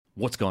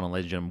What's going on,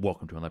 ladies and gentlemen?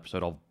 Welcome to another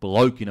episode of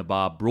Bloke in a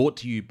Bar, brought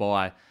to you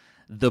by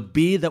the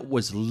beer that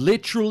was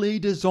literally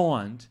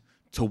designed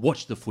to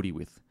watch the footy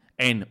with.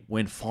 And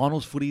when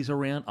finals footy is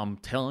around, I'm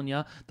telling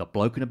you, the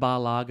Bloke in a Bar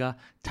lager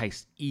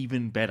tastes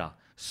even better.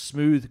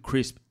 Smooth,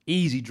 crisp,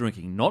 easy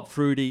drinking, not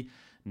fruity,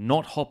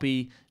 not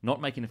hoppy, not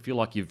making it feel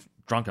like you've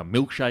drunk a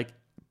milkshake.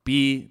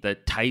 Beer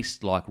that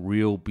tastes like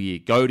real beer.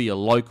 Go to your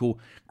local,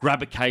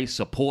 grab a case,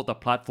 support the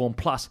platform.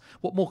 Plus,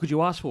 what more could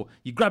you ask for?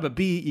 You grab a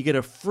beer, you get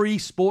a free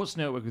sports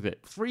network with it.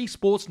 Free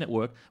sports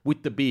network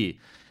with the beer.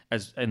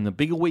 And the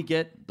bigger we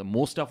get, the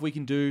more stuff we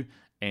can do.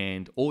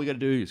 And all you got to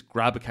do is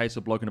grab a case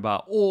of Bloke in a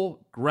Bar or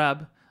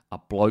grab a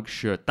bloke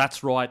shirt.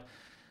 That's right.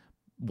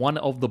 One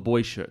of the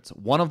boys' shirts.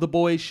 One of the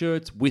boys'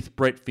 shirts with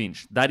Brett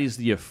Finch. That is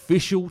the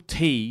official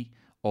tee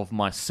of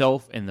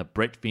myself and the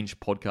Brett Finch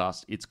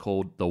podcast. It's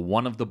called the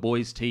One of the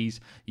Boys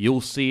Tees.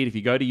 You'll see it if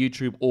you go to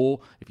YouTube,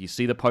 or if you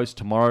see the post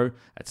tomorrow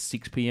at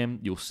 6 p.m,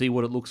 you'll see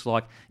what it looks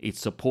like. It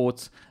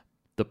supports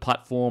the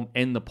platform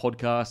and the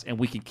podcast, and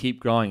we can keep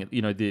growing.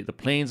 You know, the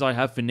plans I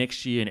have for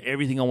next year and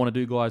everything I want to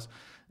do, guys,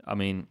 I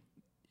mean,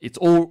 it's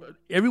all,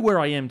 everywhere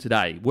I am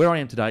today, where I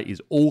am today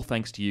is all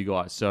thanks to you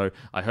guys. So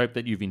I hope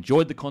that you've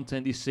enjoyed the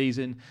content this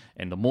season,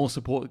 and the more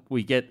support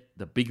we get,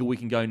 the bigger we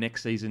can go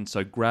next season.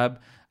 So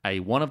grab a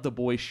One of the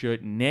Boys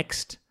shirt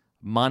next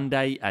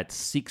Monday at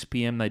 6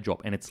 p.m. they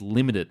drop, and it's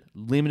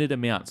limited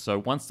amount. So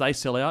once they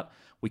sell out,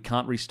 we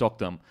can't restock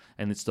them.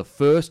 And it's the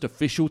first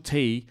official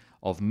tee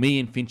of me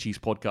and Finchy's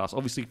podcast.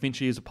 Obviously,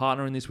 Finchy is a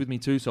partner in this with me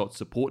too, so it's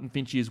supporting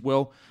Finchy as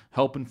well,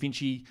 helping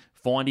Finchy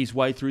find his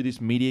way through this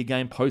media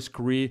game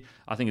post-career.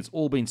 I think it's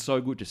all been so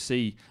good to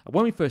see.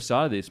 When we first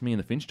started this, me and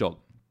the Finch dog,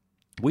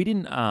 we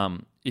didn't,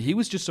 he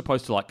was just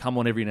supposed to like come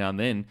on every now and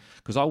then,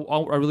 because I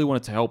really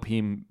wanted to help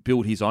him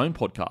build his own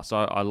podcast.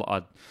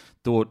 I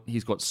thought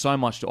he's got so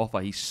much to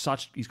offer. He's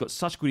got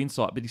such good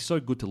insight, but he's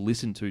so good to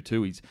listen to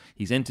too.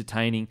 He's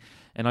entertaining,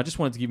 and I just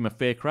wanted to give him a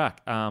fair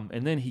crack.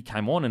 And then he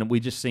came on, and we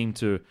just seemed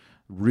to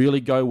really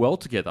go well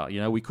together.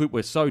 You know,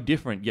 we're so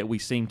different, yet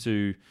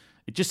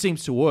it just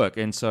seems to work.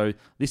 And so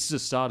this is a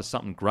start of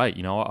something great.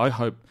 You know, I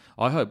hope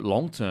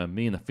long term,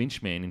 me and the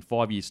Finch man, in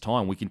 5 years'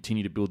 time, we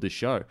continue to build this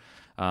show.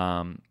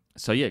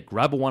 So yeah,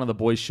 grab a One of the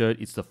Boys shirt.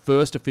 It's the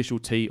first official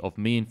tee of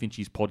me and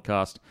Finchy's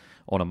podcast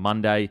on a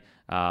Monday.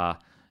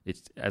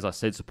 It's, as I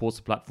said, supports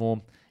the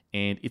platform,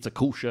 and it's a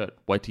cool shirt.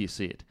 Wait till you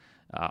see it.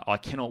 I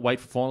cannot wait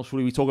for finals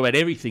footy. We talk about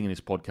everything in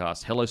this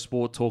podcast. Hello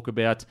Sport talk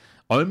about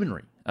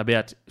Omenry,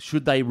 about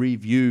should they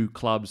review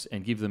clubs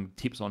and give them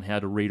tips on how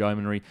to read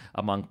Omenry,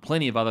 among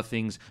plenty of other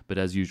things. But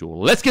as usual,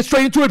 let's get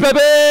straight into it,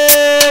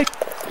 baby!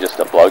 Just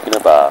a bloke in a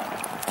bar.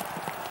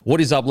 What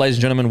is up, ladies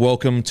and gentlemen?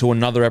 Welcome to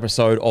another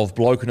episode of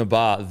Bloke in a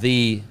Bar,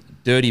 the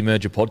Dirty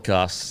Merger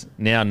podcast,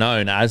 now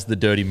known as the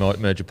Dirty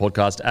Merger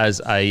podcast. As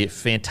a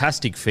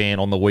fantastic fan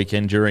on the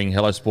weekend during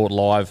Hello Sport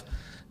Live,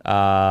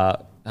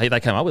 hey, they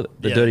came up with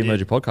it, the Dirty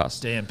Merger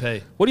podcast.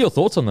 DMP. What are your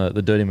thoughts on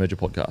the Dirty Merger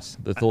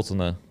podcast? The thoughts on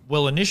the...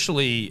 Well,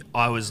 initially,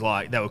 I was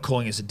like, they were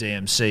calling us a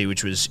DMC,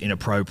 which was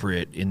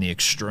inappropriate in the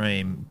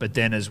extreme. But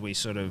then as we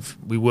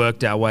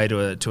worked our way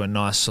to a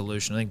nice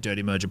solution, I think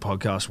Dirty Merger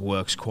podcast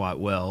works quite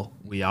well.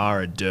 We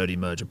are a Dirty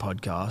Merger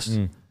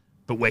podcast,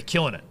 but we're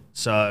killing it.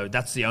 So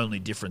that's the only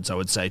difference, I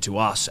would say, to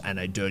us and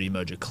a Dirty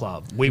Merger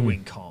club. We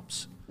win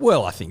comps.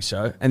 Well, I think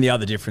so. And the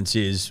other difference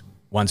is,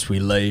 once we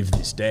leave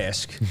this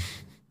desk...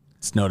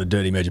 It's not a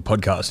Dirty Merger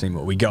podcast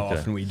anymore. We go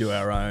off and we do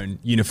our own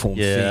uniform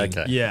thing.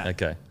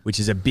 Okay. Which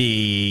is a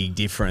big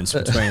difference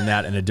between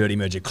that and a Dirty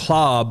Merger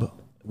club,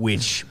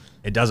 which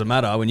it doesn't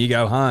matter. When you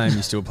go home,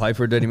 you still play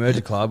for a Dirty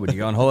Merger club. When you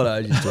go on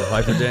holidays, you still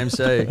play for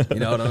DMC. You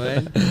know what I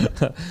mean?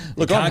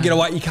 Look, you can't get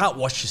away. You can't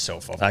wash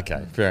yourself off.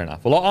 Okay, fair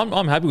enough. Well,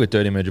 I'm happy with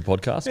Dirty Merger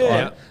podcast.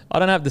 Yeah. I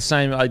don't have the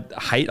same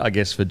hate, I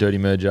guess, for Dirty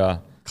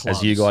Merger Clubs.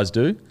 as you guys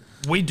do.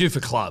 We do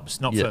for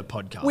clubs, not for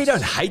podcasts. We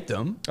don't hate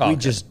them. Oh, we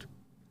just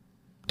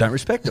don't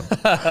respect them.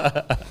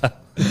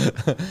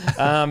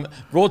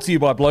 Brought to you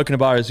by Bloke in a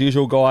Bar as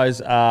usual,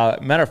 guys.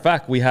 Matter of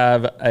fact, we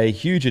have a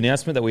huge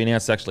announcement that we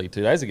announced actually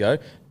 2 days ago,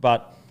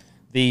 but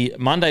the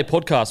Monday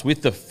podcast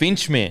with the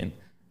Finch man,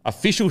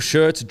 official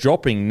shirts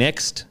dropping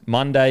next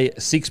Monday,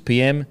 6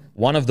 p.m.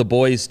 One of the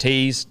Boys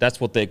tees, that's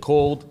what they're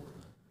called.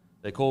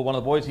 They're called One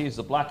of the Boys. Here's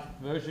the black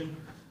version.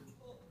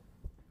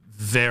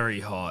 Very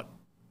hot.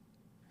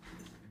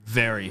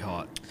 Very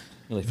hot.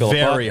 Really fell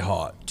Very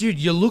apart. hot. Dude,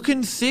 you're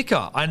looking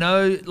thicker. I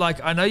know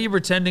you're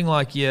pretending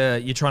like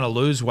you're trying to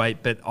lose weight,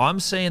 but I'm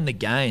seeing the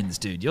gains,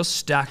 dude. You're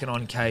stacking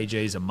on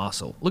kgs of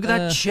muscle. Look at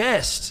that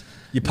chest.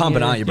 You're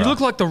pumping, aren't you, bro? You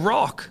look like The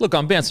Rock. Look,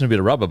 I'm bouncing a bit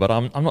of rubber, but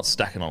I'm not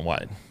stacking on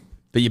weight.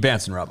 But you're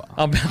bouncing rubber.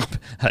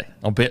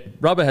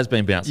 Rubber has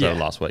been bounced over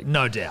last week.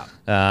 No doubt.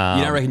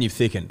 You don't reckon you've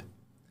thickened?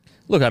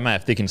 Look, I may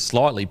have thickened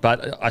slightly,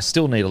 but I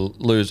still need to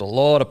lose a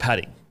lot of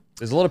padding.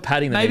 There's a lot of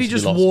padding that Maybe needs to be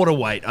just lost. water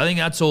weight. I think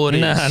that's all it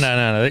is.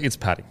 No. It's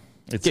padding.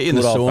 It's Get you in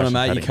the good sauna, old-fashioned mate.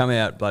 padding. You come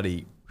out,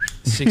 bloody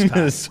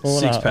Six-pack.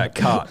 Six-pack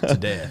cut to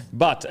death.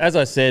 But as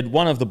I said,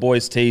 one of the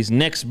boys' teas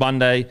next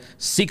Monday,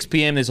 6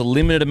 p.m. There's a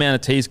limited amount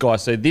of teas,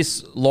 guys. So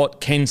this lot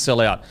can sell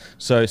out.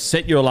 So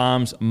set your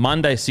alarms.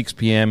 Monday, 6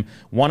 p.m.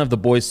 One of the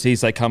boys'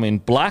 teas, they come in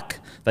black.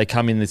 They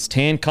come in this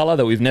tan colour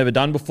that we've never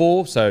done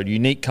before. So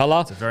unique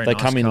colour. It's a very They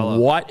nice come in colour.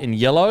 white and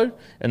yellow.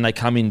 And they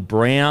come in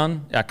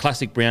brown, our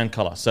classic brown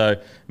colour.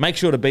 So make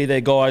sure to be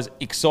there, guys.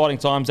 Exciting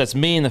times. That's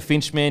me and the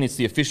Finchman. It's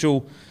the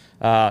official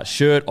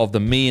shirt of the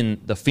Me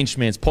and the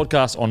Finchman's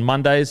podcast on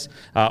Mondays.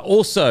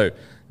 Also,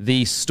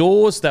 the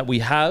stores that we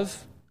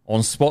have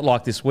on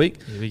Spotlight this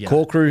week. Here we go.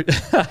 Core Crew.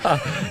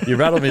 You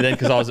rattled me then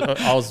because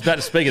I was about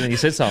to speak and then you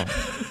said something.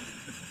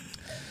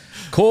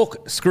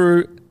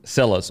 Corkscrew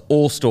Cellars,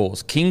 all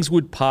stores.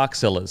 Kingswood Park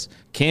Cellars,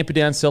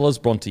 Camperdown Cellars,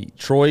 Bronte,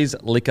 Troy's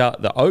Liquor,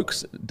 The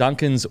Oaks,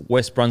 Duncan's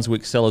West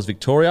Brunswick Cellars,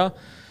 Victoria,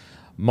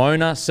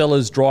 Mona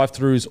Cellars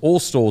Drive-Thrus, all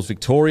stores,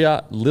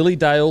 Victoria,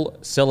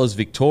 Lilydale Cellars,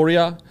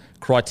 Victoria,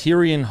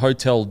 Criterion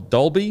Hotel,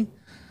 Dolby,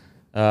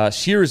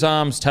 Shearers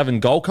Arms Tavern,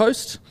 Gold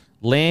Coast,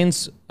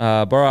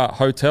 Landsborough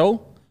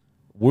Hotel,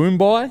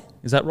 Woombai.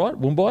 Is that right?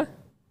 Woombai?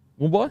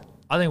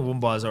 I think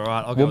Woombai all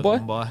right. I'll go with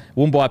Woombai.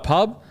 Woombai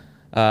Pub,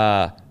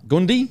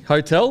 Gundi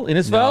Hotel,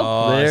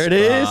 Innisfail. Nice, There it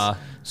is. bruh.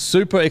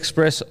 Super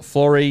Express,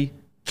 Florey,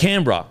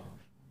 Canberra.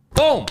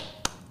 Boom.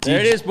 There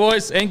it is,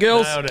 boys and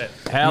girls. Nailed it.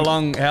 How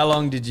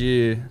long did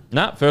you...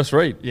 Nah, first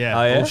read. Yeah,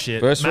 Oh, yeah? bullshit.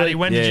 First Matty, week.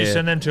 when did you Yeah.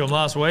 send them to him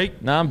last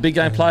week? Nah, I'm a big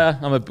game player.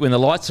 When the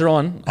lights are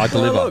on, I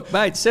deliver. Well, look,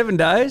 mate, 7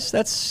 days.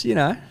 That's,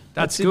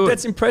 That's good.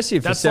 That's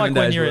impressive That's for 7 like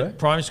when days you're work. at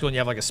primary school and you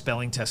have like a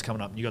spelling test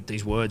coming up and you got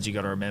these words you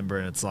got to remember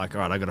and it's like,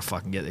 all right, I got to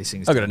fucking get these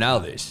things. I've got to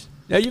down. nail this.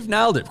 Yeah, you've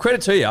nailed it.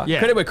 Credit to you. Yeah.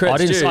 Credit where I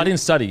credit's due. didn't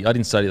study. I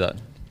didn't study that.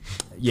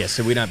 Yes,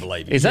 so we don't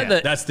believe you. Is that the-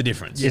 That's the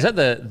difference. Is that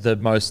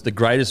the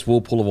greatest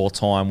wool pull of all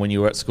time when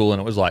you were at school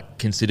and it was like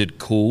considered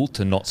cool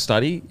to not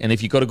study? And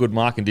if you got a good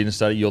mark and didn't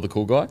study, you're the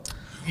cool guy?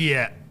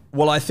 Yeah.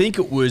 Well, I think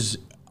it was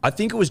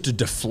to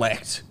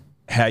deflect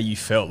how you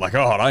felt. Like,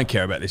 oh, I don't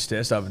care about this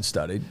test. I haven't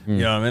studied. You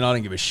know what I mean? I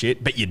don't give a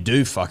shit. But you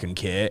do fucking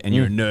care, and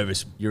you're a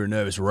nervous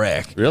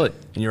wreck. Really?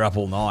 And you're up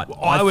all night.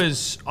 I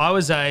was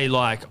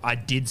I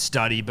did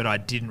study, but I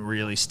didn't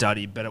really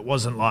study. But it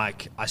wasn't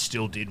like I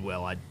still did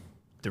well.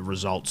 The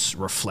results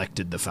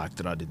reflected the fact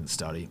that I didn't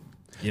study.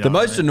 You know The what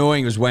I most mean?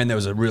 annoying was when there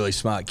was a really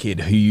smart kid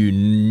who you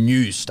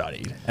knew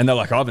studied, and they're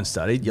like, "I haven't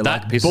studied." You're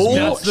That like, pisses me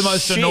off. That's the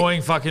most "Bullshit.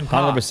 annoying fucking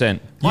part. 100%.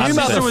 My You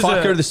sister was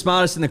motherfucker a- are the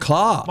smartest in the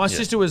class." My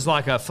sister was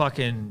like a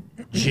fucking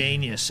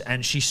genius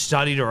and she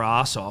studied her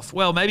ass off.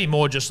 Well, maybe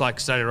more just like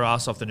studied her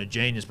ass off than a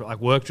genius, but like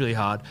worked really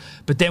hard.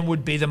 But then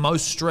would be the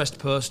most stressed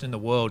person in the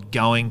world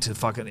going to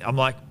fucking... I'm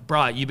like,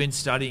 bruh, you've been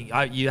studying.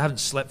 You haven't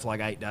slept for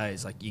like 8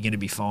 days. Like, you're going to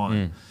be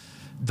fine.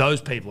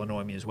 Those people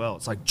annoy me as well.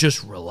 It's like,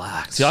 just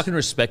relax. See, I can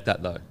respect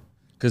that though,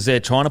 because they're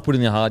trying to put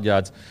in their hard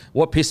yards.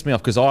 What pissed me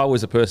off, because I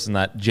was a person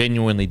that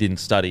genuinely didn't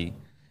study,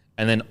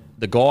 and then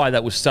the guy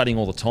that was studying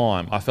all the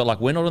time, I felt like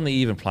we're not on the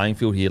even playing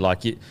field here.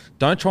 Like,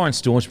 don't try and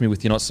staunch me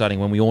with you're not studying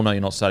when we all know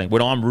you're not studying.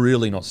 When I'm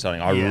really not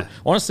studying,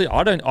 honestly,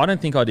 I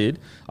don't think I did.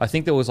 I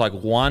think there was like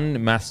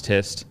one maths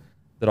test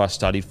that I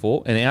studied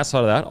for, and outside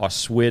of that, I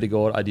swear to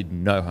God, I did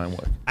no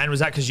homework. And was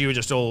that because you were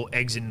just all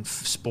eggs in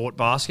sport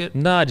basket?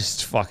 No, I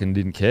just fucking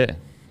didn't care.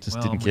 Just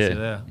Well, didn't I'm with care. you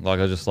there. Like,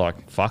 I was just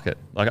like, fuck it.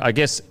 Like, I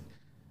guess,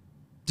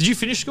 Did you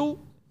finish school?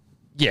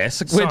 yes,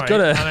 Sorry, we've got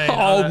to. I mean,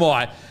 Oh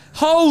my,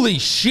 holy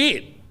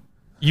shit!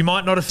 You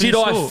might not have finished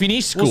Did I school.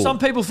 finish school? Well, some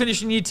people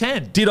finish in year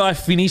 10. Did I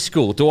finish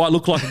school? Do I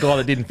look like a guy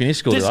that didn't finish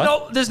school? There's did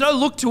I? there's no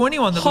look to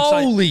anyone that looks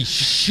like... Holy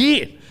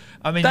shit!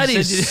 I mean, That you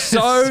is said you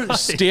so didn't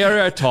study.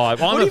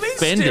 stereotype. I'm What do you mean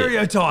offended.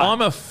 stereotype?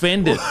 I'm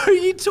offended. What are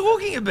you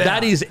talking about?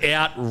 That is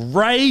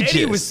outrageous.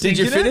 Eddie was Did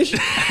you thinking it.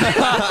 finish?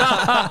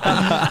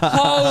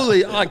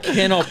 Holy, I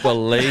cannot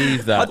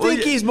believe I that.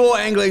 think he's more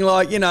angling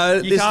like, this,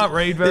 can't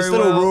read very this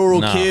little well.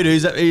 rural No. kid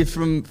who's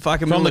from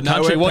fucking From middle the of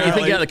country. nowhere, What, you think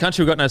apparently. out of the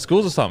country we've got no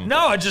schools or something?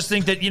 No, I just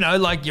think that,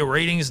 like your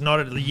reading is not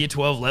at the year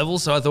 12 level,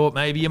 so I thought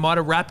maybe you might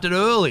have wrapped it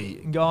early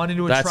and gone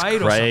into a That's trade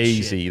or some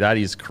crazy. shit. That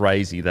is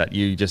crazy that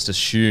you just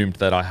assumed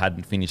that I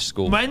hadn't finished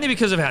school. Mainly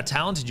because of how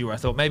talented you were. I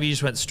thought maybe you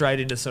just went straight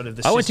into sort of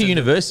the I went to system.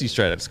 university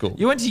straight out of school.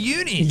 You went to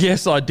uni?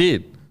 Yes, I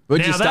did.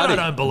 What'd Now you that I study?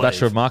 don't believe.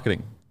 Bachelor of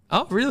Marketing.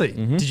 Oh, really?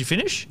 Did you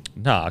finish?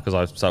 Nah,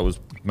 because I was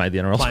made the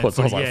NRL Playing squad.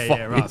 So I was footy, like, yeah, fuck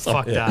yeah, right, this.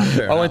 fuck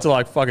that. I went to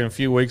like fucking a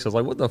few weeks. I was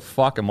like, what the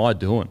fuck am I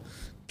doing?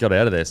 Got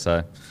out of there.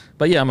 So,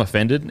 but yeah, I'm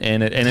offended.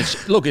 And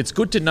it's look, it's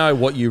good to know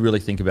what you really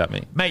think about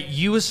me. Mate,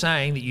 you were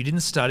saying that you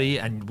didn't study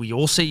and we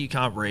all see you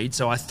can't read,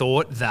 so I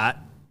thought that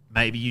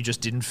maybe you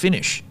just didn't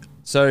finish.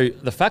 So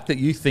the fact that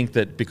you think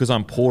that because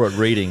I'm poor at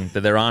reading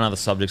that there aren't other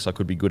subjects I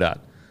could be good at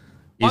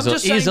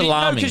is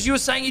alarming. because you were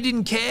saying you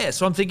didn't care.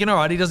 So I'm thinking, all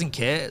right, he doesn't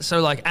care.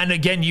 So like, and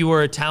again, you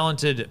were a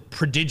talented,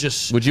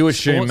 prodigious. Would you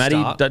assume sports Matty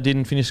star. that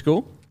didn't finish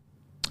school?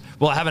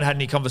 Well, I haven't had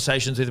any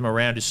conversations with him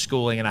around his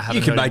schooling, and I haven't.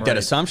 You can heard him make that read.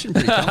 assumption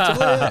pretty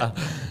comfortably. Yeah.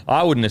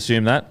 I wouldn't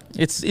assume that.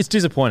 It's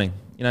disappointing.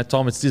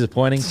 Tom, it's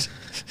disappointing.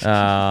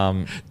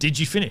 Did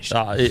you finish?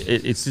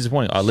 It's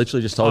disappointing. I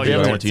literally just told Oh, you yeah,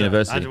 that I but went to it's,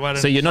 university. I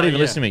So you're not oh, even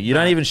yeah. listening to me. You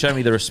don't even show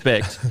me the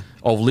respect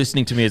of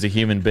listening to me as a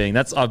human being.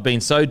 I've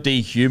been so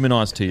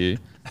dehumanized to you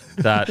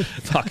that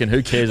fucking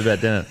who cares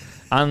about Dennett?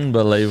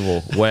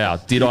 Unbelievable. Wow.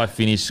 Did I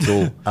finish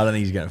school? I don't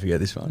think he's going to forget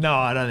this one. No,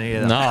 I don't think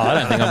either. No, I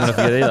don't think I'm going to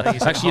forget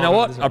either. Actually, you know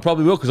what? I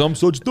probably will because I'm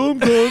such dumb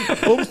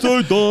cunt. I'm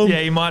so dumb.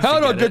 Yeah, you might How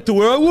did I forget get it. to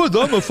where I was?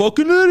 I'm a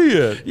fucking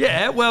idiot.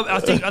 Yeah, well, I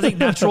think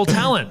natural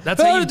talent.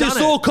 That's how How you've did done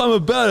this it. all come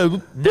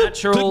about?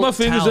 Natural Click my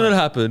fingers talent. and it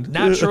happened.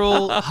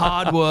 Natural,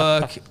 hard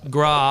work,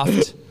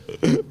 graft,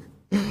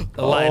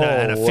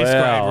 and a fifth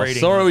grade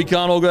reading. Sorry we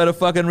can't all go to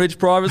fucking rich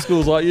private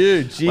schools like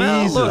you. Jesus.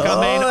 Well, look, I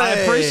mean, I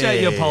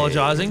appreciate you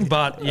apologising,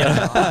 but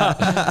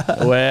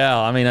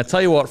Wow. I mean, I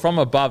tell you what, from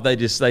above,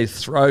 they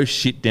throw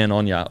shit down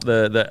on you.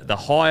 The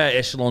higher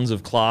echelons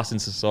of class in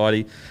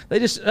society,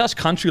 us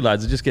country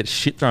lads, just get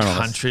shit thrown on us.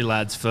 country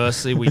lads.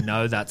 Firstly, we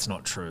know that's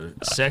not true.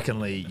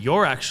 Secondly,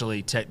 you're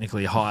actually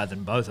technically higher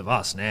than both of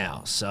us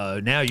now, so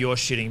now you're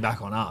shitting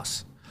back on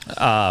us.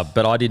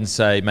 But I didn't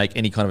say make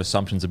any kind of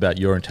assumptions about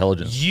your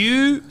intelligence.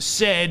 You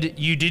said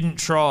you didn't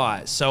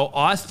try, so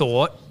I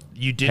thought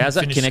you didn't. How's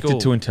that finish connected school.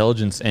 to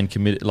intelligence and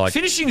committed? Like,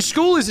 Finishing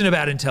school isn't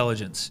about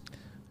intelligence,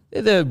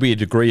 there'd be a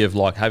degree of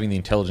like having the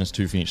intelligence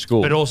to finish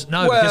school. but also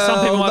no, because some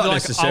people might not be like, I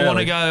necessarily. want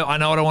to go. I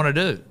know what I want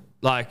to do.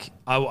 Like,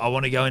 I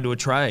want to go into a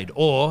trade,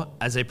 or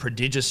as a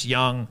prodigious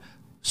young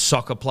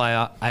soccer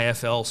player,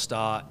 AFL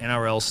star,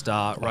 NRL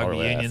star, rugby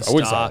AFL. union I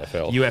wouldn't star, say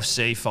AFL.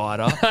 UFC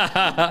fighter,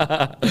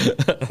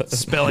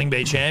 spelling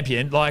bee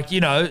champion. Like,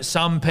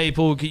 some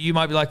people, you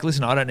might be like,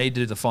 listen, I don't need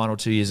to do the final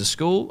 2 years of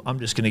school. I'm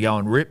just going to go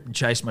and rip and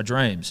chase my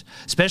dreams.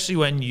 Especially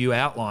when you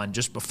outlined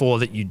just before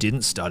that you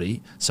didn't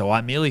study. So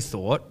I merely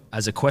thought,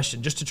 as a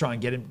question, just to try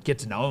and get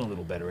to know him a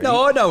little better.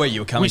 No, I know where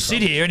you were coming we from.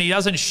 sit here and he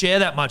doesn't share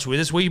that much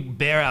with us. We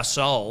bare our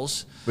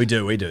souls. We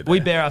do. We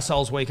bare our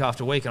souls week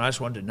after week, and I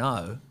just wanted to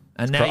know.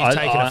 And now you've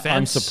taken offence.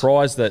 I'm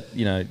surprised that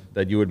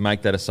that you would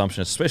make that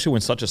assumption, especially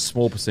when such a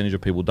small percentage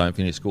of people don't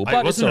finish school. It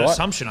But wasn't it's an all right.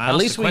 assumption. I At asked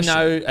least the we question.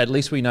 know. At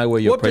least we know where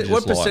your prejudice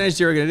What lies. percentage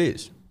do you reckon it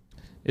is?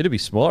 It'd be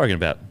small. I reckon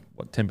about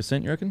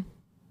 10%. You reckon?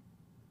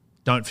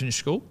 Don't finish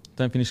school?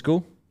 Don't finish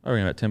school. I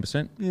reckon about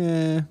 10%.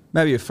 Yeah,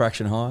 maybe a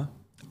fraction higher.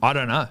 I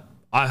don't know.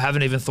 I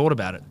haven't even thought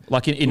about it.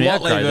 Like in A our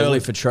lot leave grade, early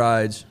for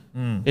trades.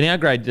 in our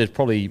grade, there's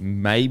probably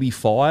maybe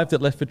 5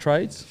 that left for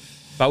trades,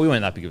 but we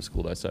weren't that big of a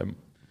school though, so it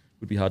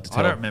would be hard to tell.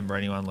 I don't remember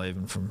anyone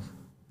leaving from.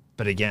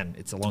 But again,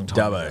 it's a long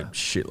time Dubbo, ago.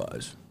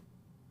 shitloads.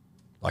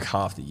 Like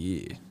half the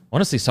year.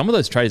 Honestly, some of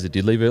those traders that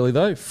did leave early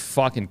though,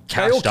 fucking all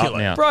cashed up kill it.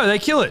 now. Bro, they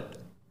kill it.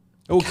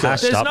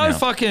 Cashed There's up no now.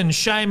 fucking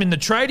shame in the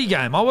tradie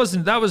game. I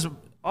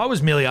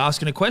was merely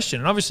asking a question,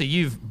 and obviously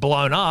you've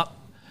blown up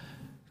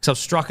because I've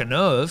struck a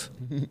nerve.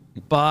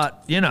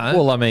 But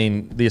Well, I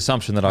mean, the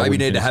assumption that I Maybe wouldn't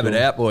need to finish have it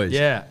school. out, boys.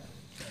 yeah,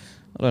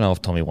 I don't know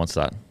if Tommy wants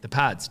that. the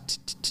pads.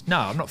 No,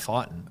 I'm not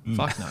fighting.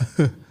 Fuck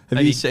no.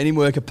 Have you seen him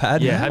work a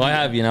pad? Yeah, mate? have I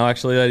have,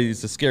 actually, that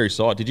is a scary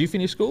sight. Did you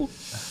finish school?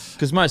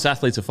 Because most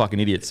athletes are fucking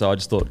idiots, so I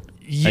just thought.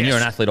 And you're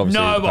an athlete,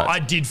 obviously. No, but I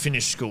did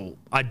finish school.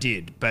 I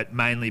did, but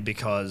mainly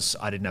because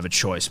I didn't have a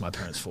choice. My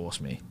parents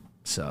forced me.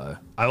 So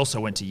I also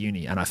went to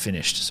uni and I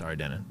finished. Sorry,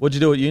 Denon. What'd you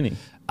do at uni?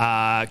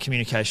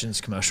 Communications,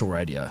 commercial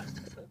radio.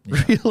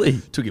 Really?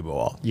 Took him a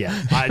while. Yeah.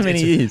 How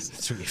many years? It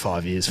took me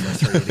 5 years for a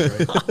 3-year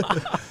degree.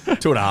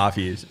 2.5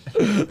 years.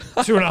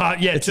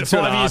 2.5, yeah, It's a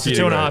 5 years to 2.5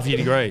 year 2.5 year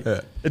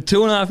degree. A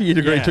 2.5 year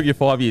degree Yeah. took you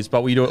 5 years,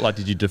 but you do it like,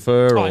 did you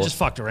defer? Oh, or I just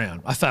fucked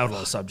around. I failed a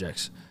lot of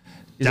subjects.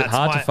 is it that's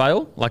hard my- to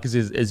fail? Like, is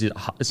it? It's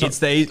not, It's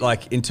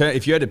the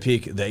if you had to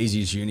pick the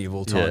easiest uni of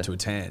all time Yeah, to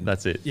attend,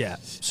 That's it. Yeah,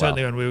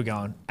 certainly when we were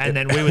going. And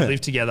then we would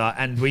live together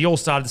and we all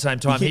started at the same you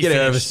time. can He get out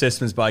of finished.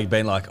 assessments by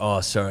being like,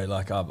 "Oh, sorry,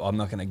 like I'm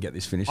not going to get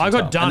this finished." I in got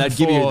time." done and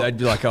they'd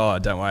be like, "Oh,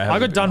 don't worry." I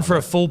got done for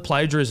a full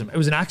plagiarism. It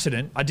was an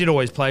accident. I did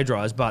always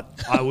plagiarize, but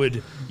I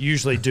would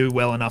usually do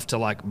well enough to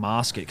like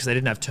mask it because they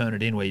didn't have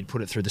Turnitin where you'd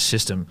put it through the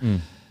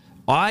system.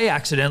 I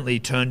accidentally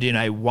turned in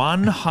a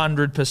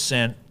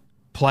 100%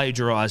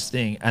 plagiarized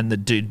thing, and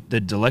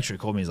the lecturer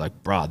called me. He's like,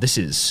 "Bruh, this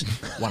is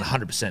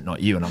 100% not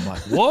you." And I'm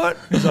like, "What?"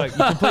 He's like,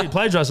 "You completely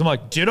plagiarized." I'm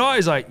like, "Did I?"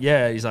 He's like,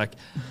 "Yeah." He's like,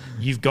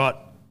 "You've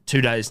got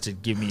 2 days to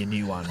give me a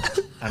new one,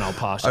 and I'll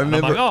pass you." And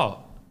I'm like, remember- "Oh,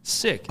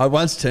 sick." I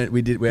once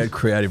we had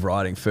creative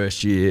writing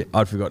first year.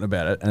 I'd forgotten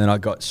about it, and then I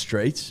got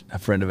Streets, a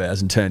friend of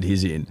ours, and turned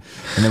his in.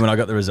 And then when I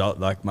got the result,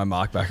 like my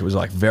mark back, it was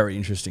like very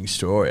interesting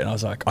story, and I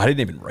was like, I didn't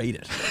even read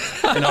it,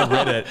 and I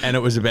read it, and it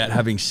was about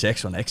having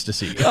sex on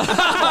ecstasy.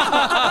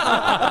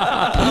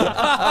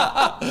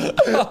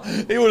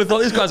 He would have thought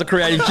this guy's a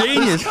creative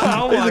genius.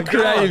 Oh my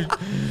God.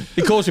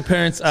 He calls your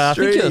parents. I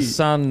think your Street.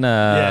 son.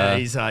 Yeah,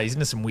 he's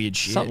into some weird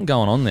shit. something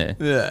going on there.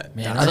 Yeah,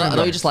 I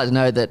thought you'd just like to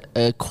know that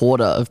a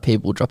quarter of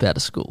people drop out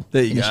of school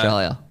There you in go.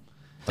 Australia.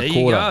 There you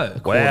Quarter.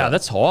 go. Wow,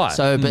 that's high.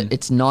 So, but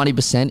it's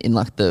 90% in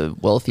like the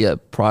wealthier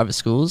private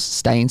schools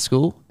stay in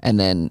school, and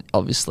then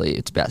obviously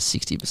it's about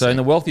 60%. So in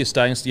the wealthiest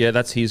states, yeah,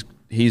 that's his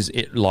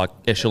like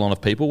echelon of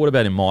people. What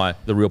about in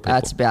the real people?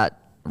 That's about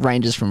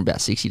ranges from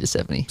about 60 to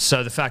 70.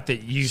 So the fact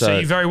that you So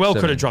you very well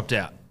could 70. have dropped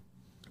out.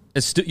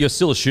 you're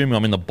still assuming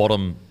I'm in the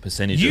bottom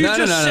percentage. You No, no,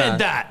 just no, said no.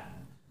 that.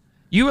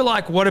 You were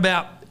like, "What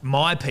about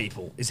my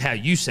people?" Is how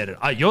you said it.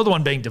 You're the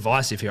one being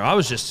divisive here. I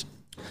was just.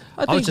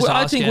 I was just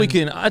think we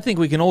asking- can. I think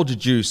we can all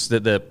deduce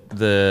that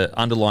the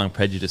underlying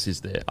prejudice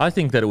is there. I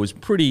think that it was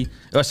pretty.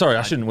 Oh, sorry,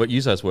 I shouldn't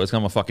use those words. 'Cause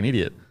I'm a fucking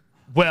idiot.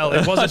 Well,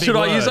 it was a big Should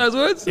word. I use those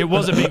words? It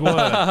was a big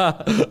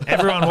word.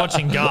 Everyone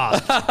watching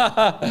gasped.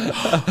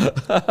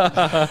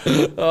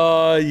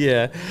 Oh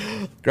yeah,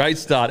 great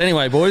start.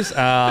 Anyway, boys,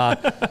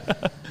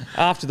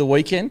 after the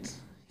weekend,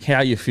 how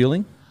are you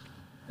feeling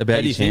about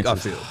How do your you think I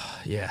chances? feel?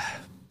 Yeah.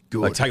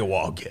 Good. Like, take a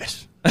wild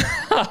guess.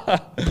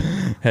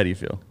 How do you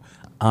feel?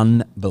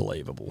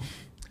 Unbelievable.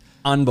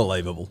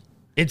 Unbelievable.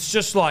 It's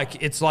just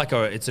like it's an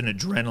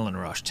adrenaline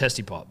rush.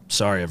 Testy pop.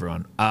 Sorry,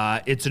 everyone.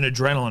 It's an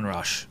adrenaline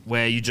rush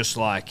where you just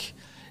like,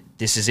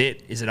 this is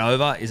it. Is it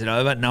over? Is it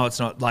over? No, it's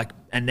not. Like,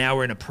 and now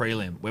we're in a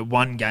prelim. We're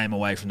one game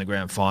away from the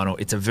grand final.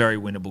 It's a very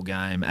winnable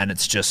game, and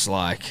it's just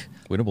like,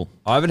 Winnable.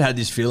 I haven't had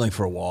this feeling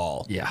for a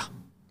while. yeah,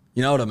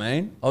 You know what I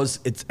mean?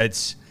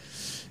 It's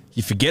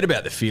you forget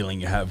about the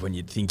feeling you have when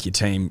you think your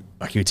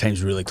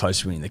team's really close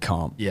to winning the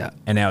comp. Yeah.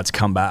 And now it's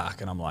come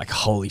back, and I'm like,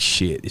 holy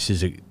shit, this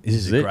is a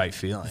it? great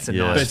feeling. It's a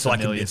Yeah. nice But it's like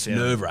familiar it's feeling.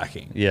 nerve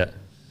wracking. Yeah,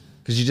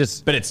 because you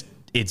just. But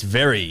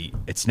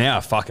it's now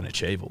fucking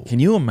achievable. Can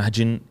you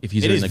imagine if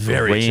you're It in is the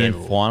very grand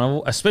achievable.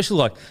 final, especially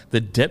like the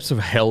depths of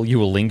hell you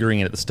were lingering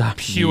in at the start?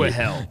 of the Pure year?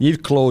 hell.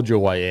 You've clawed your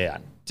way out.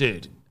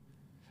 dude.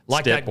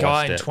 Like Step that by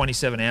guy in step.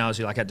 27 hours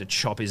who like had to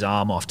chop his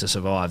arm off to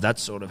survive.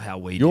 That's sort of how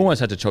we You did. almost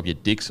had to chop your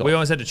dicks off. We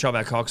almost had to chop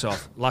our cocks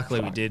off.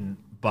 Luckily, we didn't.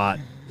 But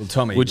Well,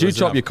 Tommy, Would you was it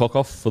chop up? your cock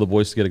off for the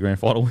boys to get a grand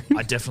final win?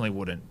 I definitely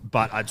wouldn't.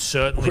 But I'd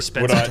certainly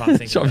spend some time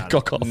thinking Chop your about it.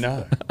 cock off.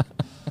 No.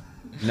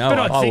 No, But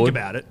I'd I think would.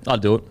 about it.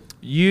 I'd do it.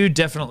 You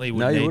definitely would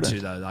No, you need wouldn't.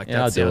 to though. Like Yeah,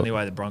 that's I'd the do only it.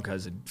 way the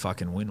Broncos would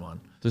fucking win one.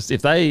 Just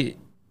if they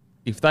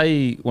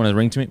want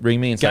to ring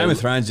me and say Game of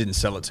Thrones didn't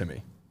sell it to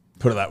me.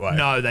 Put it that way.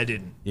 No, they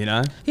didn't. You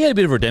know? he had a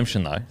bit of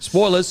redemption though.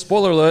 Spoiler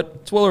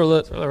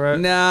alert.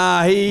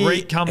 Nah, he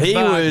Reek comes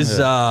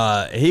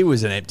back. he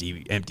was an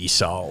empty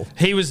soul.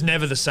 He was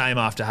never the same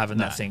after having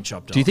that thing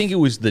chopped off. Do you think it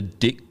was the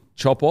dick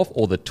chop off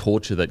or the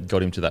torture that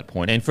got him to that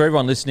point? And for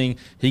everyone listening,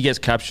 he gets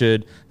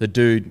captured, the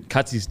dude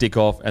cuts his dick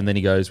off, and then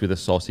he goes with a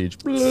sausage.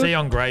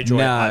 Theon Greyjoy,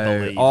 I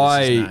believe,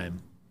 is his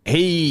name.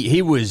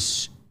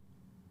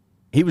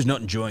 He was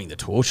not enjoying the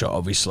torture,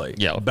 obviously.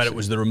 Yeah, but it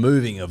was the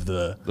removing of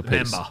the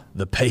piece.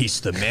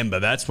 Member. the member.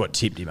 That's what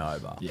tipped him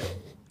over. Yeah.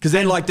 Because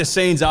then, like the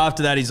scenes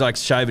after that, he's like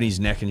shaving his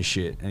neck and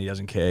shit, and he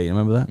doesn't care. You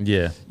remember that?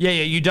 Yeah. Yeah.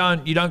 You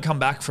don't come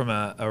back from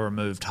a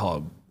removed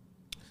hog.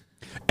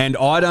 And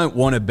I don't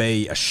want to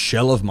be a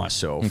shell of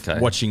myself Okay.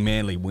 watching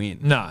Manly win.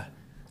 No.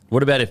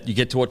 What about if you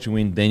get to watch him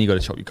win, then you got to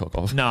chop your cock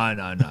off? No.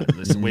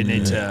 Listen, we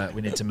need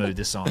to move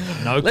this on.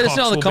 No. Let us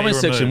know in the cocks will comment be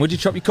section. removed Would you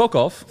chop your cock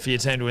off for your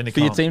team to win the for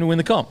your comp? team to win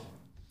the comp?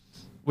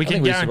 We I can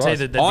think we'd guarantee surprise.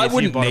 that there'd be I a few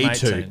wouldn't bottom need eight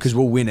to teams. because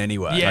we'll win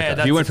anyway. Yeah, If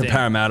that's you went the for thing.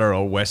 Parramatta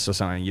or West or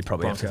something, you'd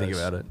probably have to think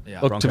Broncos. about it.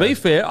 Yeah. Look, to be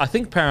fair, I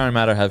think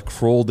Parramatta have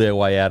crawled their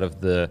way out of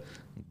the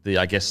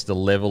I guess the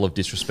level of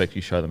disrespect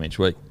you show them each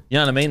week. You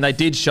know what I mean? They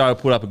did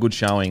put up a good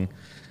showing.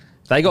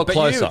 They got But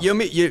closer. you're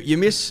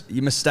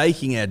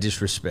mistaking our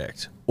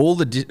disrespect.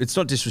 It's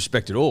not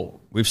disrespect at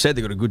all. We've said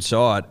they've got a good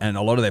side, and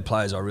a lot of their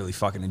players I really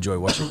fucking enjoy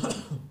watching.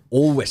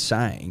 All we're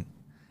saying,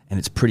 and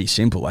it's pretty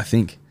simple, I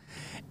think,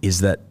 is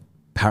that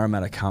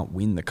Parramatta can't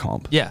win the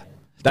comp. Yeah.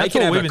 They That's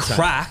can what have we've a been saying.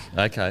 crack.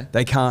 Okay.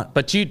 They can't.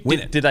 But win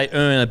it. did they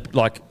earn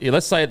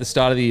let's say at the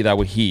start of the year they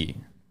were here.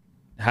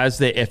 Has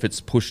their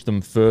efforts pushed them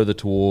further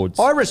towards?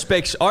 I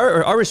respect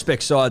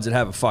sides that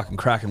have a fucking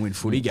crack and win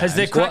footy games. Has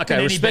their crack been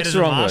any respect's better the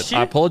than wrong word. last I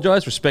year?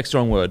 apologise. Respect's the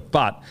wrong word.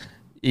 But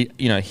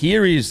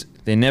here is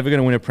they're never going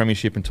to win a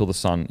premiership until the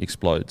sun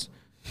explodes.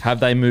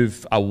 Have they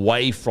moved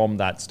away from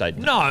that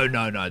statement?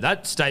 No.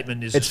 That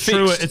statement is It's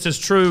true. fixed. It's as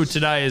true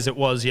today as it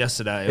was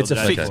yesterday. It's or a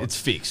the day fixed. before. It's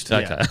fixed. Yeah,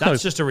 Okay.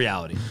 that's just a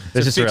reality.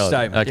 It's a fixed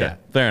statement. Okay, Yeah.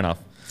 fair enough.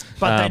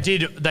 But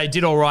they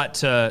did all right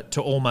to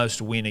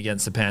almost win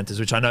against the Panthers,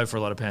 which I know for a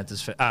lot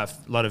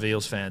of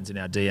Eels fans in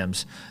our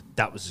DMs,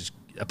 that was just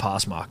a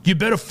pass mark. You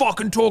better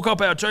fucking talk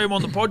up our team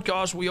on the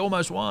podcast. We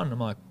almost won. I'm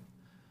like,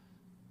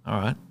 all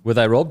right. Were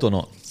they robbed or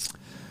not?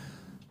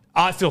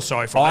 I feel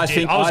sorry for them.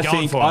 I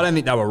don't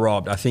think they were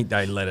robbed. I think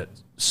they let it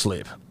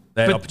slip.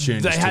 They had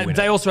opportunities to win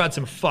They it. also had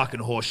some fucking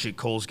horseshit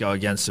calls go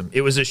against them.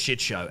 It was a shit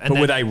show. And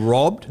But were they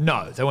robbed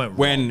No, they weren't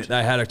when robbed.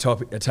 they had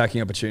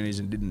attacking opportunities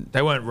and didn't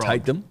They weren't robbed.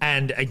 take them?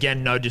 And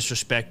again, no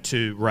disrespect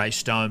to Ray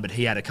Stone, but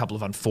he had a couple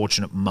of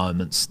unfortunate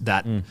moments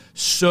that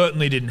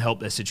certainly didn't help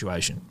their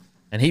situation.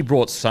 And he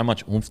brought so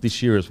much oomph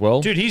this year as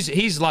well. Dude,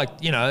 he's like,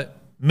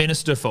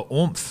 minister for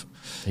oomph,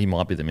 He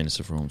might be the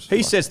minister for oomph.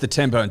 He sets the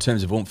tempo in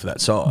terms of oomph for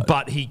that side.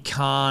 but he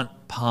can't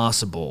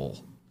pass a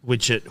ball,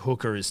 which at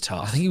hooker is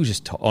tough. I think he was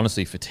just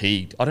honestly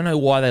fatigued. I don't know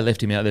why they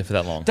left him out there for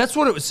that long. That's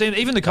what it would seem.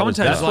 Even the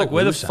commentators that's were like, what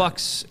where we the were saying.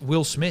 fuck's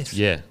Will Smith?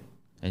 Yeah.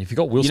 And if you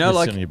got Will you Smith know,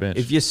 like sitting on your bench.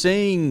 if you're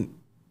seeing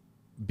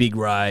Big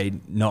Ray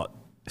not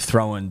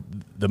throwing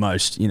the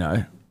most,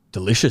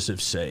 delicious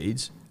of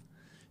seeds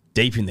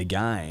deep in the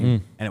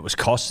game, and it was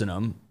costing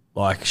them,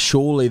 Like,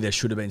 surely there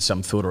should have been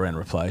some thought around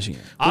replacing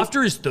it.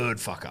 After his third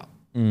fuck up.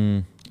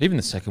 Even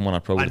the second one, I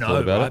probably I thought know,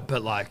 about right? it.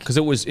 But like, Because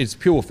it's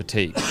pure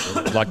fatigue.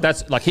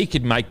 Like he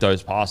could make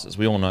those passes.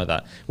 We all know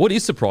that. What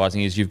is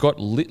surprising is you've got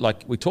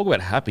like we talk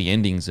about happy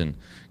endings and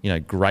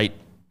great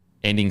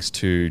endings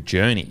to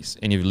journeys,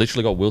 and you've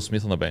literally got Will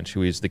Smith on the bench,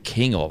 who is the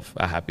king of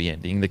a happy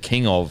ending, the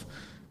king of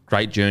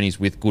great journeys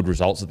with good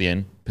results at the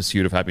end,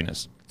 pursuit of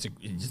happiness.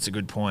 it's a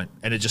good point.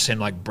 And it just seemed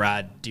like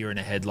Brad, deer in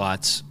the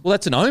headlights. Well,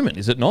 that's an omen,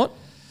 is it not?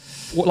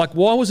 Like,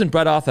 why wasn't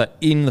Brad Arthur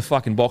in the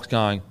fucking box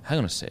going, hang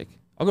on a sec,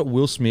 I've got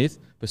Will Smith,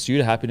 pursuit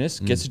of happiness,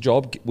 gets a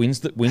job, wins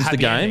the Happy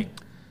game, ending.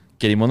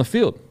 get him on the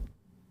field.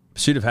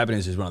 Pursuit of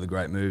Happiness is one of the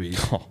great movies.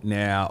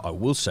 Now, I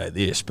will say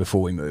this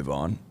before we move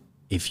on.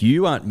 If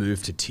you aren't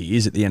moved to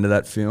tears at the end of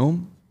that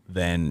film,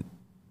 then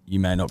you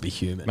may not be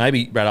human.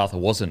 Maybe Brad Arthur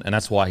wasn't, and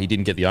that's why he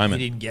didn't get the omen.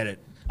 He didn't get it.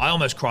 I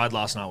almost cried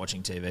last night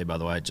watching TV, by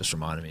the way. It just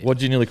reminded me. What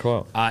did you nearly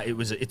cry?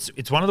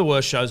 It's one of the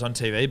worst shows on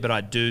TV, but I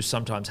do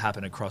sometimes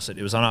happen across it.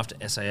 It was on after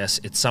SAS.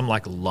 It's some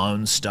like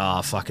Lone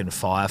Star fucking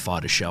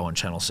firefighter show on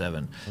Channel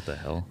 7. What the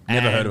hell?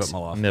 Never heard of it in my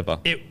life. Never.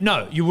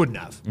 No, you wouldn't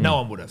have. No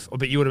one would have.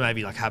 But you would have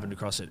maybe like happened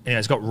across it. Anyway,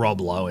 it's got Rob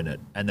Lowe in it,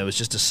 and there was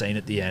just a scene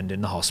at the end in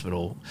the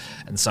hospital,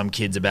 and some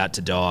kid's about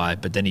to die,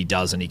 but then he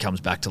does, and he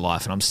comes back to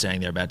life, and I'm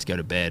standing there about to go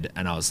to bed,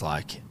 and I was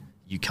like,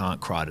 you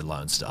can't cry to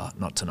Lone Star,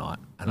 not tonight.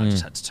 And I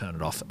just had to turn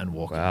it off and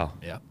walk. Wow.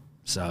 Yeah.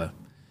 So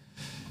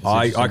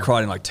I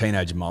cried in like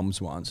Teenage Mums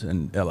once,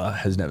 and Ella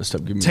has never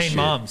stopped giving me Teen shit.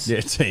 Mums?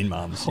 Yeah, Teen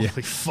Mums. holy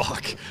Yeah.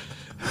 fuck.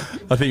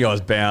 I think I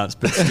was bounced,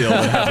 but still.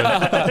 It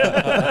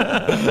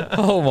happened.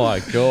 Oh my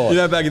God. You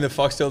know, back in the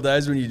Foxtel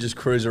days when you just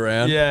cruise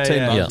around? Yeah, Teen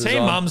yeah. Mums was Teen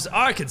on. Mums,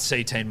 I could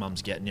see Teen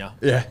Mums getting you.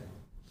 Yeah.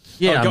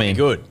 Yeah, Oh, it I got mean, me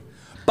good.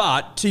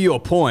 But to your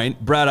point,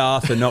 Brad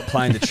Arthur not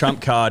playing the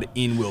trump card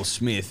in Will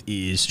Smith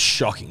is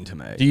shocking to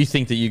me. do you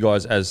think that you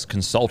guys as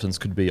consultants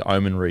could be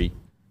omenry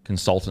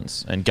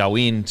consultants and go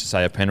in to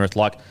say a Penrith,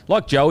 like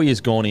Joey has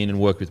gone in and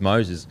worked with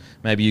Moses,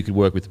 maybe you could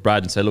work with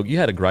Brad and say, look, you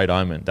had a great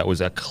omen. That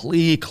was a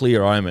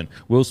clear omen.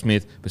 Will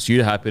Smith,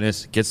 pursuit of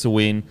happiness, gets the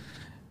win.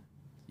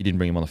 You didn't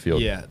bring him on the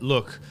field. Yeah,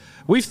 look,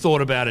 we've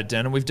thought about it,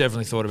 Dan, and we've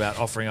definitely thought about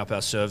offering up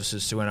our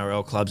services to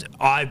NRL clubs.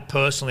 I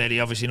personally,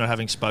 Eddie, obviously not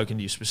having spoken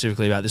to you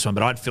specifically about this one,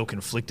 but I'd feel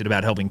conflicted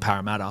about helping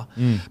Parramatta.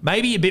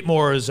 Maybe a bit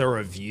more as a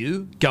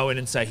review, go in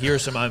and say, here are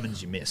some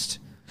omens you missed.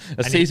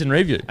 A season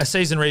review. A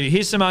season review.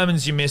 Here's some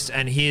omens you missed,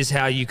 and here's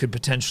how you could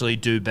potentially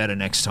do better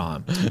next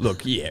time.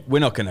 Look, yeah,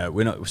 we're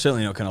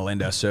certainly not gonna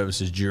lend our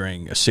services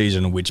during a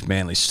season in which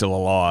Manly's still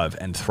alive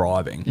and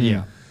thriving.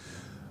 Yeah.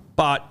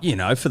 But,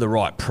 for the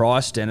right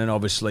price, Dan, and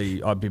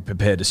obviously I'd be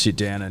prepared to sit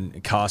down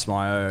and cast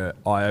my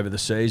eye over the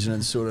season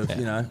and sort of,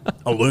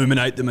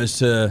 illuminate them as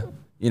to,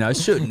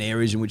 certain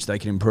areas in which they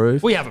can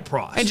improve. We have a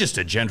price. And just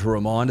a gentle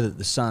reminder that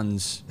the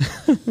sun's,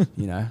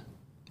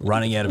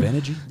 running out of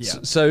energy. Yeah.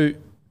 So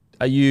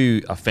are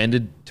you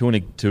offended to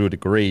a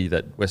degree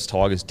that West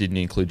Tigers didn't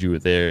include you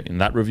there in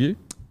that review?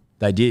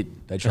 They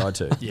did. They tried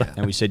to. Yeah.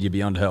 And we said you're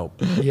beyond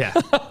help. Yeah.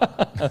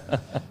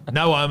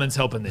 No omens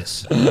helping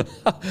this.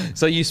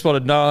 So you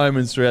spotted no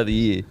omens throughout the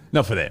year.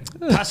 Not for them.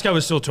 Pasco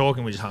was still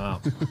talking, we just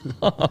hung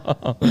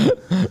up.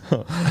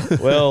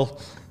 Well,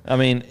 I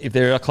mean, if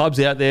there are clubs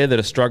out there that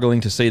are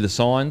struggling to see the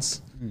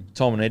signs,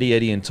 Tom and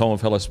Eddie and Tom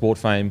of Hello Sport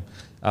fame,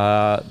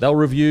 they'll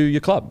review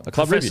your club. A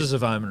club Professors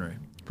review. of omenry.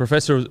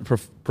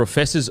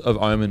 Professors of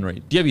omenry.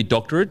 Do you have your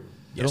doctorate?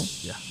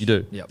 Yes. Yeah. You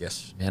do? Yep.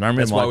 Yes. Man, I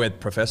remember That's why my- we're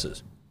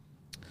professors.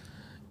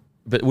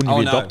 But wouldn't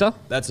you be a doctor?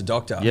 That's a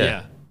doctor. Yeah.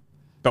 Yeah.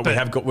 But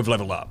we've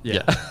leveled up.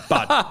 Yeah.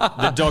 But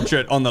the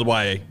doctorate on the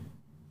way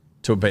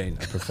to being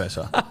a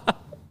professor.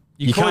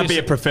 You call can't be a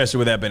yourself- professor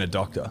without being a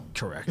doctor.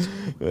 Correct.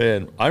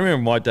 Man, I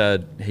remember my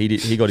dad,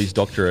 he got his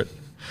doctorate,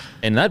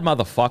 and that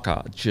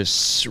motherfucker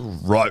just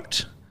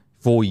wrote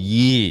for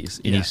years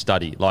in his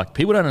study. Like,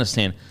 people don't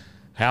understand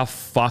how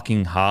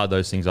fucking hard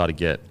those things are to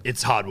get.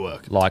 It's hard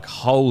work. Like,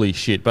 holy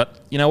shit.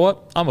 But you know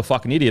what? I'm a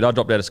fucking idiot. I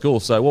dropped out of school,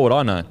 so what would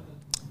I know?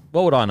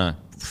 What would I know?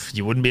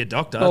 You wouldn't be a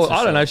doctor. Oh, that's for I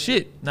don't sure. know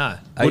shit. No.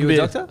 Are you Wouldn't a be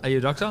doctor? Are you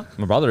a doctor?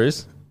 My brother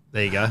is.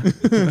 There you go. What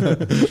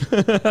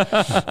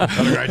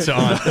a great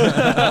time.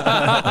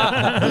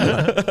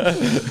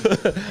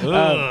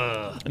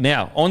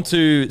 Now, on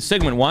to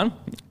segment 1.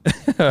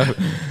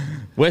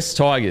 West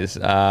Tigers.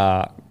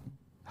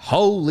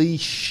 Holy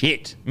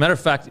shit. Matter of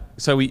fact,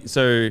 so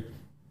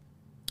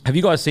have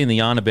you guys seen the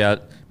yarn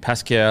about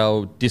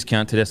Pascal,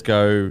 Discount,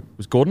 Tedesco,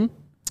 was Gordon?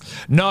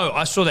 No,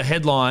 I saw the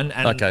headline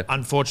and Okay.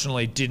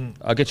 unfortunately didn't.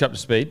 I'll get you up to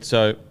speed.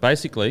 So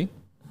basically,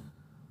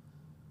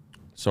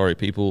 sorry,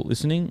 people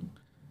listening.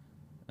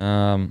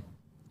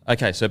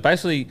 Okay, so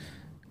basically,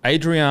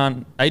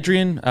 Adrian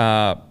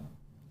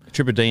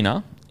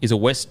Tripodina is a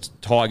West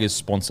Tigers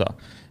sponsor.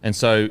 And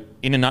so,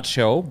 in a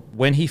nutshell,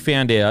 when he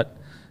found out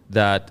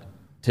that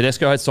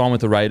Tedesco had signed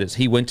with the Raiders,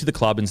 he went to the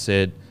club and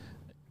said,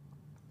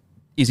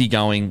 is he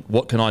going?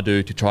 What can I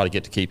do to try to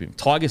get to keep him?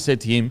 Tigers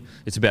said to him,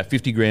 it's about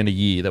 50 grand a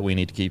year that we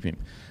need to keep him.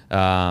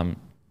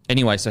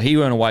 Anyway, so he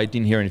went away,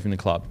 didn't hear anything from the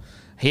club.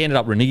 He ended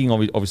up reneging,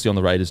 obviously, on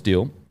the Raiders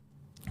deal,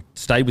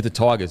 stayed with the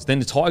Tigers. Then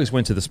the Tigers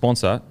went to the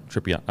sponsor,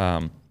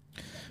 Tripodina,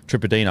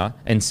 Tripadina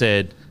and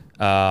said,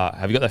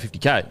 have you got that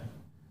 50K?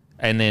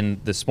 And then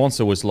the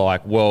sponsor was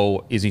like,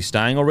 well, is he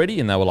staying already?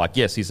 And they were like,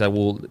 yes. He said,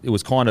 well, it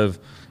was kind of,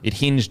 it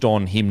hinged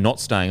on him not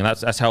staying. And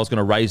that's how I was going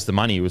to raise the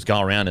money. He was go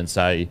around and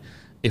say,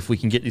 if we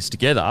can get this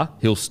together,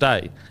 he'll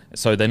stay.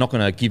 So they're not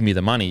going to give me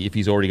the money if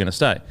he's already going to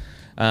stay.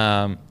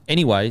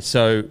 Anyway,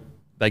 so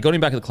they got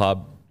him back at the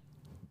club.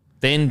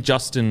 Then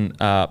Justin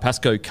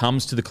Pascoe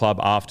comes to the club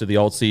after the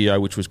old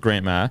CEO, which was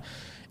Grant Mayer,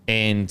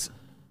 and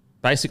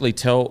basically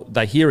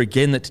they hear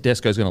again that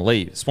Tedesco's going to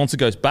leave. Sponsor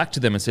goes back to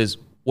them and says,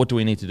 what do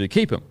we need to do to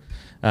keep him?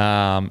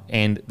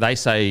 And they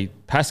say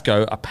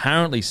Pascoe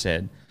apparently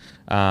said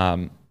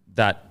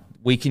that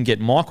we can get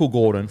Michael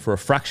Gordon for a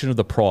fraction of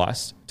the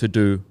price to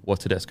do what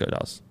Tedesco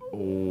does.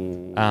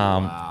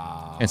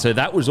 And so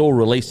that was all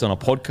released on a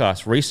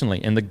podcast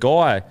recently. And the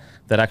guy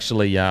that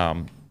actually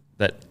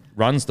that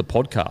runs the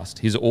podcast,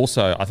 he's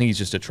also, I think he's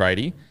just a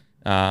tradie,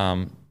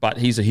 but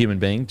he's a human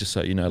being, just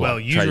so you know. Well,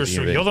 like, you're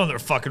the one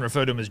that fucking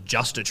referred to him as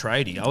just a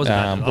tradie. I was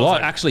I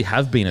actually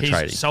have been a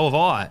tradie. So have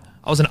I.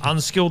 I was an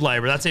unskilled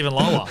labourer. That's even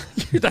lower.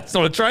 That's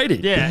not a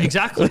tradie. Yeah,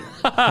 exactly.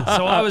 So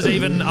I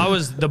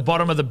was the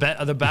bottom of the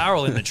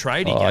barrel in the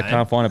trading game. I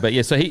can't find it, but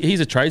yeah. So he's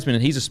a tradesman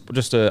and he's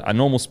just a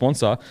normal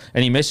sponsor.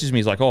 And he messaged me.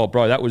 He's like, "Oh,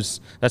 bro,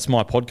 that's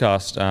my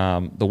podcast,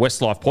 the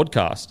Westlife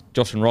podcast,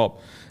 Josh and Rob."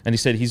 And he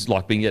said he's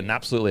like been getting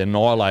absolutely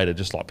annihilated,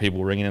 just like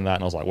people ringing in that.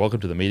 And I was like, "Welcome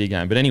to the media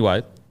game." But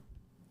anyway,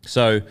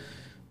 so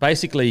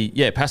basically,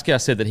 yeah, Pascal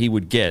said that he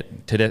would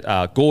get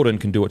Gordon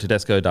can do what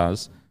Tedesco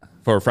does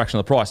for a fraction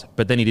of the price,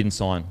 but then he didn't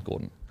sign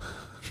Gordon.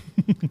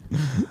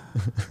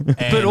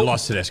 And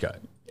lost Tedesco.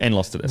 And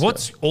lost Tedesco.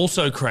 What's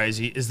also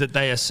crazy is that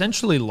they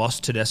essentially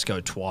lost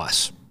Tedesco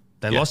twice.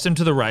 They lost him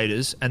to the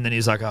Raiders, and then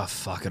he's like, "Oh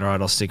fuck it, all right,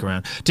 I'll stick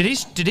around." Did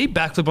he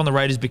backflip on the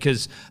Raiders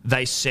because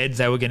they said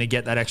they were going to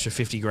get that extra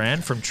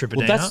 $50,000 from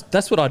Tripadina? Well,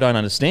 that's what I don't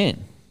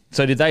understand.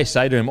 So did they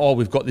say to him, "Oh,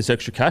 we've got this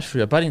extra cash for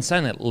you," but in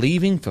saying that,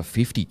 leaving for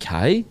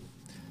 $50K?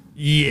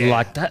 Yeah,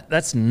 like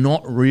that's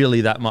not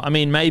really that much. I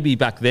mean, maybe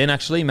back then,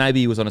 actually, maybe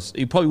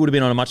he probably would have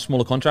been on a much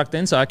smaller contract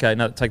then. So okay,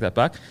 no, take that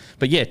back.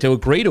 But yeah, to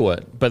agree to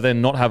it, but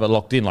then not have it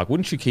locked in, like,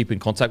 wouldn't you keep in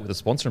contact with the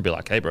sponsor and be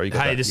like, "Hey, bro,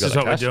 this is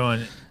what we're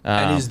doing."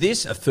 And is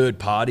this a third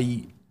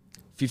party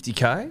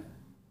 50K?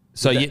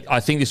 So I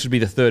think this would be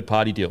the third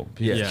party deal.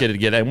 Yeah. Get it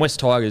together. And West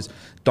Tigers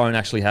don't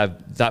actually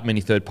have that many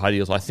third party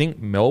deals. I think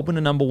Melbourne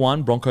are number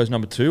one, Broncos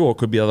number two, or it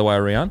could be the other way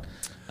around.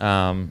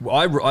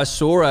 I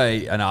saw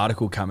an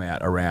article come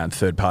out around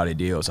third-party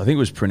deals. I think it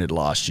was printed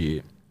last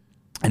year.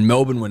 And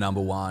Melbourne were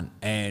number one.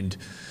 And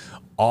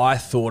I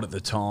thought at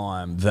the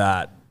time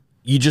that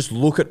you just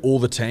look at all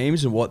the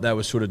teams and what they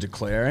were sort of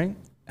declaring,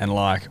 and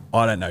like,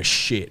 I don't know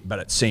shit, but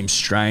it seems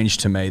strange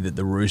to me that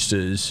the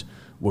Roosters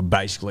were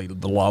basically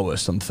the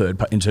lowest on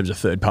in terms of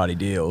third-party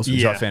deals,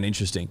 which I found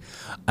interesting.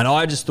 And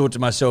I just thought to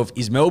myself,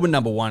 is Melbourne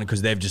number one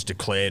because they've just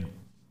declared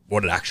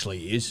what it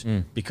actually is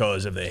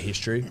because of their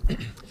history,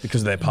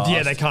 because of their past?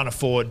 Yeah, they can't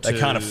afford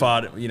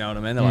it, you know what I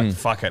mean? They're like,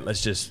 fuck it,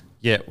 let's just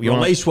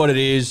release what it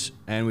is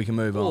and we can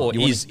move on. Or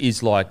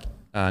is like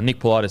Nick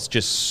Politis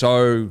just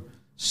so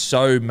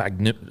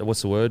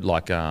what's the word?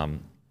 Like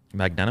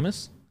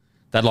magnanimous?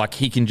 That like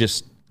he can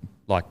just,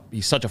 like,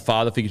 he's such a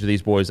father figure to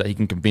these boys that he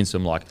can convince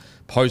them, like,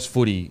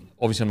 post-footy,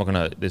 obviously he's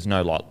not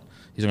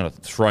going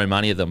to throw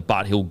money at them,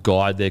 but he'll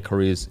guide their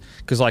careers.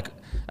 Because, like,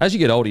 as you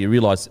get older, you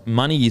realise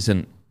money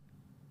isn't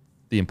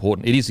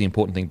it is the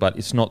important thing, but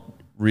it's not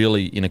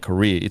really in a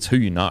career. It's who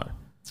you know.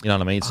 You know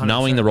what I mean? It's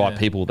knowing the right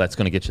people that's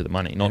going to get you the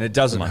money. Not and it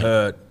doesn't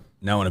hurt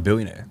knowing a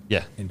billionaire.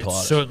 Yeah. It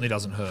certainly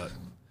doesn't hurt.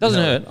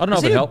 Doesn't hurt. I don't know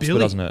if it helps, but it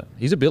doesn't hurt.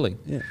 He's a Billy.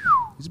 Yeah.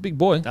 He's a big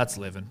boy. That's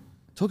living.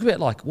 Talk about,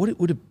 like, what it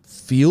would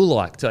feel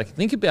like to, like,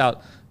 think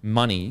about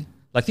money.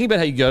 Like, think about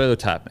how you go to the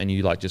tap and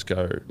you, like, just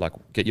go, like,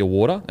 get your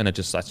water, and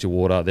that's your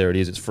water. There it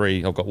is. It's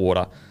free. I've got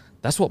water.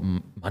 That's what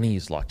money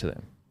is like to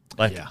them.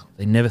 Like,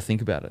 they never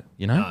think about it,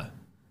 you know? No.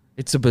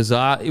 It's a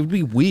bizarre. It would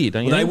be weird.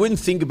 Don't you They wouldn't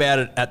think about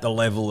it at the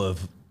level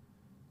of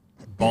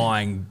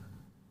buying,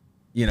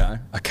 a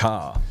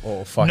car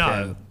or fucking.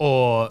 No,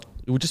 or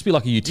it would just be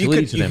like a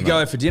utility to them. You could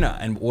go for dinner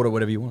and order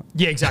whatever you want.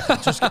 Yeah, exactly.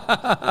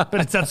 But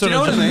it's that sort Do you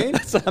know of. what I mean?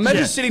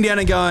 Imagine sitting down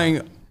and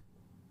going,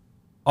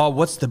 "Oh,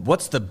 what's the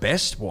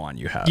best wine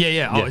you have?"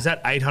 Yeah. Oh, is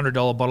that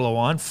 $800 bottle of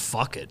wine?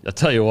 Fuck it. I'll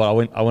tell you what. I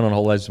went on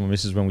holidays with my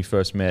missus when we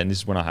first met, and this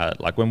is when I had,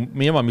 like, when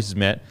me and my missus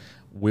met,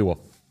 we were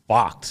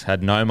fucked.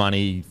 Had no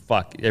money.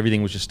 Fuck.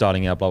 Everything was just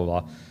starting out. Blah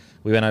blah blah.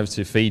 We went over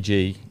to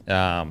Fiji.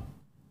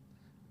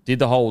 Did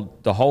the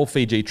whole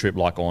Fiji trip,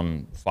 like,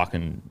 on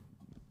fucking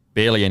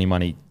barely any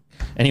money.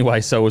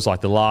 Anyway, so it was like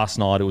the last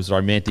night. It was a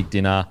romantic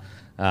dinner.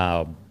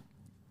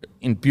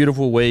 In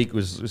beautiful week. It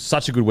was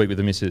such a good week with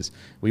the missus.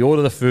 We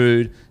order the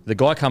food. The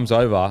guy comes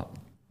over,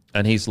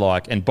 and he's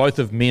like, and both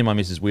of me and my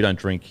missus, we don't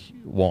drink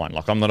wine.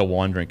 Like, I'm not a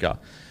wine drinker.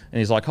 And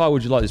he's like, "Hi,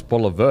 would you like this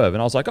bottle of Verve?"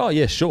 And I was like, "Oh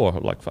yeah, sure."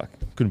 I'm like, fuck,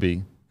 couldn't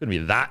be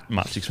that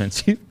much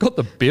expensive. Got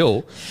the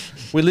bill.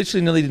 We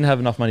literally nearly didn't have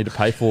enough money to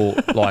pay for,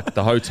 like,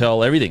 the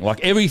hotel, everything.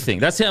 Like, everything.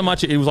 That's how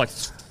much it was, like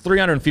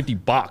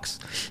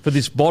 $350 for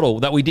this bottle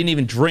that we didn't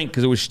even drink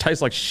because it was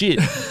tastes like shit.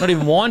 Not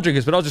even wine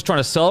drinkers, but I was just trying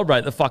to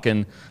celebrate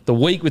the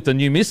week with the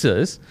new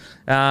missus.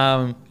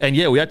 And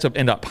yeah, we had to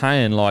end up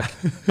paying like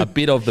a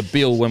bit of the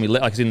bill when we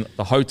like in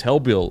the hotel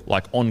bill,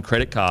 like on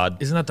credit card.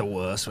 Isn't that the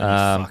worst? When you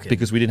fucking...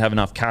 Because we didn't have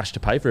enough cash to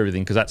pay for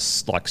everything because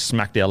that's like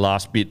smacked our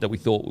last bit that we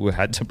thought we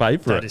had to pay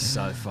for it. That is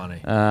so funny.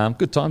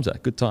 Good times, though.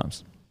 Good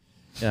times.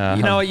 You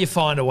know what? You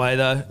find a way,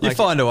 though. You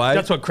find a way.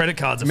 That's what credit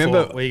cards are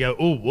Remember- for. Where you go,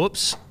 oh,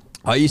 whoops.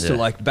 I used to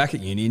like back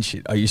at uni and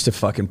shit. I used to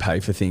fucking pay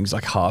for things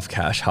like half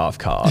cash, half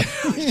card.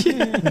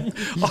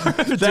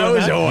 That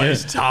was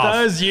always tough.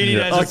 Those uni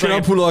days. Like, it's can I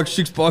like- put like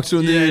 $6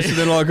 on this? And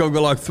then like I've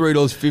got like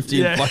 $3.50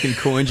 Yeah. in fucking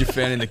coins you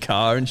found in the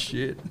car and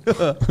shit.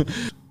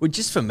 Well,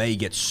 just for me,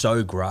 gets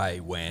so grey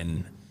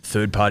when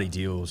third party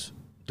deals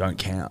don't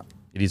count.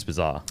 It is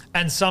bizarre.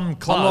 And some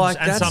clubs like,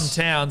 and some that's-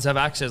 towns have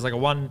access. Like a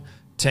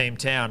one-team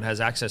town has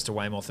access to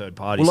way more third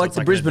parties. Well, so like it's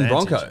the an Brisbane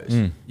advantage.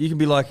 Broncos, you can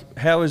be like,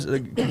 how is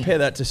compare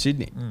that to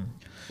Sydney,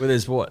 where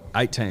there's what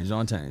 8 teams,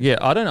 9 teams. Yeah,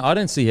 I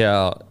don't see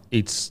how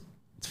it's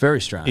It's very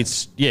strange.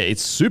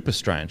 it's super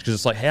strange because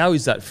it's like, how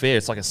is that fair?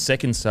 It's like a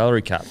second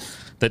salary cap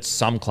that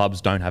some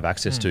clubs don't have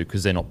access to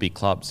because they're not big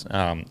clubs.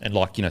 And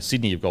like, you know,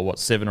 Sydney, you've got what,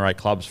 7 or 8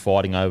 clubs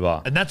fighting over.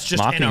 And that's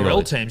just marketing NRL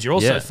really. teams. You're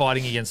also Yeah.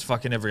 fighting against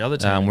fucking every other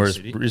team. in the Whereas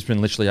city. Brisbane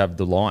literally have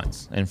the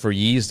Lions, and for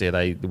years there,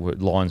 the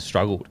Lions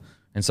struggled.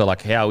 And so,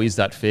 like, how is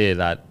that fair?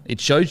 That it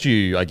shows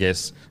you, I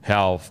guess,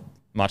 how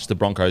much the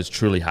Broncos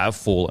truly have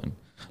fallen.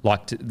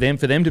 Like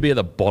for them to be at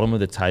the bottom of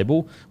the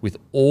table with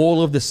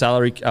all of the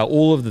salary,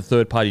 all of the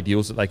third party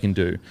deals that they can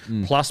do,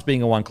 plus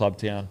being a one club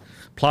town,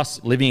 plus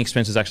living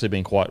expenses actually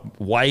being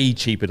way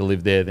cheaper to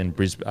live there than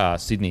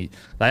Sydney.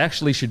 They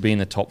actually should be in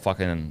the top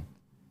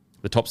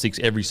 6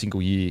 every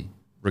single year,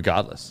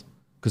 regardless,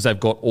 because they've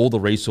got all the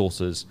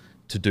resources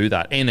to do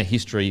that and a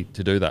history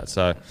to do that.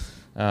 So,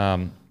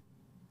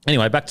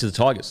 anyway, back to the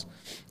Tigers.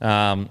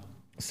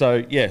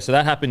 So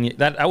that happened.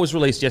 That was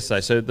released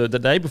yesterday. So the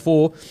day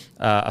before,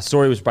 a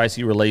story was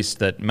basically released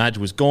that Madge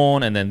was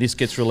gone, and then this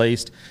gets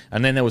released,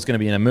 and then there was going to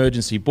be an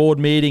emergency board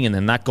meeting, and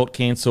then that got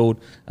cancelled.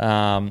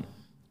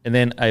 And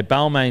then a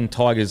Balmain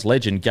Tigers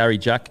legend, Gary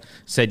Jack,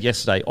 said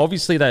yesterday,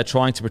 obviously they are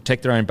trying to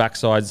protect their own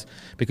backsides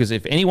because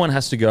if anyone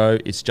has to go,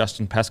 it's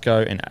Justin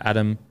Pascoe and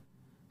Adam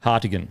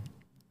Hartigan.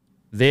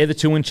 They're the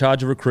two in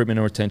charge of recruitment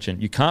and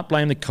retention. You can't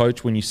blame the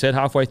coach when you said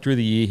halfway through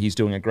the year he's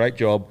doing a great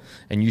job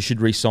and you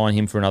should re-sign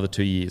him for another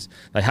 2 years.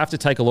 They have to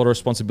take a lot of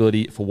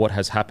responsibility for what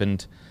has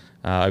happened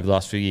over the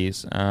last few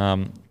years.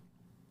 And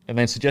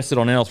then suggested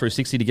on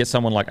NL360 to get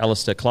someone like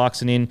Alistair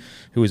Clarkson in,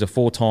 who is a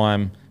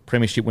 4-time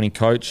premiership winning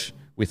coach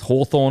with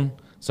Hawthorn.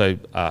 So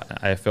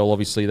AFL,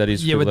 obviously, that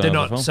is. Yeah, for but they're the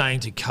not AFL. saying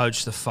to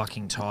coach the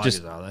fucking Tigers,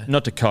 Just are they?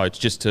 not to coach,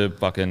 just to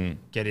fucking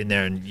Get in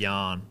there and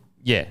yarn.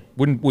 yeah.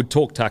 Would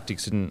talk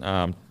tactics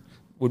and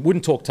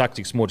wouldn't talk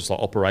tactics, more just like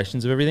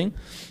operations of everything.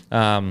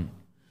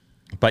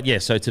 But yeah,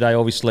 so today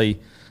obviously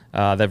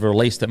they've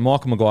released that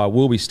Michael Maguire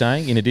will be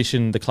staying. In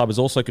addition, the club has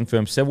also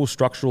confirmed several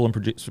structural and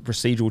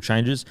procedural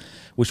changes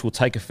which will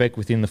take effect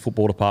within the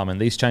football department.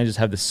 These changes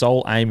have the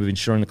sole aim of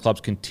ensuring the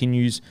club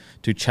continues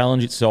to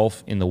challenge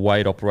itself in the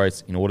way it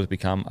operates in order to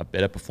become a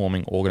better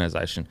performing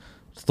organisation.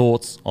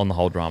 Thoughts on the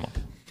whole drama?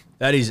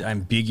 that is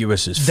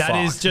ambiguous as fuck.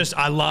 That is just,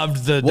 I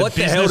loved the What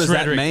the business hell does that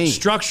rhetoric. mean?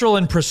 Structural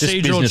and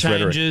procedural business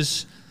rhetoric.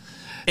 changes.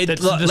 It-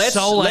 That's look, the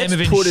sole aim of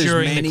put as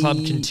ensuring the club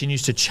many-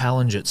 continues to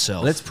challenge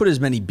itself. Let's put as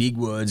many big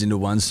words into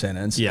one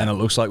sentence, Yeah. and it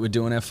looks like we're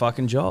doing our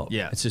fucking job.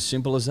 Yeah. It's as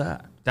simple as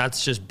that.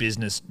 That's just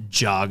business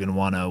jargon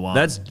 101.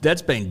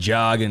 That's been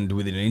jargoned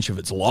within an inch of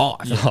its life.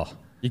 Oh,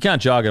 you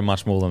can't jargon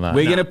much more than that.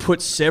 We're going to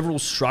put several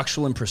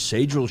structural and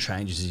procedural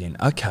changes in.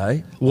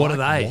 Okay. What are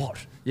like they? What?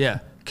 Yeah.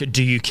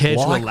 Do you care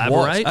Like to what?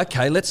 elaborate?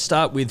 Okay, let's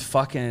start with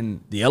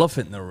fucking the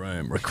elephant in the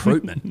room,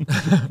 recruitment.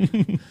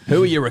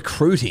 Who are you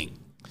recruiting?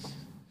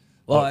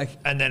 Like,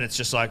 And then it's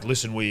just like,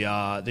 listen,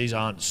 these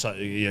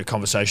aren't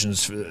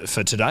conversations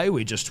for today.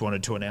 We just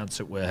wanted to announce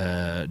that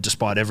we're,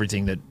 despite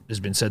everything that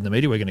has been said in the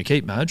media, we're going to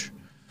keep Madge.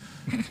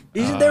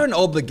 isn't there an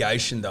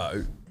obligation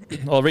though?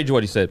 I'll read you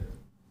what he said.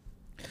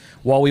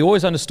 While we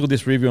always understood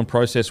this review and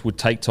process would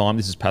take time,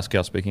 this is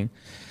Pascal speaking,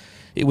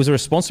 it was a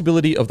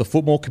responsibility of the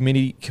football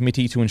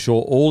committee to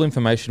ensure all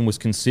information was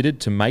considered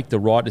to make the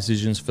right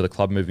decisions for the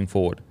club moving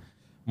forward.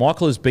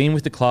 Michael has been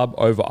with the club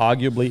over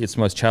arguably its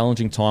most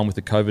challenging time with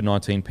the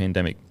COVID-19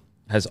 pandemic,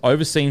 has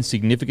overseen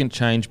significant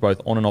change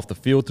both on and off the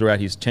field throughout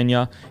his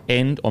tenure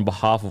and on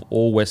behalf of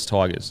all West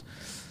Tigers.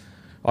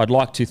 I'd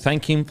like to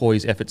thank him for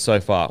his efforts so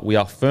far. We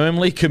are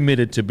firmly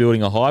committed to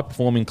building a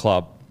high-performing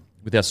club.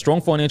 With our strong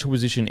financial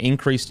position,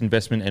 increased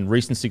investment and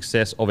recent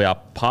success of our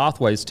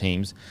Pathways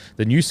teams,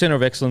 the new Centre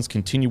of Excellence,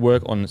 continued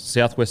work on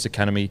Southwest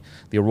Academy,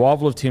 the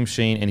arrival of Tim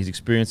Sheen and his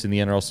experience in the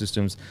NRL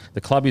systems,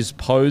 the club is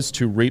posed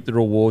to reap the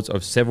rewards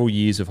of several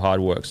years of hard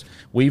works.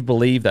 We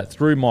believe that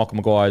through Michael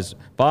Maguire's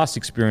vast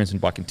experience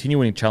and by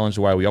continuing to challenge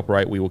the way we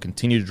operate, we will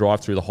continue to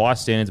drive through the high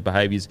standards and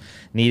behaviours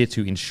needed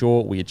to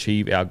ensure we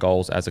achieve our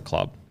goals as a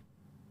club.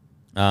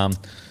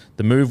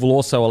 The move will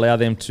also allow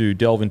them to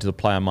delve into the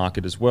player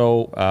market as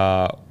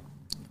well.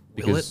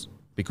 Because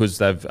because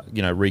they've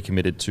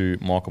recommitted to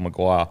Michael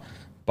Maguire.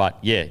 But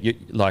yeah,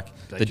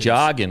 the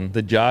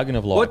jargon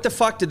of like What the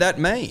fuck did that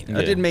mean? Yeah.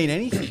 It didn't mean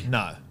anything.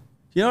 No.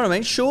 You know what I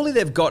mean? Surely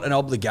they've got an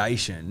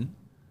obligation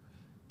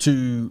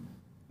to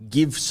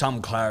give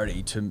some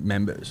clarity to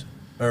members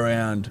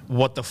around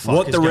What the fuck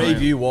what is the going on?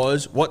 review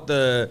was, what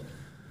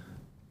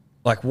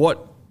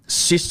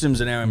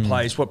systems are now in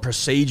place, what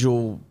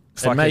procedural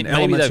fucking maybe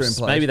elements are in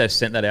place. maybe they've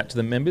sent that out to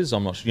the members.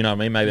 I'm not sure. You know what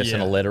I mean? Maybe they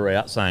sent a Yeah. letter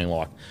out saying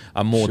like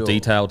a more Sure.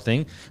 detailed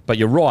thing. But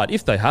you're right.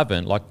 If they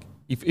haven't, like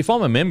if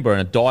I'm a member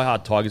and a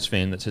diehard Tigers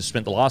fan that has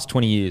spent the last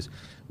 20 years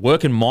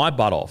working my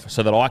butt off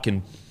so that I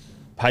can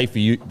pay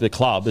for the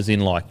club, as in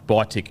like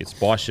buy tickets,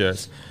 buy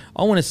shirts,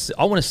 I want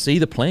to see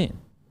the plan.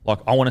 Like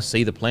I want to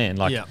see the plan.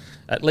 Like Yeah.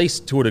 at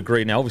least to a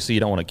degree. Now, obviously,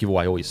 you don't want to give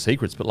away all your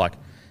secrets, but like.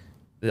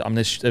 I mean,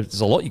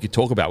 there's a lot you could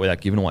talk about without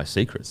giving away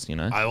secrets, you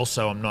know? I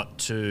also am not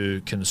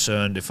too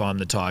concerned if I'm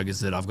the Tigers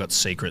that I've got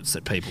secrets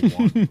that people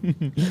want.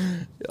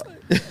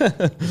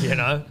 You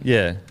know?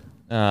 Yeah.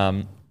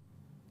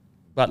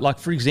 But, like,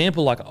 for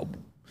example, like,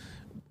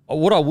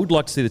 what I would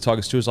like to see the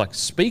Tigers do is, like,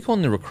 speak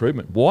on the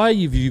recruitment. Why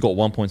have you got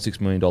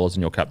 $1.6 million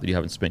in your cap that you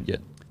haven't spent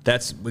yet?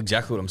 That's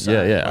exactly what I'm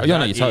saying. Yeah. Like, Yeah,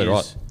 no, that you're totally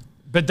is- right.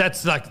 But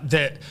that's like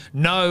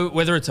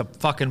whether it's a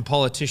fucking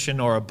politician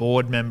or a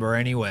board member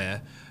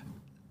anywhere,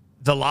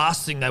 the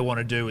last thing they want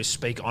to do is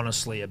speak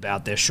honestly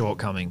about their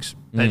shortcomings.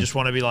 They just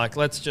want to be like,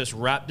 let's just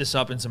wrap this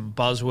up in some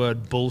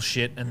buzzword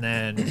bullshit and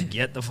then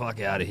get the fuck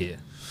out of here.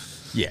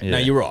 Yeah, no,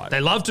 you're right. They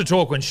love to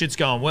talk when shit's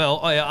going well.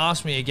 Oh yeah,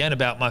 ask me again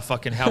about my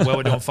fucking how well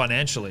we're doing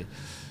financially.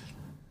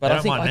 But They I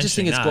don't mind just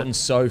think mentioning it's that. gotten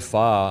so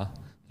far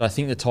that I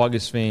think the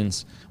Tigers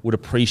fans would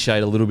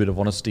appreciate a little bit of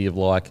honesty of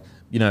like,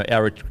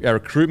 our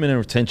recruitment and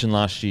retention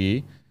last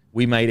year,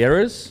 we made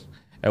errors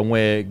and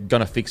we're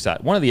going to fix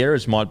that. One of the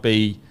errors might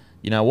be,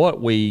 you know what,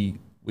 we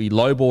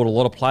lowballed a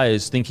lot of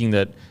players thinking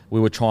that we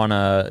were trying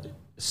to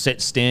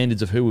set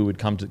standards of who we would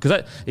come to.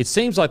 Because it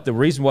seems like the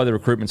reason why the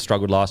recruitment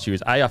struggled last year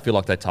is A, I feel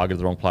like they targeted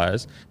the wrong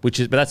players, but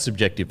that's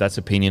subjective. That's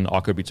opinion. I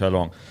could be totally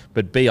wrong.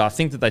 But B, I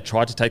think that they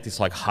tried to take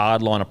this like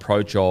hardline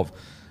approach of,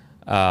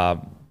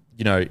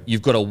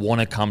 you've got to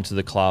want to come to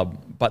the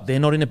club, but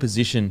they're not in a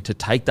position to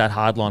take that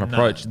hardline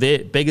approach.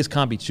 Beggars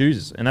can't be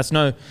choosers, and that's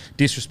no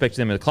disrespect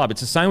to them at the club.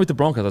 It's the same with the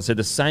Broncos. I said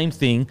the same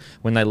thing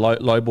when they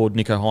lowballed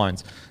Nico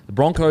Hines. The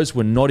Broncos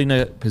were not in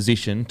a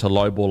position to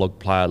lowball a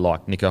player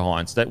like Nico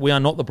Hines. That we are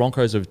not the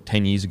Broncos of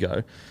 10 years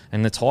ago,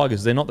 and the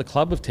Tigers, they're not the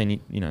club of 15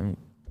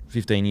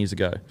 years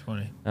ago.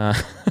 20.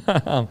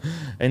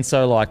 And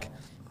so, like,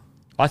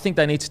 I think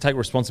they need to take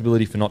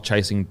responsibility for not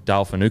chasing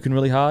Dale Finucane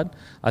really hard.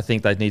 I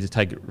think they need to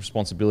take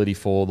responsibility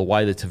for the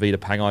way that Tavita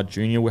Pangai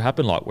Jr. will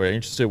happen. Like, we're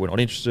interested, we're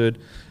not interested.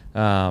 They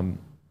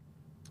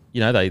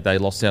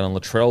lost out on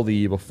Latrell the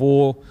year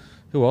before.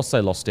 Who else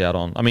they lost out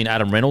on? I mean,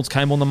 Adam Reynolds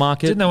came on the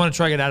market. Didn't they want to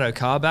try to get Addo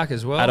Carr back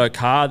as well? Addo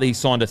Carr, he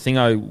signed a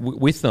thingo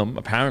with them,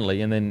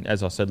 apparently. And then,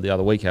 as I said the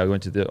other week, how he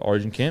went to the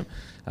Origin camp.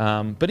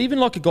 But even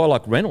like a guy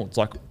like Reynolds,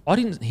 like, I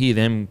didn't hear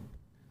them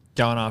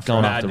going after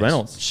Madness.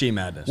 Reynolds. Sheer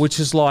madness. Which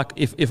is like,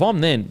 if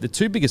I'm then, the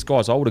two biggest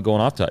guys I would have gone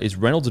after is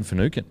Reynolds and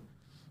Finucane.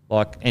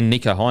 Like, and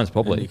Nico Hines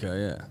probably.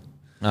 Nico,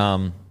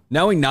 yeah.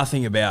 Knowing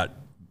nothing about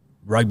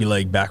rugby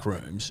league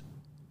backrooms,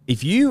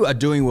 if you are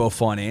doing well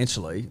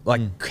financially,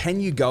 like, can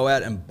you go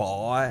out and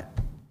buy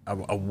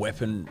a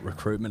weapon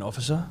recruitment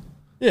officer?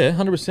 Yeah,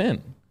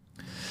 100%.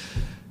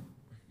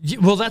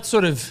 Well, that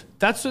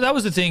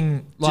was the thing.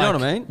 Do you know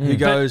what I mean? Who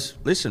goes,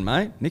 listen,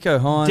 mate, Nico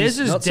Hines,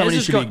 not someone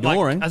you should be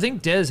ignoring. I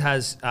think Des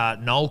has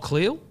Noel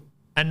Cleal.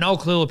 And Noel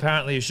Cleal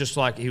apparently is just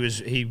like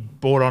he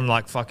brought on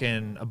like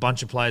fucking a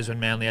bunch of players when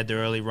Manly had their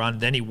early run.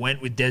 Then he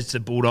went with Des to the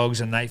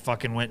Bulldogs and they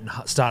fucking went and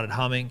started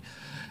humming.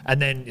 And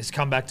then it's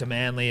come back to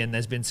Manly and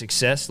there's been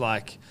success.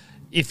 Like,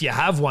 if you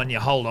have one, you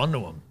hold on to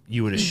them,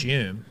 you would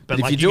assume. But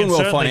like, if you're doing you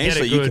can well certainly get a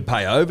financially, you good- could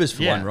pay overs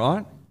for one,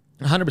 right?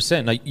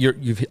 100%. No,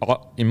 you've,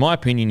 in my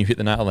opinion, you've hit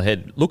the nail on the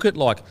head. Look at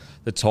like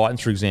the Titans,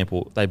 for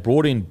example. They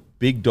brought in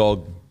big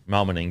dog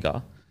Mal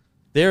Meninga.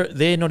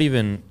 They're not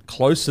even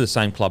close to the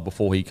same club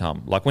before he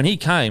came. Like when he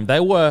came, they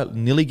were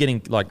nearly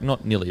getting, like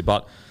not nearly,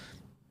 but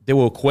there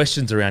were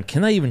questions around,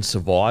 can they even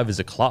survive as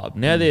a club?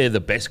 Now they're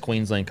the best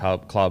Queensland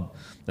club.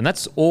 And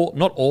that's all,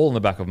 not all in the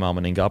back of Mal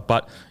Meninga,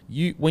 but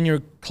when you're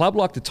a club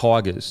like the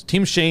Tigers,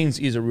 Tim Sheens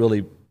is a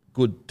really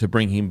good to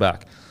bring him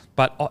back.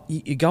 But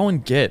you go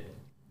and get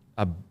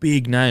a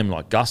big name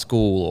like Gus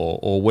Gould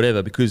or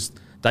whatever, because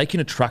they can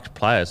attract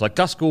players. Like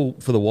Gus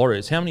Gould for the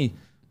Warriors, how many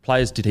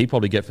players did he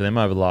probably get for them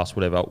over the last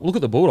whatever? Look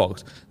at the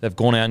Bulldogs. They've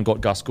gone out and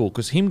got Gus Gould,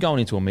 because him going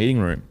into a meeting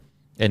room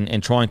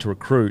and trying to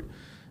recruit,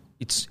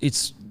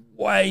 it's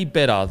way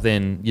better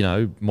than,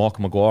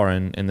 Michael Maguire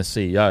and the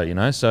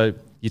CEO, So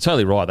you're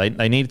totally right.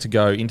 They needed to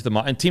go into the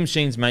market. And Tim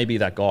Sheens may be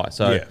that guy.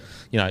 So,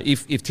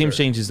 if Tim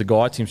Sheens is the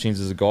guy, Tim Sheens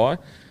is the guy.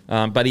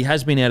 But he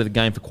has been out of the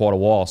game for quite a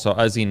while. So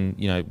as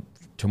in,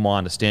 to my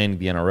understanding,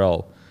 the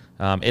NRL.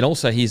 And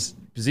also his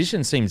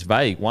position seems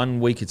vague.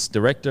 1 week it's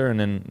director, and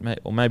then,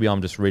 or maybe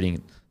I'm just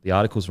reading the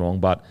articles wrong,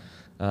 but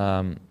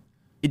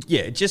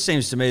it just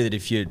seems to me that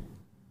if you,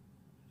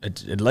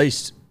 at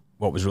least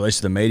what was released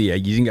to the media,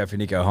 you didn't go for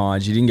Nico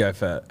Hines, you didn't go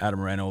for Adam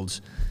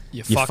Reynolds.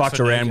 You fucked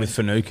around with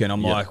Finucane.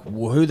 I'm like,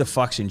 well, who the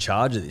fuck's in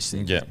charge of this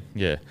thing?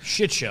 Yeah.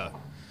 Shit show.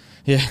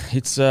 Yeah,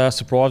 it's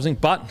surprising,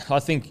 but I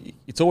think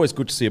it's always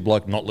good to see a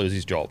bloke not lose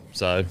his job.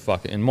 So,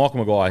 and Michael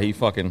Maguire, he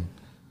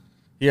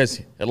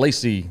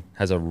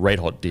has a red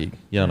hot dig.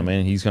 You know what I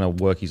mean? He's going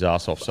to work his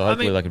ass off. So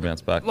hopefully they can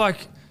bounce back.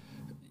 Like,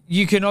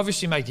 you can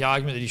obviously make the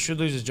argument that he should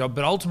lose his job,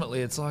 but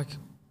ultimately it's like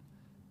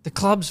the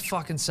club's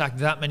fucking sacked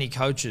that many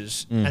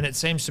coaches, and it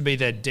seems to be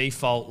their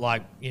default,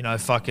 like, you know,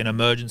 fucking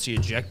emergency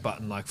eject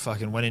button. Like,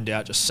 fucking when in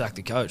doubt, just sack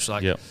the coach.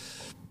 Like,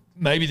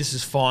 maybe this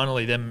is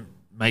finally them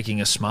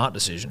making a smart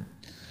decision.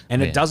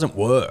 And it doesn't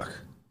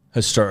work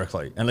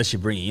historically unless you're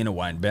bringing in a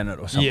Wayne Bennett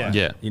or something.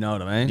 Yeah. You know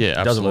what I mean?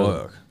 Yeah, it doesn't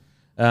absolutely.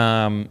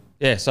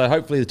 work. So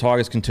hopefully the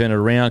Tigers can turn it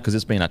around because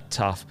it's been a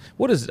tough.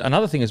 What is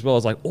another thing as well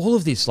is like all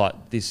of this,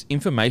 like this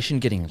information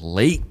getting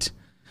leaked.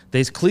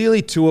 There's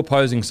clearly two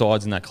opposing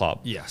sides in that club.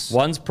 Yes.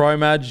 One's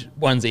pro-Madge,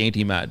 one's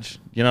anti-Madge.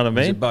 You know what I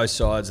mean? Is it both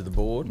sides of the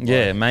board?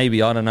 Yeah, Like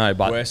maybe. I don't know.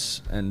 But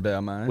Wes and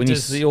Balmain. when you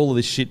see all of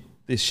this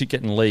shit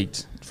getting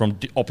leaked from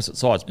opposite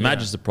sides,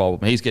 Madge is the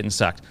problem. He's getting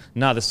sacked.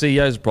 No, the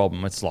CEO's the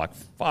problem. It's like,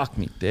 fuck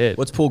me dead.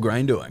 What's Paul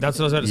Green doing? That's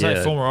what I was about to say.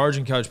 Yeah. Former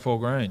Origin coach Paul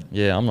Green.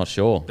 Yeah, I'm not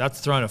sure.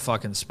 That's thrown a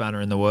fucking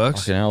spanner in the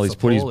works. Fucking hell, he's for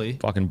put his Paulie.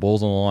 fucking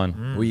balls on the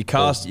line. Well, you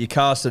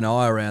cast an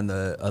eye around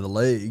the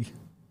league.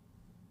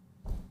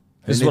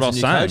 This is Who what I needs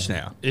was a new saying. coach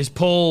now. Is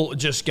Paul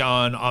just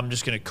going, I'm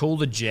just going to cool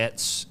the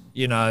Jets,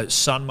 you know,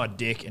 sun my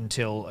dick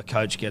until a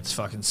coach gets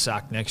fucking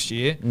sacked next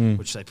year,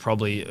 which they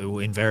probably,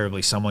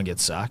 invariably, someone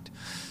gets sacked,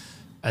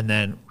 and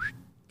then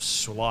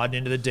slide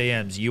into the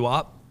DMs. You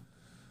up?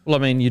 Well, I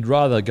mean, you'd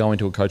rather go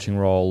into a coaching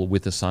role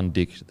with a son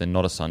dick than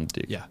not a son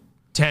dick. Yeah.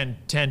 10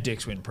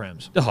 dicks win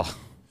prems. Oh,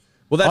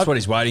 Well, that's what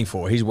he's waiting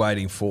for. He's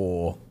waiting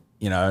for,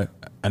 you know,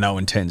 an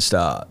 0-10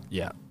 start.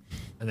 Yeah.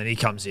 And then he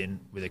comes in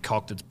with a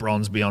cock that's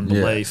bronze beyond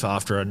belief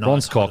after a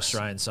nice hot cocks.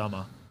 Australian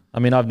summer. I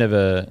mean, I've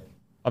never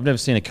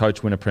seen a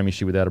coach win a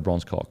premiership without a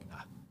bronze cock.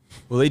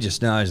 Well, he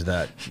just knows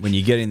that when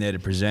you get in there to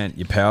present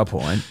your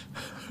PowerPoint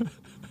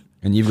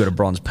and you've got a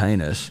bronze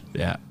penis,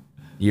 Yeah.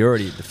 you're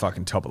already at the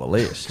fucking top of the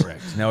list.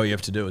 Correct. Now all you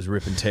have to do is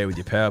rip and tear with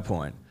your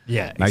PowerPoint.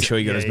 Yeah. Make sure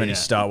you got Yeah, as many yeah.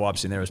 star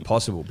wipes in there as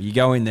possible. But you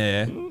go in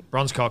there,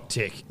 Bronze cock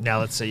tick. Now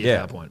let's see your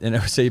PowerPoint.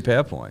 and see your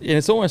PowerPoint. And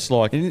it's almost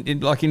like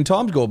Like in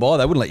times gone by,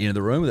 they wouldn't let you into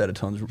the room without a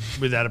tons.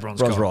 Without a bronze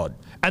Bronze cock. rod.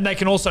 And they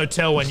can also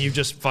tell when you've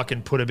just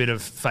fucking put a bit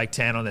of fake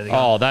tan on there. They go,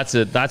 oh, that's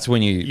it. That's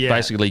when you Yeah.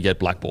 basically get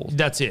blackballed.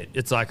 that's it.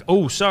 It's like,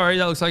 oh, sorry,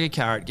 that looks like a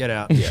carrot. Get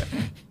out. Yeah.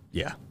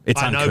 Yeah, it's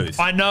I know, uncouth.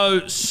 I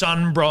know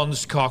sun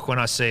bronzed cock when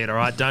I see it, all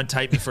right? Don't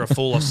take me for a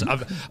fool.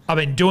 I've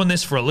been doing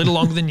this for a little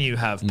longer than you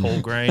have,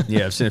 Paul Green.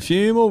 Yeah, I've seen a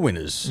few more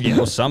winners,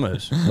 or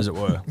summers, as it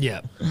were.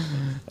 Yeah.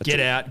 Get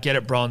out, get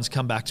it bronze,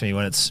 come back to me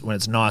when it's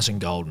nice and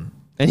golden.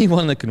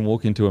 Anyone that can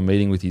walk into a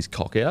meeting with his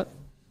cock out,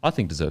 I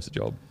think deserves a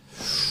job.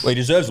 Well, he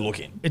deserves a look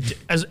in.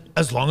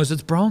 As long as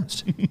it's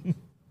bronzed.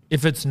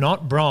 If it's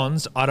not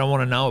bronzed, I don't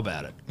want to know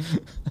about it.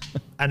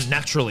 And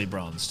naturally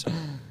bronzed.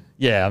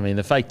 Yeah, I mean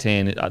the fake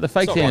tan. The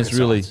fake not tan rocket is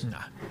really. science.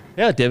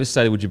 How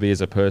devastated would you be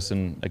as a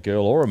person, a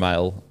girl or a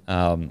male,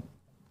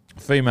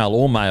 female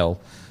or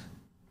male?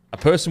 A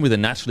person with a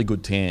naturally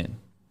good tan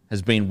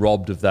has been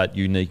robbed of that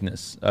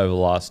uniqueness over the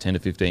last 10 to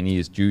 15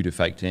 years due to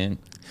fake tan.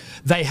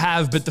 They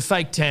have, but the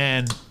fake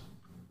tan,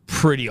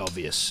 pretty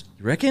obvious.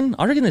 You reckon?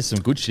 I reckon there's some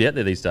good shit out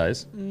there these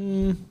days.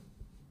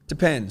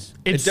 Depends.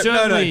 It's it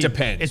certainly,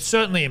 depends. It's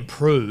certainly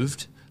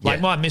improved. Like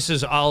Yeah. my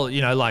missus,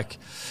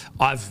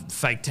 I've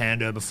fake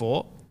tanned her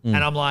before. And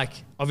I'm like,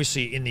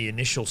 obviously in the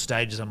initial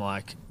stages, I'm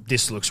like,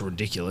 this looks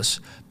ridiculous,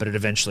 but it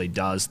eventually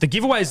does. The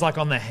giveaway is like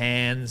on the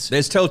hands.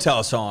 There's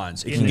telltale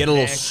signs. It In can the get a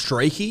little neck.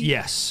 streaky.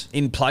 Yes.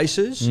 In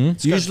places,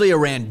 usually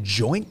around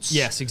joints.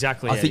 Yes,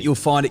 exactly. I think you'll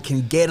find it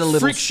can get a little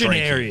Friction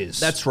streaky. areas.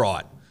 That's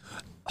right.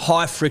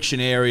 High friction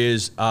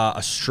areas,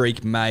 a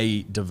streak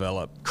may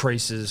develop.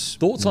 Creases.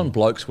 Thoughts on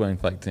blokes wearing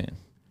fake tan?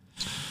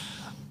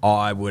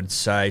 I would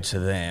say to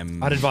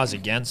them, I'd advise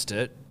against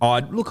it.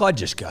 I'd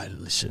just go,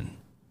 listen,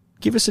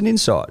 give us an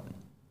insight.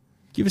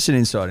 Give us an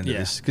insight into Yeah.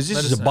 this. Because this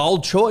Let is us a know.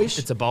 bold choice.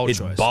 It's a bold choice.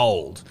 It's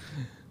bold.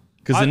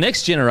 Because the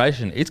next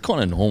generation, it's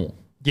kind of normal.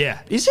 Yeah.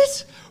 Is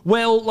it?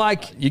 Well,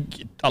 like, You,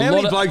 How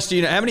many blokes do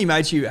you know? How many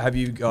mates have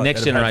you got?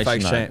 Next that have had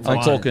generation, fake though. tan?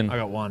 I'm talking. I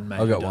got one, mate.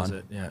 I got who does one.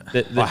 It. Yeah.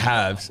 The, I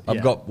have. I've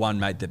Yeah. got one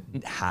mate that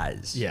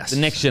has. Yes. the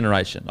next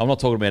generation. I'm not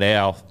talking about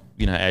our,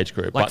 age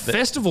group. Like but the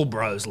festival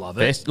bros love it.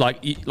 best,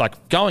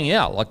 like going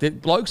out. Like the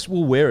blokes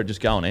will wear it just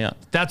going out.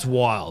 That's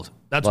wild.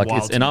 That's Like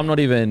wild. it's, and I'm not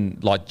even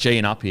like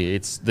G'ing up here.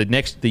 It's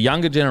the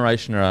younger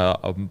generation are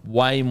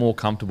way more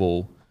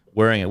comfortable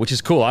wearing it, which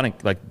is cool. I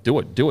don't like do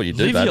what you do.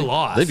 Live your baby.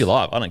 life. Live your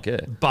life. I don't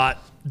care. But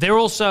they're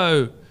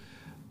also,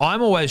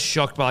 I'm always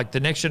shocked by like the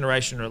next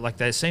generation. Like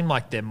they seem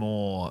like they're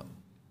more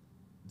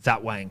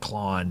that way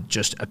inclined,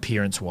 just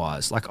appearance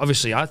wise. Like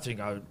obviously, I think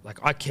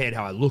I cared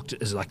how I looked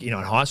as like in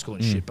high school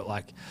and shit. But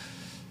like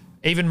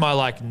even my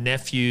like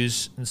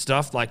nephews and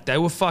stuff, like they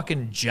were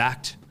fucking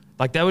jacked.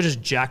 Like they were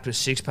just jacked with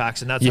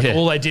 6-packs, and that's Yeah. like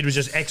all they did was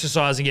just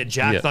exercise and get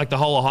jacked Yeah. like the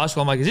whole of high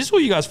school. I'm like, is this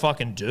what you guys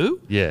fucking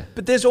do? Yeah.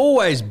 But there's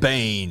always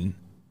been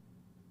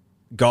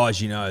guys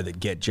that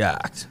get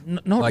jacked.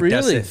 Not like,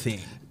 That's really. their thing.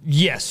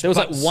 Yes, There was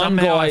but like one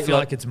somehow guy. I feel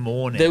like it's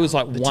more now. There was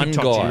like The one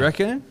TikTok guy. gym. You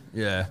reckon?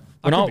 Yeah.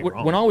 When could be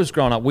wrong. when I was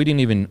growing up, we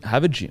didn't even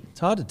have a gym. It's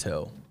hard to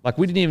tell. Like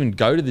we didn't even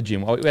go to the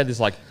gym. We had this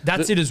like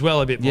That's it as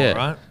well, a bit more, yeah.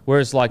 right?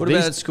 Whereas like What these,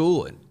 about at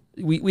school?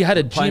 we had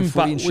a Playing gym,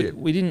 footy but and shit?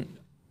 we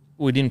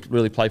didn't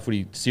really play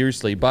footy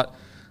seriously. But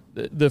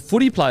the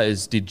footy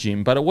players did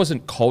gym, but it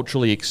wasn't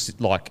culturally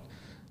like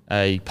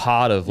a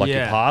part of like your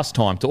Yeah.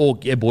 pastime to all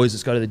boys,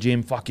 let's go to the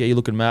gym. Fuck yeah, you're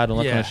looking mad and all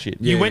that kind of shit.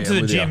 You Yeah, went to yeah,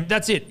 the with gym. you.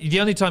 That's it. The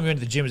only time you went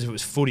to the gym is if it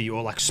was footy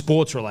or like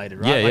sports related,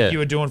 right? Yeah, like yeah. you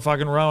were doing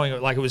fucking rowing.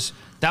 Like it was.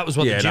 That was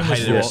what Yeah, the and I gym was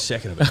hated every for.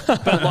 second of it.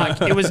 But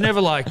like it was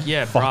never like,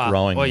 yeah, bruh,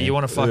 rowing, or man. you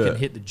want to fucking Yeah.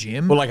 hit the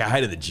gym. Well, like I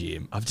hated the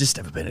gym. I've just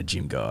never been a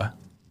gym guy.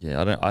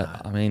 Yeah,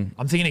 I mean,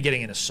 I'm thinking of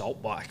getting an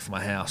assault bike for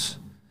my house.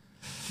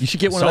 you should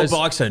get one Assault of those.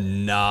 bikes are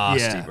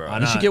nasty, Yeah, bro. I You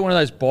know. should get one of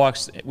those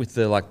bikes with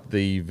the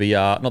the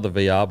VR, not the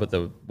VR, but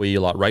the where you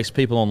like race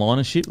people online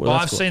and shit. What Oh, are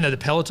those I've called? seen the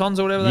Pelotons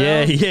or whatever they Yeah,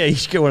 are. yeah. You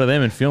should get one of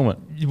them and film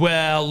it.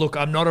 Well, look,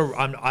 I'm not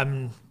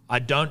a. I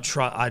don't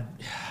try.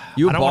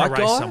 You I a don't want bike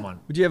to race guy? someone.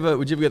 Would you ever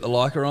get the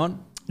Leica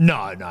on? No,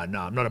 I'm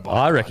not a bike.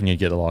 I reckon you'd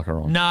get the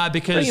Leica on. No,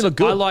 because you look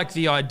good. I like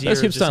the idea Those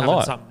of hips just don't having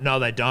lie. something. No,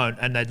 they don't,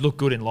 and they'd look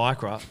good in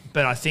Lycra.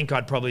 But I think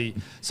I'd probably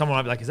someone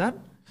might be like, "Is that?"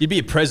 You'd be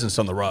a presence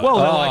on the road. Well,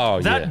 they're Oh,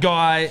 like, that yeah.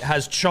 guy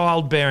has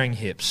childbearing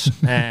hips,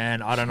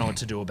 and I don't know what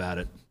to do about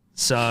it.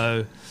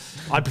 So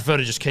I'd prefer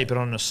to just keep it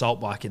on an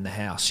assault bike in the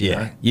house. You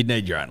know? you'd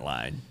need your own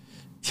lane.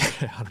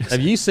 100%.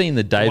 Have you seen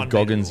the Dave 1 meter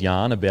Goggins rule.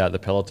 yarn about the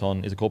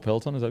Peloton? Is it called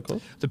Peloton? Is that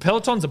called? The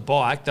Peloton's a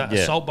bike. The Yeah.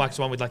 assault bike's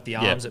the one with like the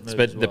arms that move.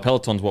 but as the well.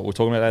 Peloton's what we're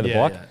talking about. The Yeah,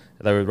 bike. yeah.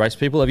 They were race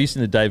people. Have you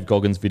seen the Dave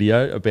Goggins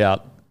video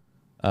about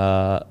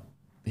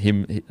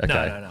him? Okay,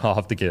 no. I'll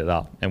have to get it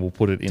up and we'll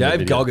put it in. the Dave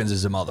video. Goggins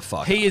is a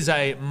motherfucker. He is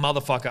a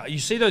motherfucker. You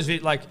see those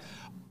like.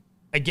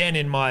 Again,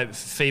 in my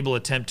feeble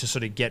attempt to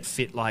sort of get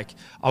fit, like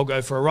I'll go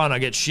for a run, I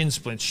get shin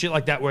splints, shit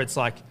like that, where it's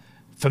like,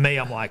 for me,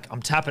 I'm like,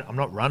 I'm tapping, I'm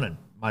not running.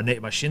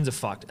 My shins are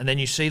fucked. And then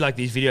you see like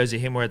these videos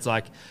of him where it's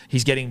like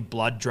he's getting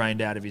blood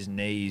drained out of his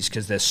knees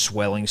because they're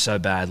swelling so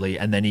badly.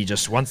 And then he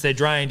just, once they're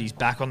drained, he's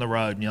back on the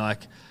road. And you're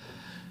like,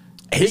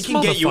 he this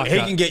can get you. He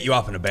motherfucker- can get you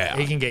up and about.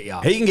 He can get you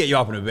up. He can get you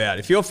up and about.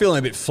 If you're feeling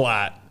a bit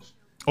flat,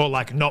 or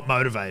like not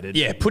motivated.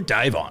 yeah, put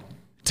Dave on.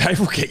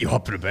 Dave will get you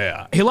up and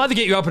about. He'll either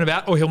get you up and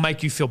about or he'll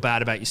make you feel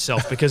bad about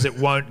yourself because it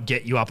won't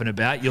get you up and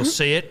about. You'll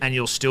see it and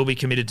you'll still be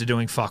committed to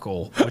doing fuck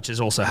all, which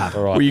has also happened.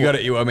 All right. Well, you got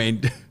to. I mean,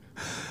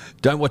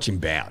 don't watch him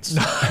bounce.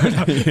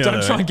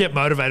 Don't try and get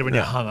motivated when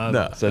you're hungover.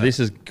 No. So this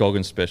is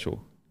Goggins special.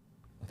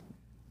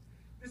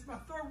 This is my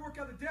third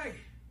workout of the day,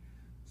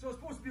 so it's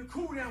supposed to be a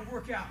cool down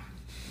workout.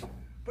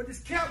 But this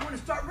cat wanted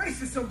to start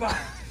racing somebody,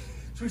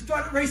 so he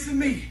started racing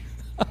me.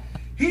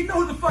 He didn't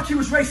know who the fuck he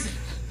was racing.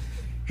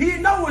 He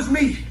didn't know it was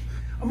me.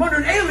 I'm under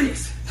an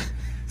alias.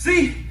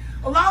 See,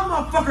 a lot of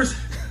motherfuckers,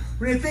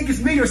 when they think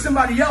it's me or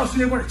somebody else who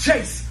they want to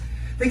chase,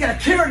 they got a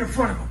carrot in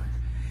front of them.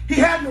 He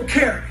had no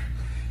carrot.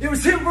 It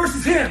was him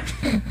versus him.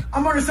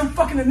 I'm under some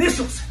fucking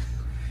initials.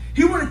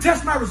 He wanted to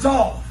test my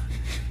resolve.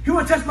 He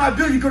wanted to test my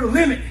ability to go to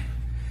limit.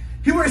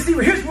 He wanted to see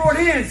where his world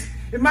ends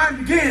and mine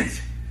begins.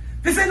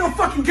 This ain't no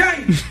fucking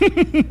game.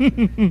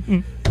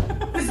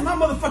 This is my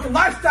motherfucking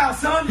lifestyle,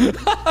 son.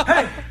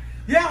 Hey,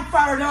 yeah, I'm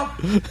fired up.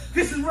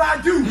 This is what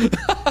I do.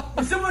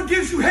 When someone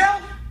gives you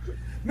hell,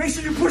 make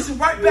sure you push it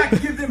right back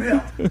and give them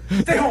hell.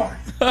 Stay hard.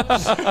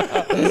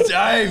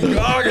 Dave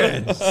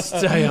Goggins,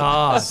 Stay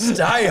hard.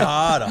 stay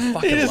hard. I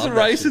fucking He just love that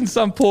racing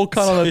some poor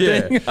cunt on the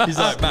shit. thing. Yeah. He's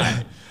like,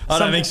 mate, I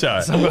don't think so.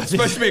 It's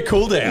supposed to be a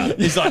cool down.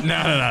 He's like,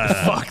 no.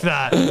 Fuck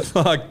that.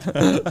 Fuck.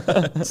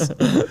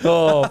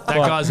 Oh, That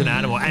guy's an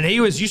animal. And he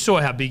was, you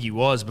saw how big he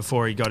was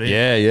before he got in.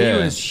 Yeah, yeah.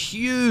 He was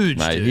huge,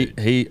 dude.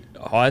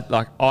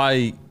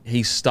 Mate,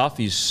 his stuff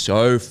is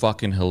so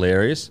fucking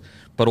hilarious,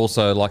 but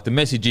also like the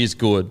message is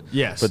good.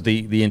 Yes. But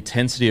the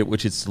intensity at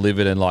which it's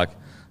delivered and like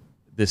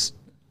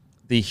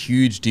the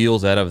huge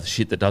deals out of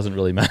shit that doesn't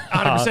really matter.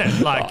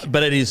 100%, like-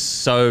 but it is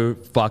so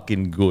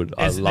fucking good.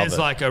 I love There's it.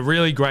 like a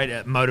really great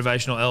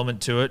motivational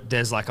element to it.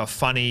 There's like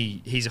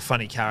he's a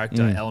funny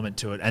character Mm. element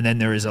to it. And then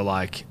there is a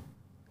like,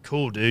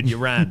 cool, dude, you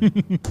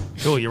ran.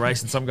 Cool, you're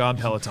racing some guy on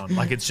Peloton.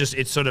 Like it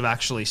sort of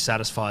actually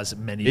satisfies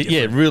many Yeah, it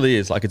different. really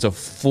is. Like it's a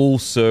full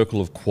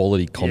circle of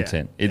quality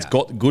content. It's yeah.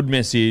 got good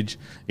message.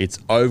 It's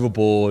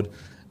overboard.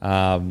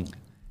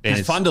 And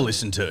It's fun to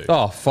listen to.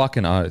 Oh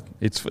fucking oath!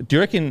 Do you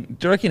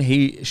reckon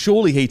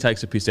he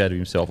takes a piss out of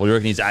himself, or do you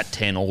reckon he's at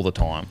 10 all the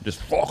time?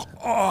 Just fuck.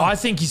 I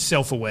think he's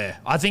self-aware.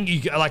 I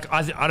think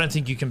I don't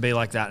think you can be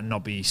like that and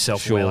not be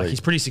self-aware. Like Surely.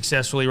 he's pretty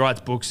successful. He writes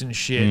books and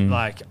shit.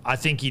 Like I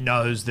think he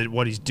knows that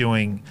what he's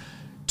doing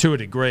to a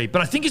degree.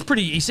 But I think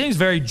he seems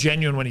very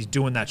genuine when he's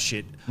doing that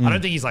shit. I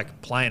don't think he's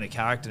like playing a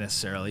character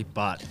necessarily,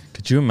 but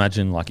Could you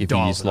imagine like if he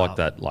Dials is it like up.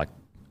 that like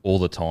all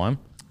the time?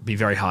 it'd be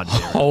very hard to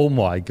do. Oh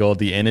my god,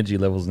 the energy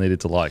levels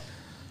needed to like.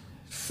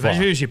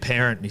 Imagine who's your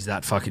parent and he's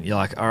that fucking. You're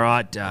like, all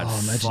right, dad,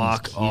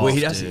 fuck off. Well, he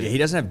dude."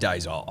 doesn't have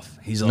days off.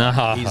 He's Nah.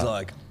 like, he's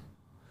like,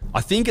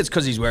 I think it's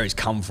because he's where he's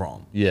come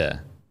from. Yeah.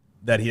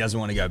 That he doesn't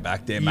want to go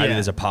back there. Maybe Yeah.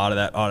 there's a part of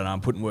that. I don't know. I'm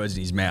putting words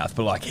in his mouth,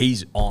 but like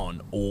he's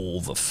on all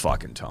the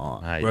fucking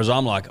time. Hey. Whereas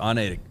I'm like, I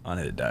need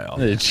a day off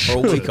It's or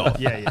a week off.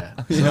 Yeah.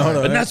 You know what I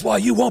mean? And that's why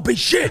you won't be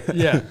shit.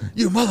 Yeah.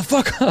 You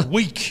motherfucker.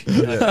 Weak.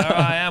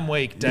 I am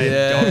weak,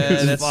 David.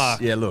 Goggins.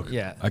 Fuck. yeah. Look,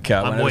 Yeah. okay.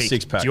 I I'm went a weak.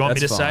 6-pack. Do you want me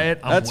That's to say fine. it?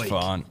 I'm That's weak.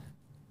 fine.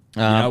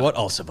 You know what?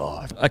 I'll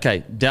survive.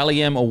 Okay,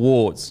 Dally M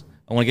Awards.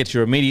 I want to get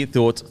your immediate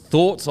thoughts.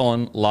 Thoughts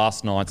on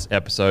last night's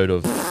episode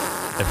of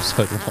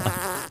episode 1.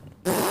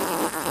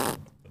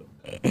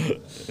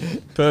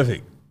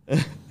 Perfect.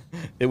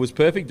 It was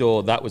perfect,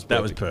 or that was perfect?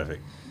 That was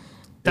perfect.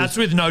 That's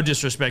with no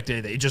disrespect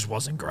either. It just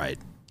wasn't great.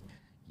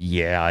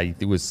 Yeah, I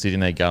was sitting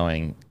there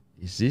going,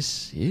 is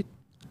this it?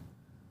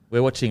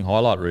 We're watching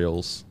highlight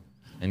reels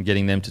and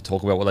getting them to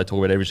talk about what they talk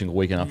about every single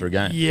weekend after a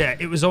game. Yeah,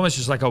 it was almost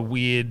just like a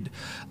weird,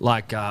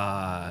 like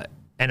NRL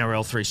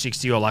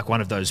 360 or like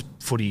one of those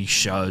footy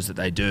shows that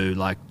they do,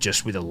 like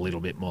just with a little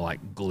bit more like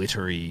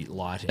glittery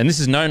lighting. And this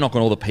is no knock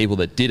on all the people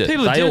that did it.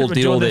 People that they did it all were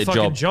did doing all their their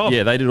fucking job.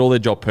 Yeah, they did all their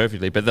job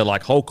perfectly. But the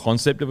like whole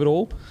concept of it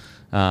all,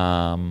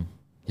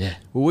 yeah.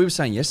 Well, we were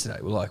saying yesterday,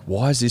 we're like,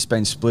 why has this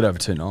been split over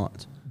 2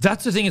 nights?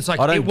 That's the thing. It's like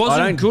I don't- it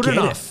wasn't I don't good get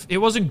enough. It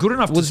wasn't good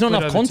enough. Well, to there's not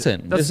split enough over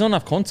content. That's There's not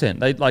enough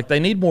content. They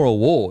need more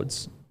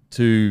awards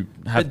to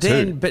have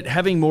But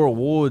having more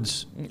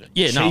awards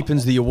Yeah, no.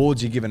 cheapens the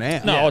awards you're giving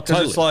out. No, Because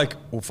totally. it's like,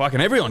 well, fucking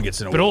everyone gets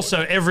an award. But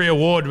also, every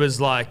award was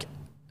like,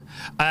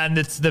 and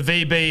it's the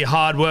VB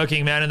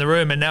hardworking man in the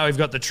room, and now we've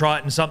got the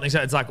Triton something.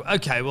 So it's like,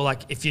 okay, well,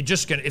 like if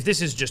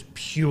this is just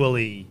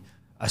purely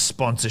a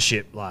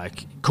sponsorship,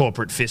 like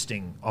corporate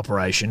fisting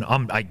operation,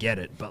 I get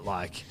it, but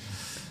like,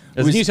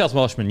 As a New South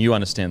Welshman, you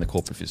understand the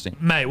corporate fisting.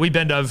 mate, we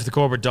bend over for the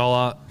corporate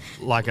dollar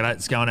like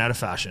it's going out of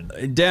fashion.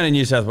 Down in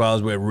New South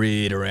Wales, we're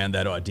reared around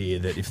that idea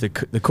that if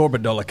the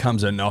corporate dollar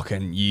comes a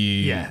knocking,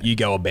 you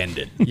go a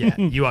bending. Yeah,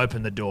 you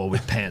open the door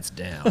with pants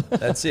down.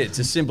 That's it. It's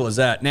as simple as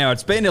that. Now,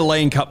 it's been a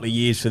lean couple of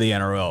years for the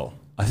NRL.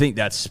 I think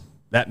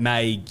that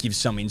may give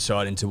some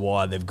insight into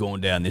why they've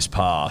gone down this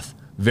path.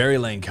 Very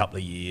lean couple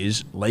of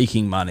years,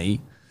 leaking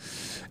money,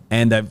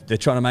 and they're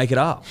trying to make it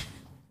up.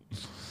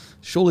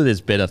 Surely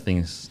there's better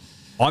things.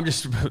 I'm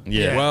just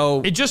Yeah.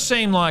 Well, It just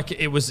seemed like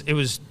it was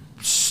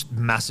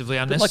massively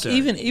Like unnecessary.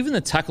 even the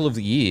tackle of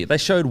the year, they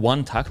showed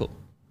one tackle.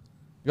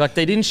 Like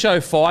they didn't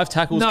show 5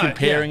 tackles No,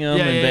 comparing yeah, them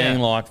yeah, and yeah, being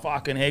yeah. like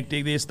fucking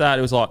hectic, this, that.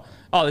 It was like,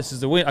 oh, this is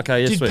the win.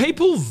 Okay, yes, Did sweet.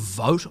 people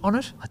vote on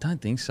it? I don't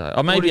think so. Or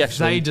Or maybe did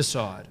actually. they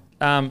decide?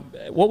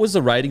 What was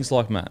the ratings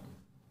like, Matt?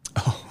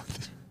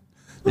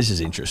 this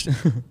is interesting.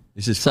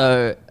 This is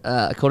So,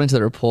 according to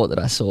the report that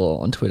I saw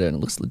on Twitter, and it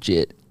looks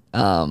legit,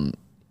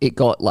 it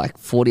got like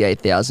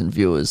 48,000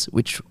 viewers,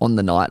 which on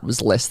the night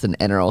was less than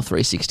NRL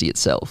 360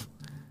 itself.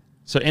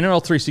 So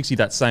NRL 360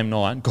 that same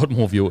night got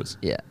more viewers.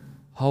 Yeah.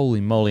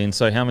 Holy moly! And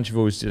so how much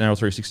viewers did NRL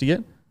 360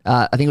 get?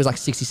 I think it was like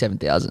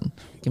 67,000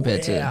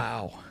 compared to.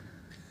 Wow.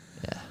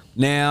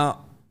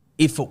 Now,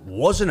 if it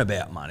wasn't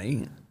about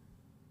money,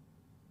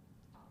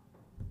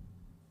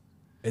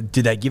 did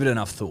they give it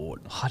enough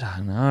thought? I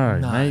don't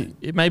know.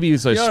 Maybe it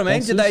was those You know what I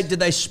mean? sponsors. Did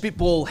they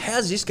spitball?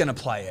 How's this going to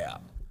play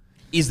out?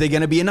 Is there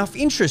going to be enough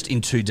interest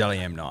in 2 Dally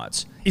M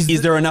nights?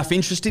 Is there enough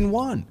interest in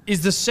one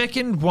Is the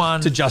second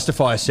one to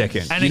justify a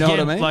second? And you know again,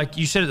 what I mean? like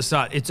you said at the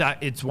start, it's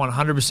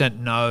 100%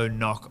 no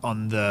knock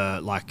on the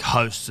like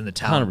hosts and the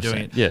talent 100%. doing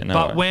it. Yeah, no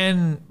but worry.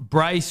 when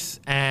Braith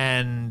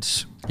and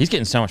He's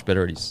getting so much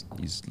better at his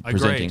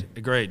presenting.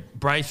 agreed.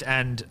 Braith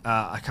and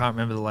I can't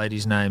remember the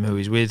lady's name who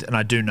he's with, and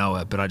I do know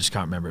her, but I just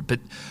can't remember it. But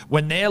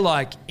when they're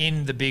like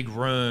in the big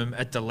room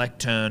at the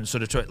lectern,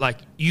 sort of like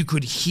you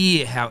could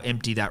hear how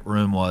empty that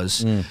room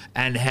was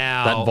and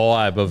how That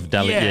vibe of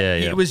Dally. Yeah,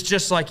 it was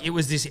just like it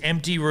was this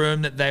empty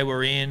room that they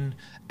were in,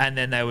 and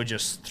then they were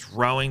just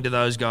throwing to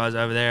those guys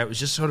over there. It was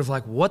just sort of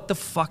like, what the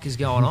fuck is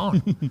going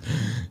on?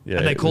 Yeah,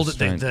 and they called was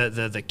it strange.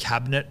 the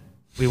cabinet.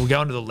 We were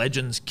going to the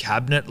Legends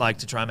cabinet, like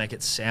to try and make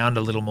it sound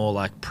a little more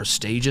like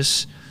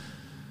prestigious.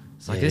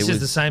 It's like Yeah, this it is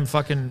the was- same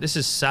fucking. This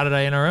is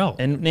Saturday NRL.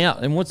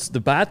 And what's the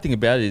bad thing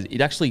about it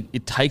is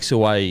it takes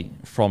away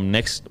from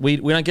next. We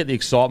don't get the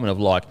excitement of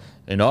like,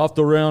 and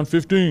after round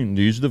 15,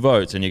 these are the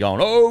votes, and you're going,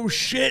 oh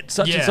shit,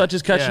 such and Yeah, such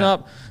is catching yeah.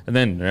 up, and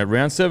then at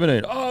round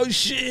 17, oh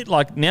shit,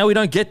 like now we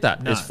don't get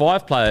that. There's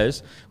 5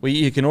 players where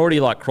you can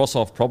already like cross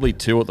off probably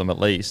 2 of them at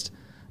least.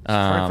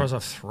 Probably cross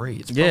off 3.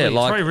 It's yeah, probably,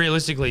 like- it's probably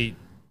realistically 2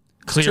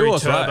 Cleary or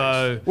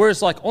Turbo.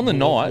 Whereas, like on the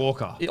night,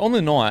 Walker. if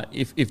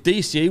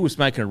DCE was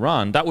making a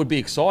run, that would be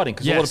exciting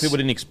because a lot of Yes. people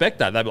didn't expect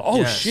that. They'd be like, "Oh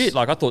Yes. shit!"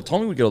 Like I thought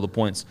Tommy would get all the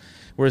points.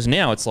 Whereas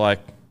now it's like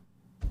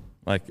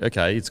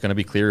okay, it's going to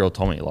be Cleary or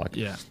Tommy. Like,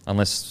 Yeah.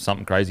 unless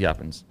something crazy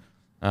happens.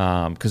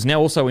 Because now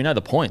also we know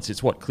the points.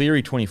 It's what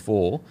Cleary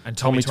 24 And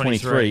Tommy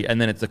 23,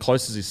 and then it's the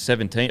closest is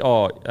 17.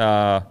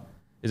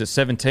 Is it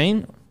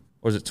 17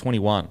 or is it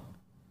 21?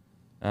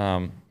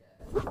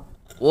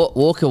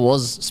 Walker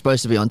was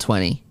supposed to be on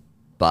 20,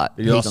 but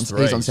he's on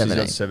 17. He's on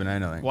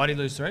 17, I think. Why did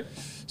he lose 3?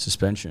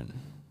 Suspension.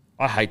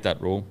 I hate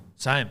that rule.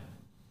 Same.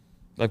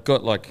 They've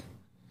got like,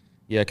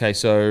 Yeah, okay,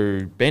 so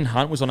Ben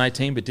Hunt was on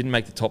 18 but didn't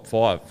make the top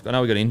 5. I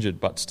know he got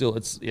injured, but still,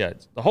 it's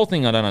the whole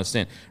thing I don't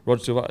understand.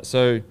 Roger Silva,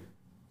 so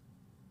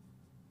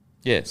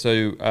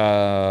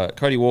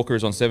Cody Walker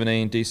is on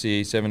 17,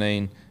 DCE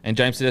 17, and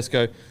James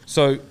Tedesco.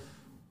 So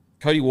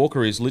Cody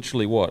Walker is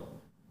literally what?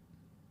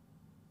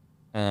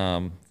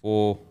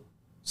 For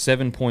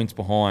 7 points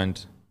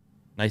behind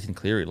Nathan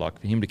Cleary.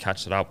 Like, for him to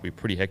catch it up would be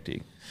pretty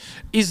hectic.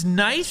 Is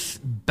Nath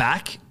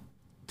back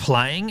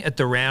playing at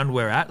the round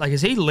we're at? Like,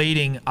 is he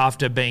leading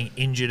after being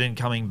injured and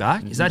coming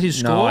back? Is that his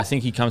score? No, I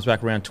think he comes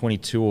back around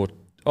 22 or...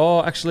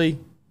 Oh, actually,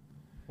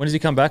 when does he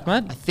come back,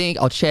 Matt? I think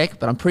I'll check,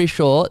 but I'm pretty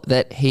sure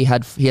that he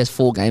has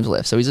 4 games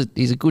left, so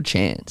he's a good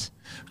chance.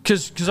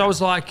 Because I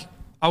was like,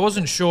 I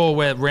wasn't sure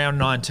where round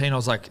 19. I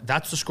was like,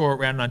 that's the score at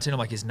round 19. I'm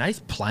like, is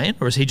Nath playing,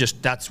 or is he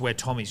just that's where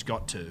Tommy's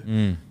got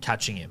to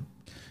catching him?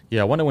 Yeah,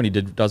 I wonder when he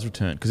does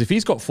return, because if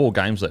he's got 4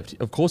 games left,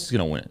 of course he's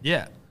going to win it.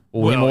 Yeah,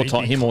 Or him or it'd be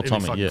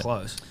Tommy. fucking Yeah.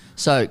 close.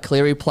 So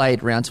Cleary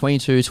played round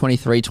 22,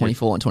 23,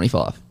 24, and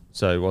 25.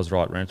 So it was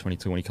right, round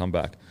 22 when he come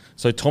back.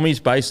 So Tommy's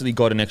basically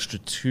got an extra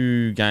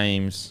 2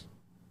 games,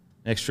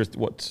 extra,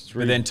 3?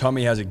 But then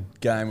Tommy has a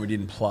game we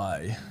didn't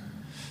play.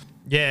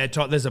 Yeah,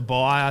 there's a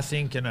bye, I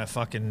think, and a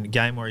fucking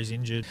game where he's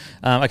injured.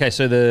 Okay,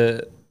 so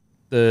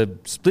the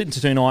split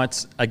into 2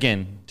 nights,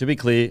 again, to be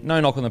clear, no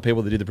knock on the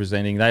people that did the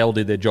presenting. They all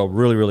did their job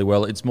really, really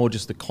well. It's more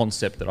just the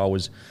concept that I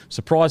was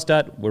surprised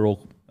at. We're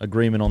all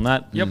agreement on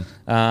that. Yep.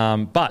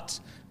 But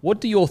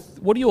what are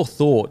your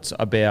thoughts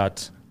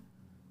about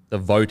the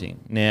voting?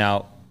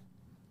 Now,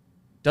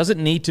 does it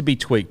need to be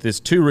tweaked? There's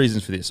 2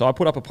 reasons for this. So I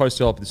put up a post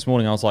up this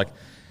morning. I was like,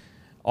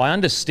 I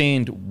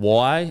understand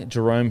why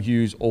Jerome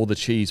Hughes All the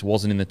Cheese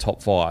wasn't in the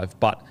top 5,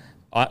 but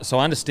so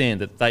I understand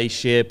that they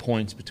share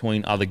points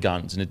between other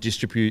guns and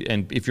distribute.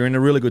 And if you're in a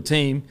really good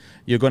team,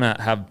 you're going to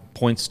have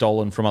points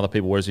stolen from other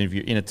people. Whereas if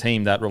you're in a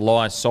team that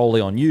relies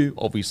solely on you,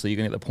 obviously you're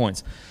going to get the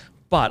points.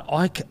 But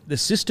the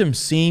system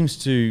seems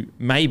to,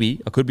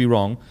 maybe, I could be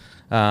wrong,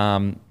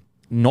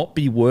 not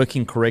be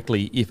working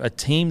correctly if a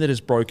team that has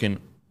broken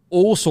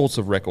all sorts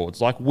of records,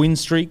 like win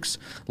streaks,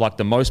 like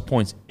the most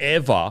points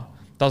ever,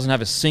 doesn't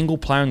have a single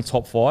player in the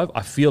top 5.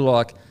 I feel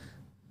like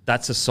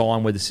that's a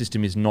sign where the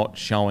system is not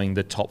showing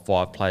the top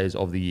 5 players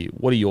of the year.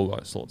 What are your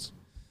guys' thoughts?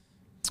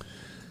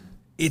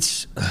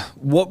 It's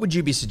what would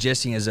you be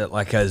suggesting as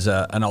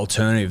an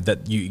alternative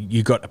that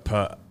you got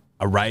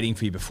a rating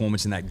for your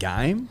performance in that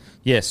game?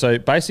 Yeah, so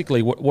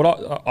basically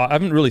what I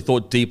haven't really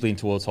thought deeply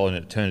into what's an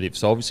alternative.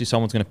 So obviously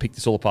someone's going to pick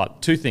this all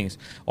apart. 2 things.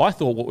 I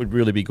thought what would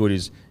really be good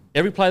is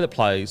every player that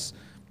plays,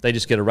 they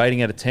just get a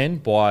rating out of 10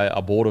 by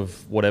a board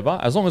of whatever,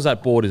 as long as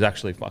that board is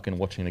actually fucking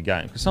watching the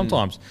game. Because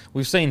sometimes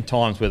we've seen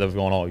times where they've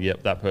gone, oh,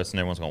 yep, that person,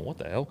 everyone's gone, what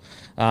the hell?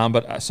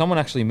 But someone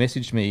actually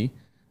messaged me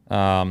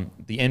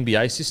the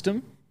NBA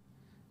system,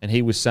 and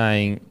he was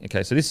saying,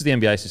 okay, so this is the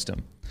NBA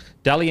system.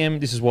 Dally M,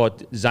 this is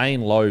what Zane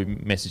Lowe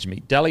messaged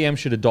me. Dally M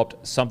should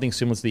adopt something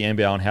similar to the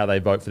NBA on how they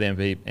vote for the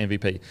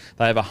MVP.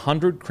 They have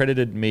 100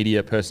 credited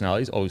media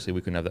personalities. Obviously,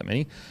 we couldn't have that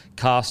many.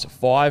 Cast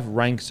 5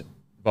 ranked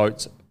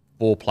votes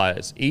for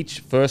players.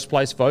 Each first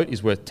place vote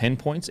is worth 10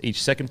 points.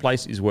 Each second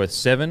place is worth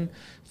 7.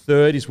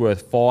 Third is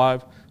worth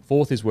 5.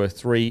 Fourth is worth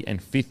 3.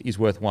 And fifth is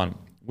worth 1.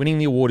 Winning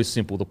the award is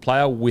simple. The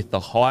player with the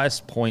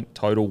highest point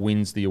total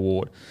wins the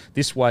award.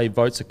 This way,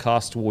 votes are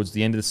cast towards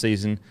the end of the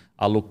season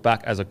are looked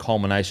back as a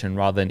culmination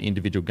rather than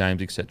individual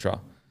games, etc.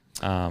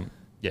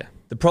 Yeah.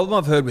 The problem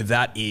I've heard with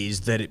that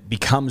is that it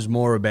becomes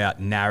more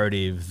about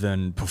narrative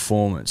than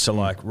performance. So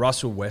like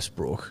Russell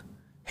Westbrook,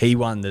 he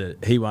won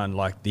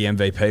like the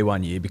MVP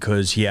one year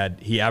because he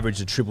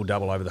averaged a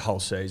triple-double over the whole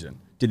season.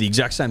 Did the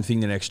exact same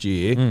thing the next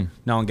year.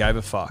 No one gave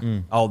a fuck.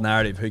 Old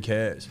narrative, who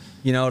cares?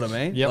 You know what I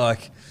mean? Yep.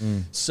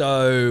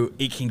 So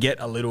it can get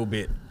a little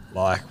bit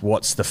like,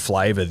 what's the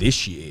flavour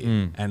this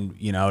year? And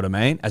you know what I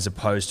mean? As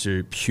opposed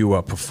to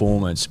pure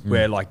performance,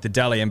 where like the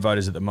Dally M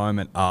voters at the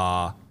moment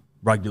are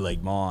rugby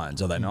league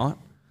minds, are they not?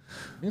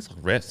 I think it's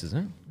like refs, isn't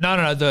it?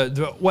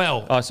 No.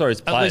 Well, Oh, sorry,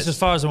 it's at players. least as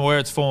far as I'm aware,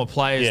 it's former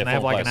players, Yeah, and they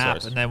have former like an players,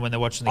 app, sorry. and then when they're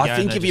watching the game, I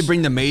think they if you just-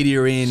 bring the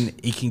media in,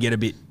 it can get a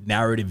bit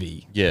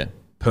narrative-y. Yeah.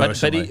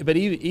 Personally. But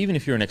even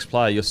if you're an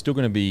ex-player, you're still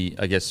going to be,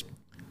 I guess,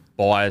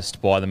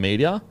 biased by the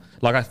media.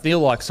 Like, I feel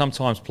like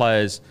sometimes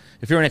players,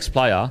 if you're an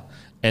ex-player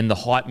and the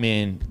hype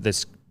man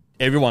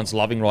everyone's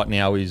loving right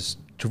now is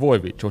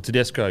Trbojevic or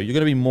Tedesco, you're going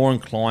to be more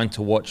inclined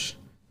to watch,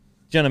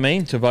 do you know what I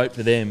mean? To vote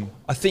for them.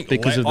 I think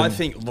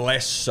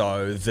less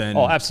so than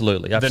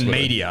absolutely. than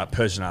media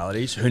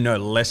personalities who know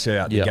less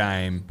about the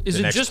game. Is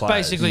than it just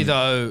ex-players. basically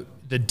though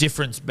the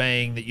difference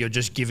being that you're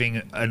just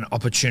giving an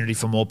opportunity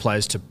for more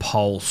players to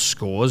poll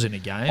scores in a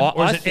game,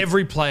 or is it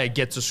every player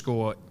gets a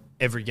score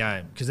every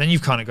game? Because then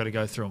you've kind of got to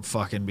go through and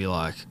fucking be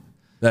like,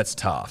 that's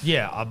tough.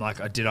 yeah, I'm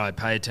like, did I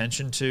pay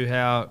attention to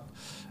how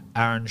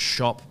Aaron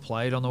Shop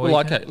played on the Well,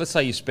 weekend? okay, let's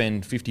say you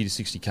spend 50 to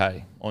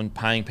 60K on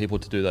paying people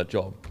to do that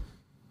job.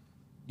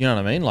 You know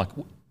what I mean? Like,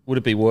 would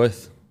it be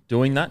worth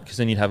doing that? Because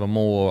then you'd have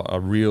a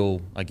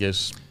real, I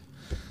guess,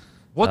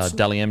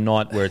 Dally M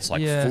night where it's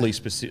like fully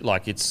specific.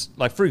 Like, it's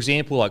like, for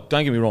example, like,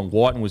 don't get me wrong,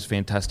 Whiten was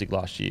fantastic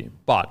last year,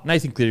 but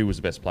Nathan Cleary was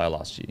the best player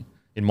last year.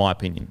 in my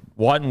opinion.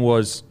 Whiten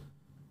was,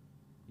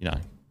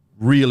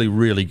 really,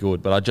 really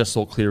good, but I just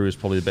thought Cleary was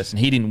probably the best, and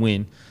he didn't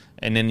win.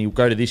 And then you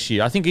go to this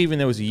year. I think even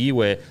there was a year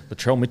where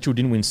Latrell Mitchell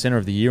didn't win Centre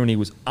of the Year, and he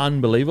was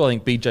unbelievable. I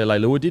think BJ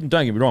Leilua didn't.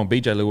 Don't get me wrong,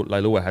 BJ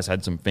Leilua has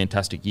had some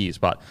fantastic years,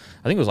 but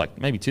I think it was like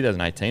maybe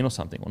 2018 or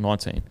something, or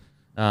 19.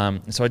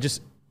 So I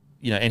just,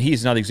 and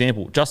here's another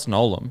example. Justin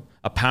Olam,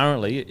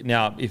 apparently,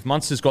 now if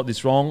Munster's got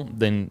this wrong,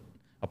 then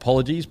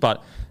apologies,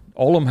 but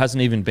Olam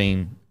hasn't even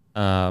been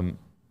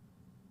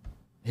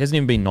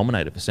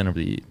nominated for Centre of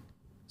the Year.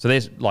 So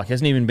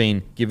hasn't even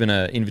been given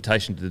an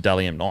invitation to the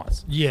Dally M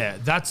Knights. Yeah,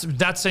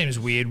 that seems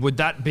weird. Would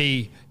that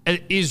be,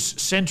 is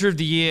Centre of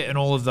the Year and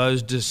all of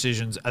those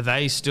decisions, are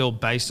they still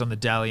based on the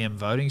Dally M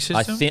voting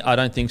system? I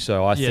don't think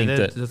so. I think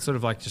that's sort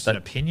of like just an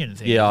opinion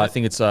thing. Yeah, I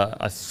think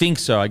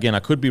so. Again, I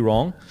could be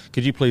wrong.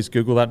 Could you please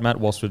Google that, Matt,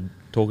 whilst we're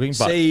talking?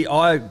 See,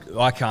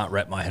 I can't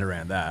wrap my head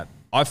around that.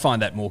 I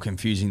find that more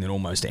confusing than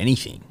almost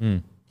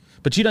anything.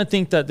 But you don't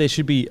think that there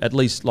should be at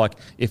least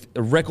if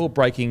a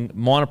record-breaking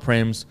minor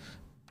prems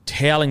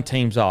toweling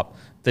teams up,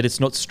 that it's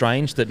not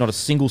strange that not a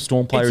single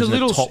Storm player is in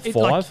the top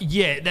five?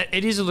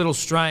 It is a little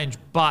strange,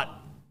 but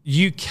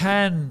you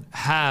can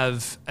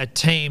have a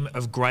team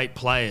of great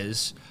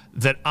players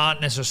that aren't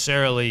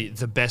necessarily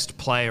the best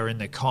player in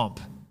the comp,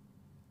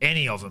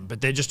 any of them, but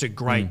they're just a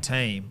great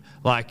team.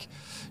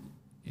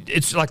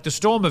 It's like the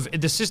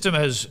system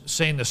has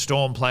seen the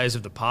Storm players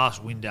of the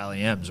past win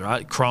Dally M's,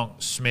 right? Cronk,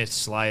 Smith,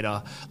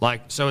 Slater.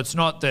 So it's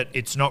not that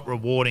it's not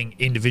rewarding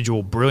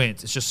individual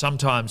brilliance. It's just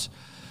sometimes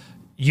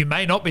you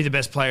may not be the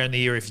best player in the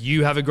year if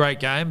you have a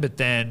great game, but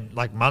then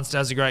Munster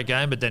has a great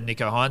game, but then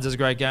Nico Hines has a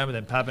great game, but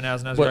then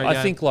Pappenhausen has a great game.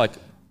 I think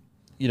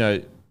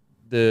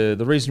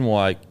the reason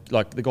why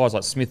the guys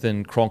like Smith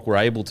and Cronk were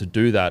able to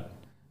do that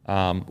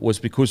was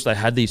because they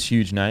had these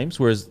huge names,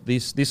 whereas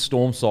this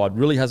Storm side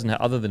really hasn't had,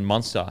 other than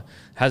Munster,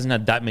 hasn't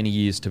had that many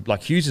years to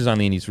Hughes is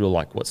only in his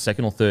real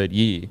second or third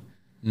year.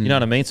 You know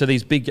what I mean? So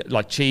these big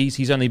Cheese,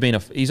 he's only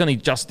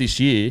just this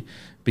year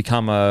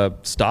become a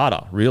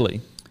starter,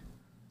 really.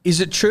 Is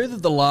it true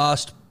that the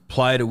last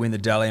player to win the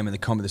Dally M in the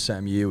comp of the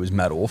same year was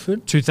Matt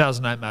Orford?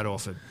 2008 Matt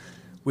Orford.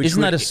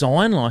 Isn't that a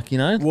sign,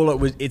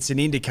 Well, it's an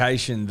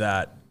indication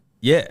that,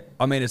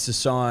 it's a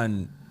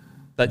sign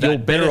that you're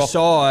better off.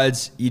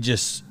 Sides,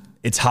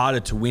 it's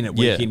harder to win it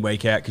week in,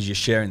 week out because you're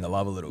sharing the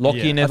love a little bit.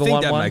 Lockyer never won one.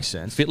 I think that makes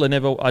sense. Fittler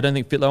never, I don't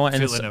think Fittler won.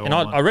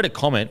 I read a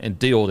comment, and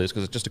D all this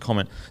because it's just a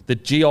comment,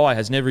 that GI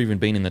has never even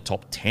been in the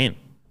top 10.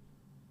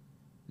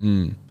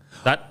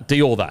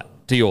 D all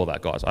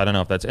that, guys. I don't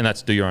know if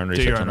that's do your own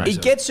research on that. He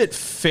gets it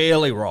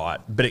fairly right,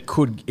 but it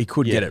could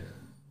get it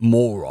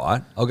more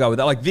right. I'll go with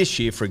that. Like this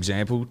year, for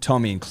example,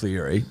 Tommy and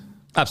Cleary.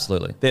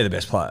 Absolutely. They're the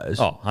best players.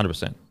 Oh,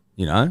 100%.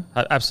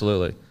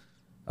 Absolutely.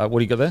 What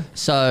do you got there?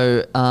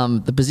 So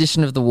the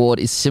position of the ward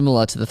is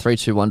similar to the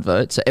 3-2-1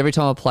 vote. So every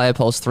time a player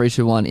polls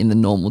 3-2-1 in the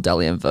normal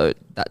Dally M vote,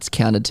 that's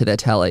counted to their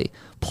tally.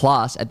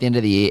 Plus, at the end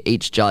of the year,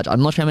 each judge,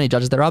 I'm not sure how many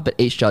judges there are, but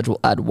each judge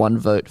will add one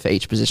vote for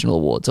each positional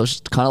award. So it's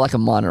just kind of like a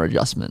minor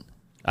adjustment.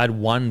 Add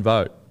one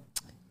vote.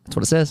 That's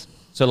what it says.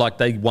 So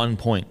they 1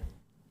 point.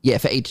 Yeah,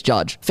 for each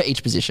judge, for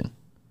each position.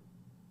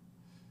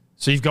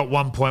 So you've got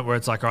 1 point where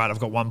it's all right, I've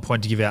got 1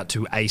 point to give out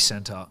to a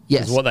centre.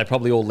 Yes. What they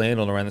probably all land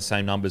on around the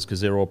same numbers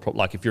because they're all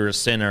if you're a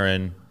centre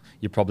and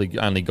you probably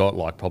only got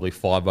probably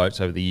 5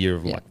 votes over the year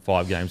of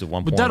 5 games of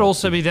 1 point. Would that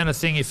also be then a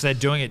thing if they're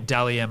doing it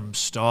Dally M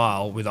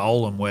style with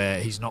Olam,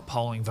 where he's not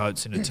polling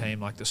votes in a team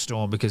like the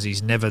Storm because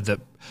he's never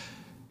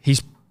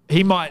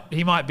he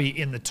might be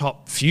in the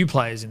top few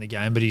players in the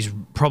game, but he's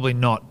probably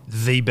not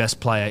the best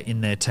player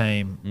in their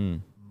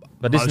team.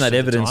 But isn't that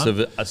evidence of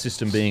a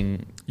system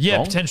being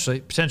wrong?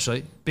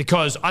 potentially.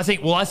 Because I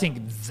think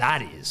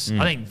that is.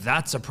 I think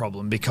that's a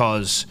problem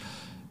because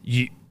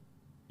you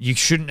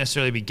shouldn't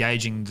necessarily be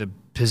gauging the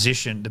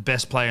position, the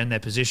best player in their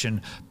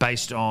position,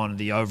 based on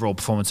the overall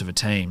performance of a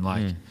team.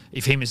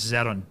 If he misses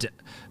out on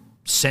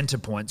centre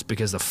points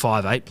because the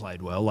 5'8"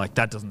 played well,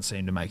 that doesn't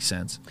seem to make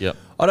sense. Yep.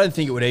 I don't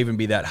think it would even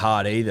be that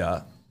hard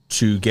either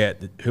to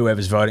get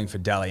whoever's voting for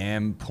Dally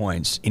M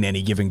points in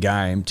any given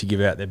game to give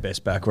out their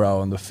best back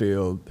row on the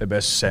field, their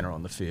best centre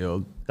on the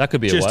field. That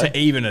could be just a way. to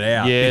even it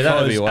out. Yeah,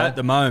 that would be a way. At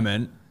the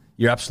moment,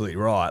 you're absolutely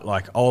right.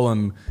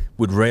 Olam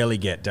would rarely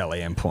get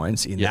Dally M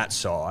points in that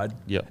side.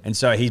 Yep. And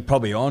so he's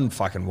probably on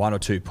fucking 1 or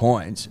 2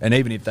 points. And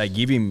even if they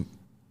give him,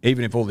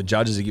 even if all the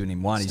judges are giving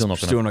him one, he's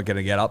still not going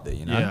to get up there,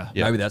 Yeah.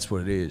 Maybe that's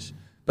what it is.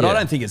 But I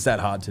don't think it's that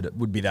hard to do.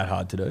 Would be that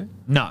hard to do.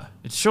 No,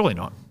 it's surely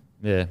not.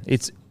 Yeah,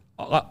 it's.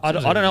 I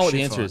don't know what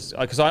the answer is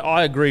because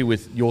I agree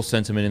with your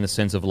sentiment in the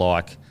sense of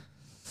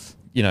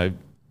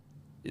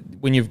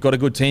when you've got a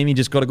good team, you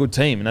just got a good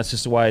team, and that's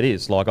just the way it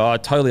is. I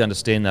totally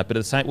understand that, but at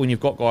the same, when you've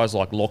got guys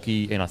like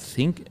Lockie and I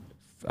think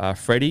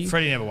Freddie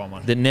never won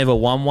one. That never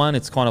won one.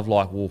 It's kind of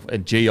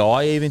and GI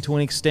even to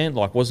an extent,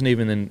 wasn't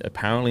even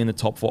apparently in the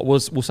top 5. We'll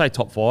say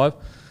top 5.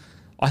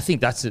 I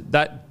think that's it.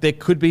 That there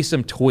could be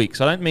some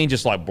tweaks. I don't mean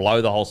just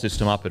blow the whole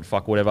system up and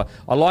fuck whatever.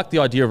 I like the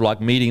idea of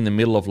meeting in the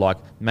middle of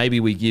maybe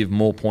we give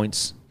more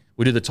points.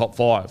 We do the top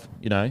 5,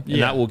 and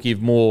that will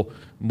give more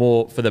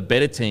for the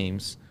better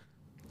teams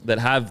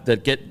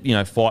that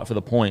get fight for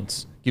the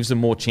points gives them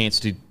more chance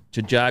to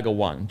jag a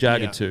 1,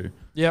 jag a 2.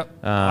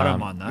 Yep. I don't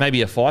mind that.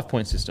 Maybe a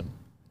 5-point system.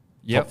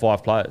 Yep. Top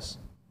 5 players,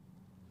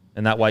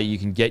 and that way you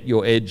can get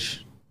your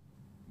edge.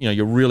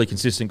 You're really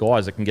consistent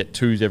guys that can get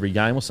 2s every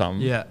game or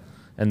something. Yeah.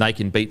 And they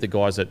can beat the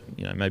guys that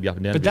maybe up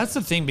and down. But that's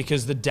the thing,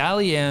 because the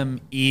Dally M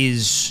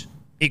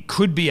it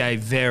could be a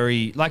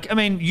very,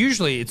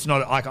 usually it's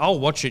not, I'll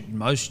watch it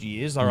most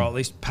years, or I'll at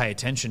least pay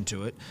attention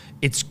to it.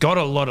 It's got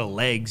a lot of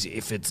legs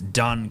if it's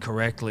done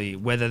correctly,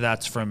 whether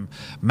that's from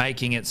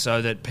making it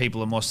so that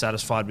people are more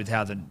satisfied with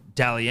how the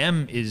Dally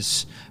M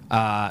is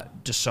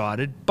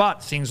decided.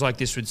 But things like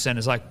this would send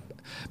us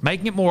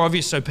making it more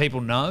obvious so people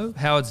know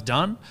how it's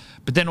done.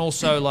 But then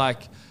also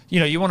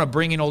you want to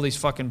bring in all these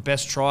fucking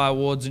best try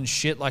awards and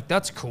shit.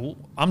 That's cool.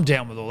 I'm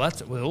down with all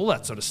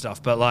that sort of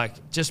stuff. But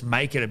just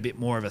make it a bit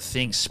more of a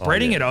thing.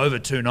 Spreading it over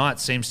 2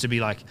 nights seems to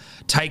be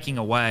taking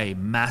away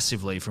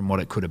massively from what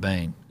it could have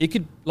been. It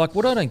could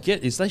what I don't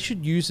get is they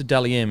should use the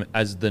Dally M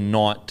as the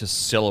night to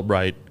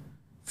celebrate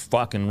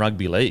fucking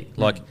rugby league.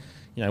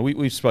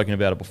 We've spoken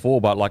about it before,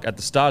 but at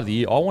the start of the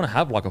year, I want to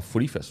have a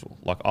footy festival.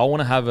 I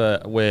want to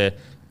have where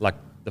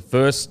the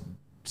first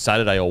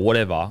Saturday or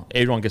whatever,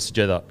 everyone gets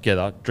together,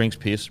 drinks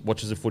piss,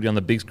 watches the footy on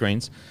the big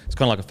screens. It's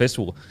kind of like a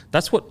festival.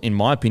 That's what, in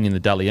my opinion, the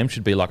Dally M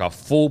should be, a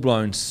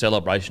full-blown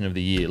celebration of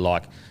the year.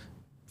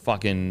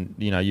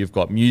 You've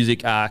got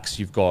music acts,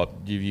 you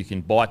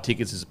can buy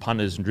tickets as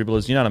punters and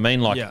dribblers, you know what I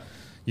mean?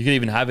 You could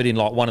even have it in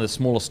one of the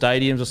smaller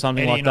stadiums or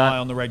something Eddie like and that. I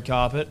on the red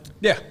carpet.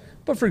 Yeah.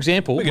 But for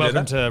example,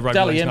 Welcome to Rugby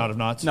Dally League's M- Night of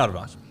Nights. Not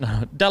advice.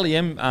 Dally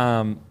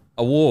M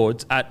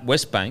awards at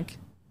Westbank,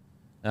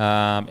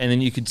 and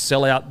then you could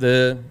sell out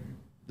the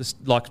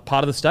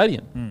part of the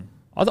stadium.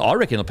 I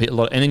reckon a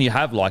lot. And then you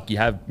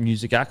have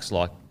music acts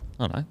I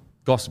don't know,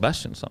 Guy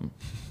Sebastian or something.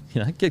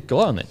 Get Guy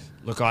on there.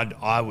 Look,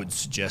 I would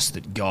suggest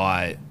that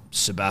Guy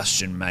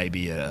Sebastian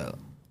maybe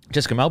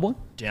Jessica Malboy.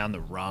 down the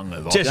rung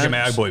of Jessica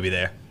options. Malboy be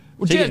there.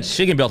 Well,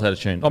 She can belt out a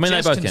tune. I mean,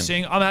 Jess they both can can.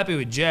 sing. I'm happy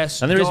with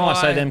Jess. And the reason why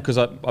I say Guy- them because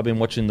I've been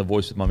watching The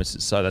Voice with my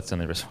missus, so that's the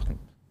only reason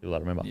people I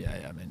remember.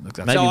 Yeah, look,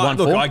 that's Maybe So, 1-4.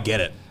 look, I get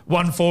it.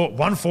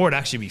 1-4 would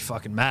actually be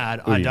fucking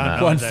mad. I be don't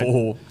mad. know.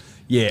 1-4.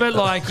 Yeah. But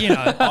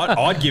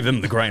I'd give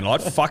them the green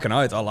light. Fucking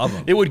oath. I love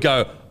them. It would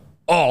go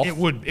off. it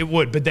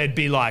would, but they'd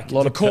be the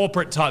of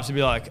corporate types would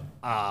be they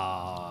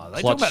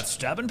talk Clutch. about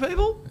stabbing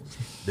people?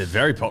 They're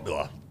very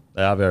popular.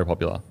 They are very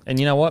popular. And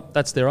you know what?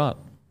 That's their art.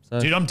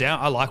 So, Dude, I'm down.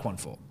 I like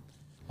 1-4.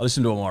 I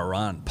listen to them on my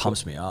run.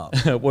 Pumps me up.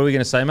 what are we going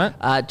to say,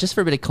 Matt? Just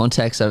for a bit of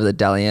context over the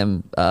Dally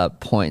M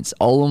points,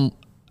 Olam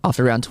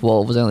after round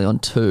 12 was only on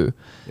 2.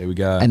 There we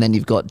go. And then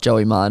you've got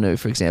Joey Manu,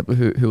 for example,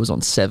 who was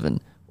on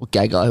 7, or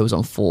Gagai, who was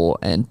on 4,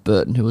 and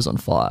Burton, who was on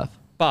 5.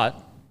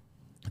 But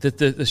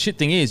the shit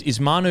thing is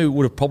Manu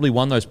would have probably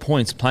won those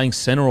points playing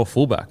centre or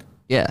fullback.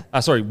 Yeah.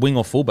 Wing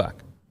or fullback.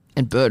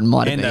 And Burton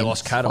might have And they been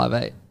lost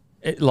Cadam.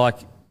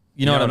 5'8".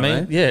 You know what I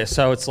mean? Yeah.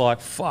 So it's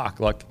fuck.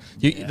 I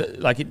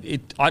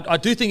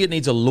do think it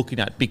needs a looking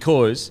at,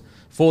 because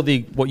for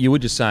what you were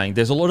just saying,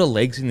 there's a lot of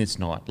legs in this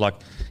night.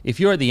 If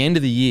you're at the end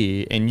of the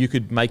year and you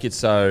could make it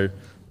so,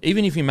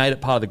 even if you made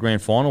it part of the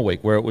grand final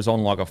week where it was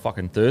on a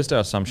fucking Thursday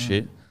or some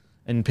shit,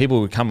 and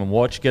people would come and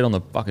watch, get on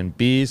the fucking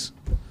beers,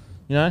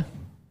 have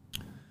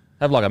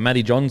a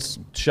Matty Johns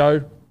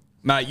show.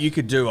 Mate, you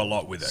could do a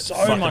lot with it. So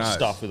Fucking much oath.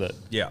 stuff with it.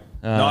 Yeah.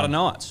 Night of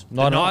nights.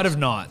 Night of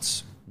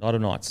Nights. Night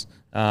of Nights.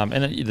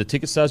 And the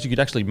ticket sales, you could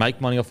actually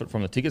make money off it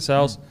from the ticket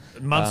sales.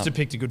 Munster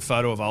picked a good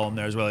photo of Olam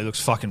there as well. He looks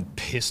fucking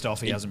pissed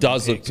off. He hasn't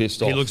does been look picked. pissed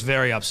He off. looks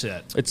very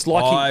upset. It's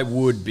like I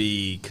would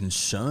be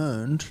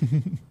concerned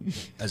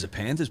as a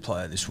Panthers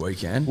player this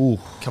weekend.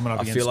 Coming up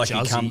I against feel like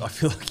Juzzy. I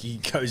feel like he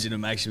goes in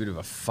and makes a bit of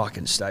a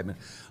fucking statement.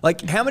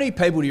 How many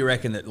people do you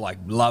reckon that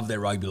love their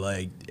rugby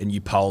league, and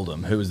you polled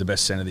them who was the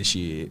best centre this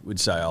year, would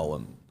say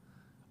Olam?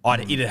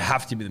 It'd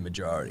have to be the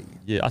majority.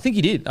 I think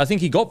he did. I think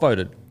he got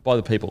voted by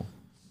the people.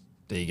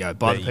 There you go.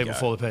 By There the you people, go.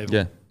 for the people.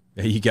 Yeah.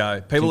 There you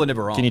go. People are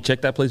never wrong. Can you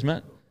check that, please,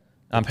 Matt?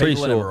 I'm People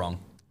pretty are never sure wrong.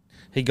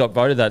 he got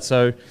voted that.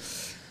 So,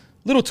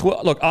 look,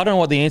 I don't know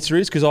what the answer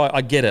is, because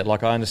I get it. I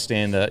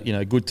understand that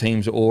good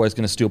teams are always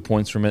going to steal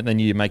points from it, and then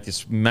you make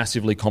this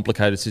massively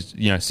complicated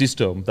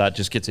system that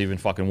just gets even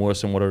fucking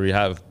worse than whatever you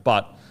have.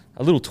 But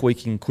a little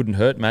tweaking couldn't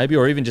hurt, maybe,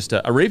 or even just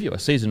a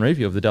season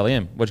review of the Dally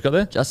M. What you got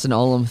there? Justin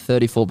Olam,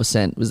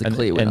 34% was the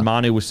clear winner. And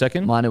Manu was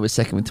second. Manu was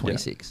second with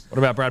 26. What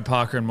about Brad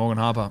Parker and Morgan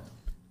Harper?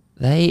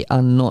 They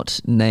are not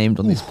named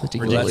on this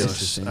particular That's list.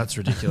 interesting. That's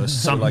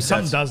ridiculous. Some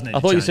does need I to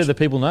thought you change. said that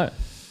people know.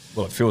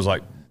 Well, it feels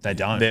like They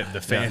don't.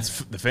 the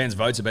fans'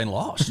 votes have been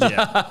lost. Yeah,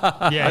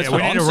 That's we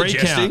what need I'm a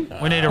suggesting.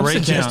 recount. We need a I'm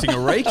recount. suggesting a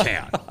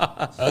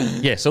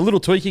recount. Yes, a little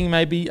tweaking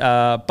maybe.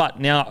 But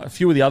now a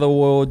few of the other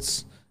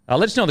awards.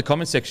 Let us know in the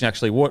comment section,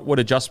 actually, what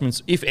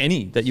adjustments, if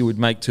any, that you would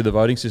make to the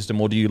voting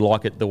system, or do you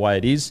like it the way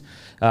it is?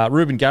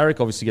 Ruben Garrick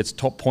obviously gets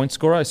top point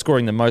scorer,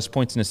 scoring the most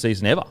points in a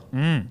season ever.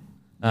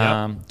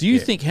 Do you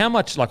think how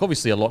much,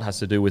 obviously a lot has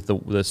to do with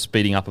the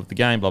speeding up of the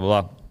game, blah,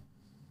 blah, blah.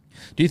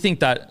 Do you think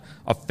that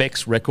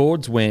affects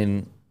records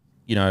when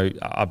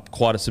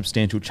quite a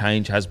substantial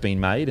change has been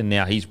made, and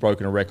now he's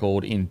broken a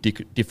record in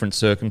different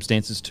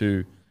circumstances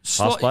to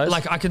past players.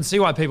 Like, I can see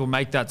why people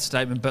make that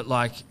statement, but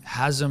like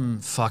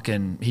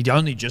Hazem he'd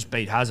only just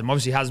beat Hazem.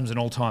 Obviously, Hazem's an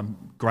all-time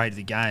great of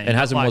the game. And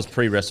Hazem was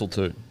pre-wrestle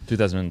too,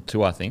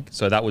 2002, I think.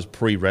 So that was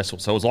pre-wrestle.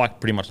 So it was like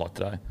pretty much like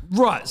today.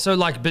 Right. So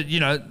like, but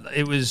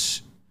it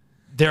was.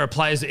 There are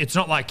players. It's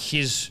not like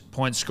his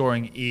point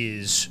scoring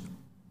is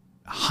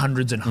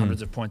hundreds and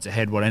hundreds of points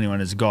ahead what anyone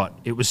has got.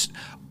 It was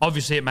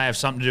obviously it may have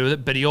something to do with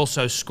it, but he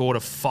also scored a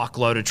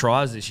fuckload of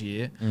tries this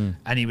year,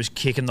 and he was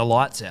kicking the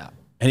lights out.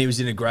 And he was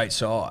in a great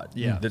side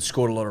that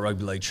scored a lot of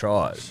rugby league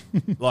tries.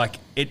 Like,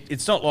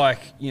 it's not like,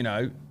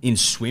 in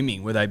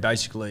swimming where they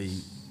basically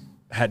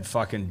had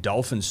fucking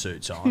dolphin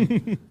suits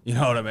on. You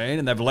know what I mean?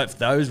 And they've left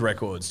those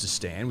records to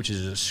stand, which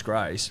is a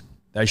disgrace.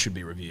 They should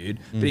be reviewed.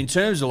 But in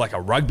terms of like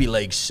a rugby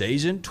league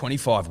season,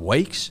 25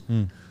 weeks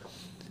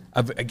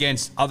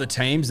against other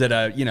teams that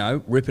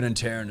are, ripping and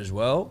tearing as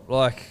well,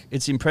 like,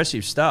 it's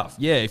impressive stuff.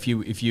 Yeah, if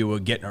you were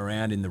getting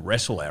around in the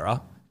wrestle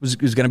era,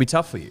 it was going to be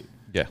tough for you.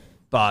 Yeah.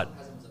 But...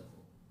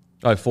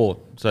 4.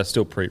 So that's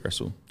still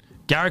pre-wrestle.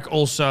 Garrick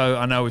also,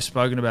 I know we've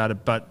spoken about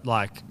it, but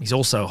like he's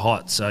also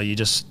hot, so you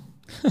just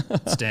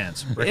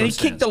stands. And he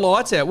kicked the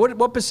lights out.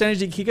 What percentage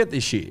did he kick it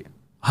this year?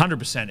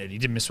 100%, Ed. He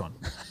didn't miss one.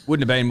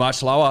 Wouldn't have been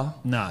much lower.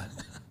 No.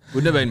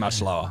 Wouldn't have been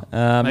much lower.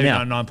 Maybe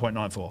now,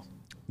 9.94.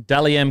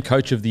 Dally M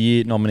Coach of the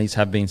Year nominees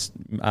have been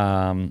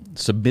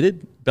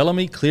submitted.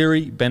 Bellamy,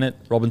 Cleary, Bennett,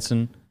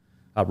 Robson,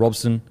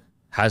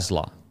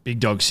 Hasler. Big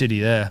Dog City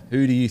there.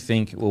 Who do you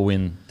think will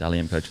win Dally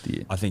M Coach of the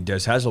Year? I think Des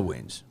Hasler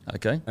wins.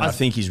 Okay. And I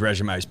think his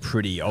resume is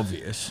pretty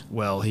obvious.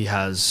 Well, he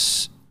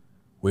has...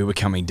 We were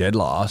coming dead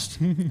last,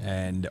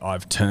 and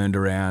I've turned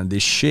around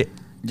this ship.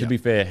 To be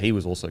fair, he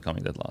was also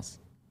coming dead last.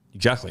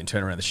 Exactly, and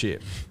turn around the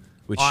ship,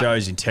 which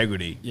shows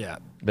integrity. Yeah.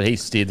 But he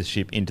steered the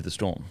ship into the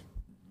storm.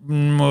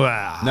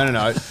 Wow.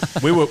 No.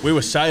 we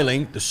were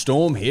sailing. The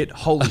storm hit.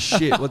 Holy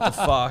shit! What the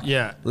fuck?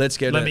 Yeah. Let's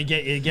get. Let me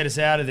get us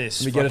out of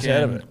this. Let me get us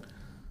out of it.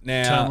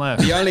 Now, Turn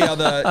left. the only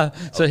other.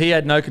 So he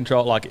had no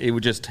control. Like it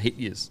would just hit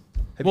you.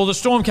 Well, the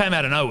storm came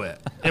out of nowhere.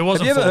 It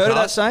wasn't. Have you ever heard of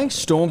that forecast. saying?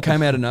 Storm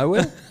came out of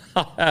nowhere.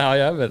 I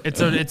haven't.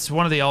 It's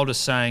one of the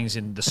oldest sayings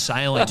in the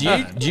sailing.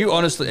 Do you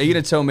honestly? Are you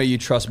going to tell me you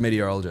trust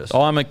meteorologists?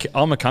 I'm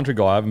a country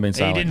guy. I haven't been He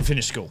sailing. didn't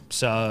finish school,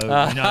 so you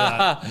know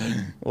that.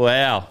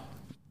 Wow.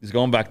 He's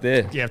gone back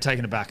there. Yeah, I've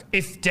taken it back.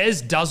 If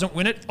Des doesn't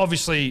win it,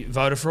 obviously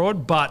voter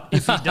fraud. But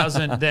if he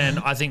doesn't, then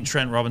I think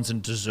Trent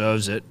Robinson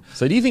deserves it.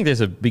 So do you think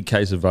there's a big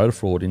case of voter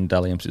fraud in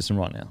Dally M's system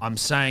right now? I'm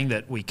saying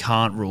that we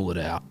can't rule it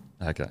out.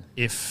 Okay.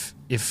 If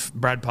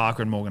Brad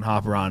Parker and Morgan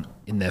Harper aren't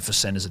in there for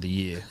Centres of the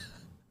Year,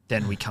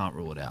 then we can't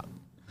rule it out.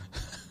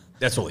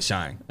 That's all he's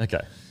saying.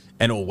 Okay.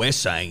 And all we're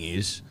saying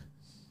is,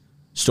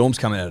 Storm's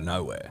coming out of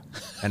nowhere,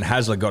 and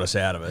Hasler got us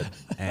out of it.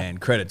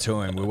 And credit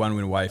to him, we're 1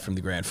 win away from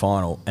the grand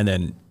final, and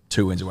then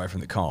 2 wins away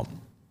from the comp.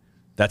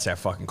 That's how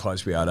fucking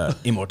close we are to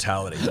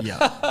immortality.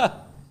 Yeah.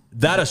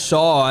 That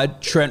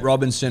aside, Trent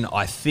Robinson,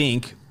 I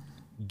think,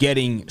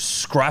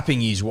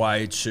 scrapping his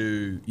way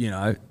to,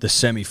 the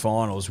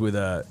semi-finals with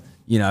a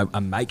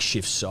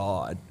makeshift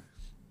side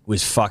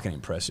was fucking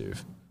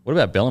impressive. What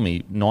about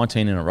Bellamy?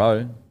 19 in a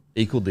row.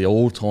 Equaled the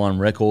all-time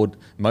record.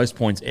 Most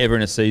points ever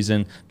in a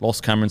season.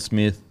 Lost Cameron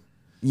Smith.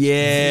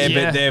 Yeah,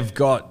 Yeah. but they've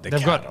got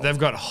They've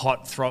got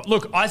hot throw.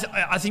 Look,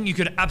 I think you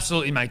could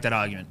absolutely make that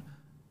argument,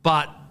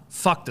 but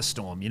fuck the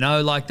Storm.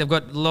 Like they've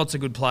got lots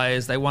of good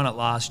players. They won it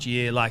last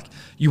year. Like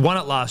you won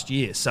it last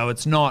year, so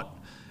it's not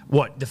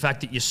the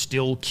fact that you're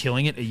still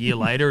killing it a year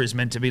later is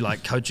meant to be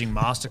like coaching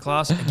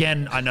masterclass.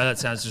 Again, I know that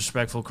sounds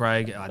disrespectful,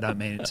 Craig. I don't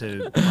mean it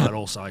to, but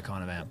also I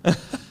kind of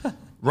am.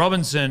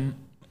 Robinson,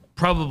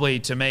 probably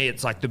to me,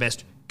 it's like the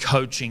best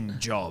coaching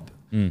job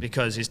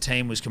because his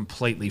team was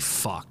completely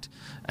fucked.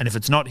 And if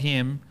it's not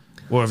him,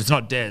 or if it's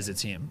not Des,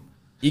 it's him.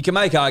 You can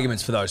make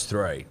arguments for those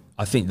three.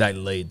 I think they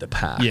lead the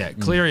pack. Yeah,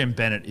 Cleary and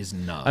Bennett is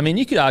no. I mean,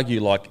 you could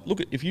argue,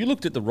 if you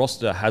looked at the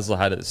roster Hasler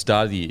had at the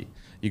start of the year,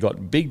 you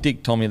got Big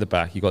Dick Tommy at the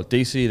back, you got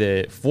DC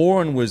there.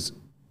 Foran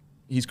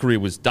his career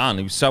was done.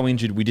 He was so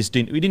injured, we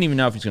didn't even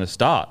know if he was going to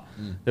start.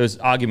 There was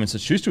arguments that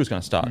Schuster was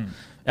going to start.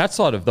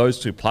 Outside of those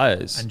two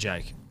players. And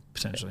Jake,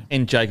 potentially.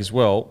 And Jake as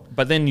well.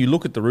 But then you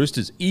look at the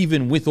Roosters,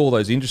 even with all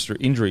those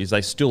injuries,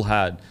 they still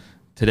had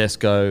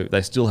Tedesco,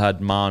 they still had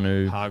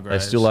Manu,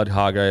 Hargraves. They still had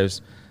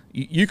Hargraves.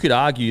 You could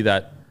argue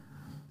that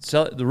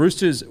the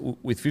Roosters,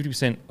 with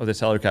 50% of their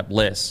salary cap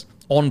less,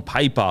 on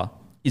paper,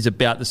 is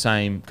about the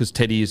same, because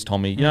Teddy is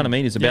Tommy, you know what I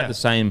mean? Is about the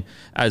same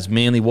as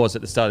Manly was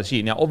at the start of this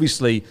year. Now,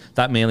 obviously,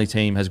 that Manly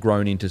team has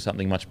grown into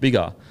something much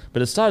bigger.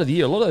 But at the start of the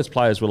year, a lot of those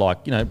players were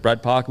like,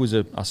 Brad Parker was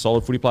a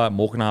solid footy player.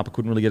 Morgan Harper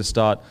couldn't really get a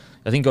start.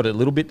 I think got it a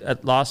little bit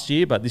at last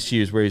year, but this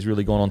year is where he's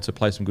really gone on to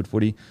play some good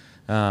footy.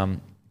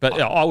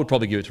 But I would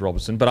probably give it to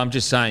Robinson. But I'm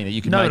just saying that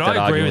you can make that argument. No,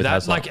 but I agree with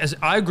that. Hasler.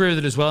 I agree with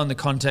it as well in the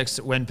context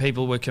that when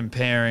people were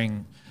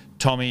comparing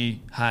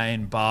Tommy,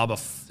 Hayne, Barber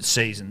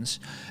seasons,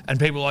 and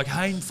people were like,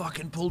 Hayne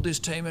fucking pulled this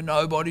team of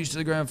nobodies to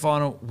the grand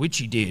final, which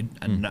he did.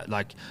 And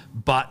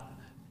but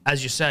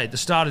as you say, at the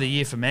start of the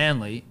year for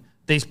Manly,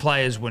 these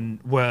players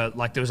were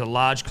like there was a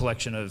large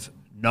collection of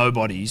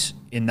nobodies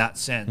in that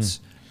sense,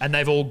 and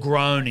they've all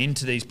grown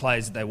into these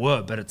players that they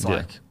were. But it's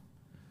like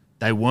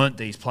they weren't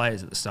these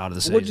players at the start of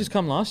the season. What did just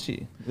come last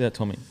year without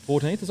Tommy?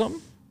 14th or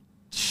something?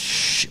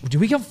 Did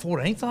we come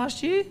 14th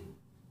last year?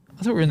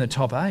 I thought we were in the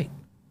top 8.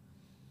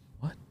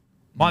 What?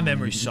 My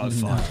memory's so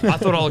fucked. I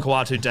thought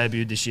Olakwatu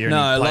debuted this year. No,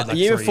 and he like played the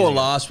year 3 before years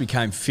ago. last, we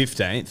came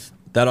 15th.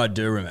 That I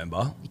do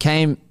remember. He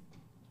came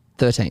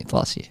 13th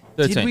last year.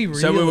 13th. Did we really?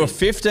 So we were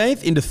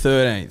 15th into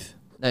 13th.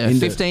 No,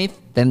 15th,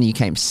 then you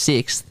came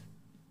 6th,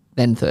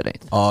 then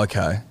 13th. Oh,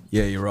 okay.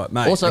 Yeah, you're right,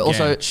 mate. Also,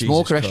 Again,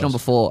 small Jesus correction on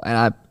Christ. before, and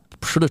I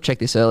should have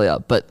checked this earlier,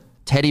 but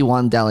Teddy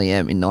won Dally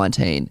M in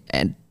 19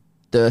 and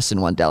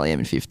Thurston won Dally M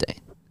in 15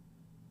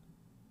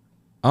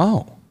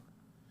 Oh.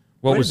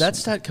 What Where was did that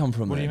stat come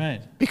from? What do you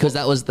mean? because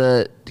that was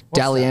the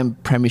Dally M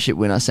premiership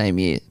winner same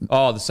year.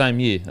 Oh, the same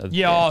year.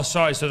 Yeah, oh,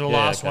 sorry. So the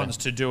last okay. ones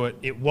to do it,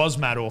 it was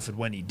Matt Orford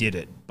when he did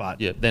it,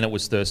 but Yeah. Then it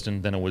was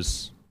Thurston. Then it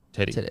was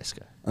Teddy.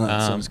 Tedesco. Oh,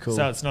 that sounds cool.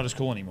 so it's not as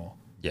cool anymore.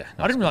 Yeah.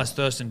 I didn't realize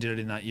Thurston did it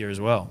in that year as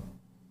well.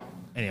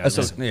 Anyway, That's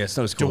listen, not, yeah, it's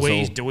not as do cool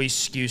we as all. do we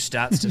skew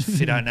stats to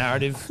fit our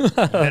narrative?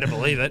 Better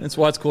believe it. That's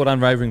why it's called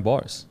unwavering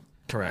bias.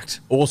 Correct.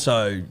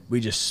 Also,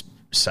 we just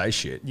say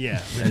shit.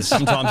 Yeah, And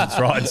sometimes it's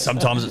right,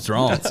 sometimes it's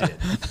wrong. That's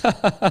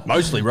it.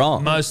 Mostly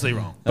wrong. mostly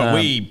wrong. But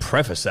we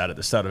preface that at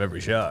the start of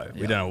every show.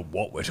 We don't know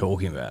what we're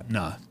talking about.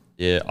 No.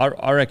 Yeah,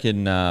 I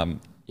reckon. I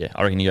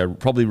reckon you go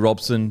probably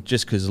Robson,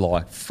 just because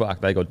like fuck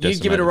they got. You give it to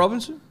decimated.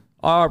 Robinson?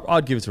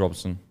 I'd give it to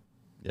Robinson.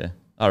 Yeah,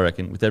 I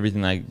reckon with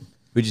everything they.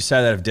 Would you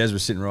say that if Des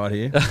was sitting right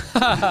here?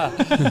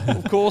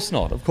 Of course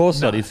not. Of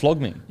course not. He'd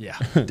flog me. Yeah.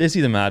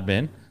 Desi the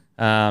madman.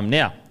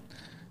 Now,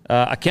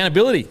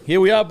 accountability. Here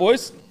we are,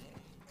 boys.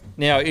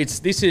 Now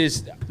this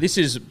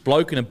is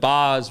bloke in a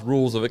bar's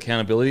rules of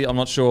accountability. I'm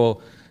not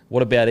sure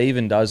what About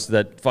Even does to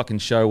that fucking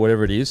show,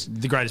 whatever it is.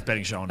 The greatest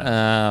betting show on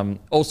earth.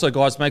 Also,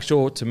 guys, make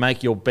sure to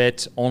make your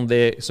bet on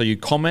there. So you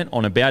comment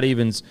on About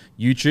Even's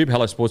YouTube,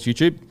 Hello Sports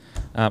YouTube,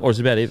 or is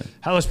it About Even?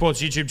 Hello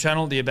Sports YouTube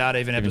channel, the About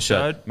Even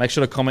episode. Make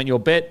sure to comment your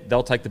bet.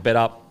 They'll take the bet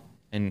up,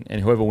 and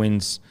whoever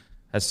wins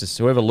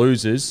whoever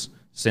loses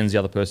sends the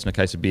other person a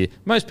case of beer.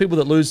 Most people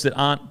that lose that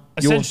aren't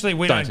Essentially,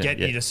 we don't send get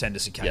it, you to send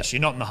us a case. Yeah.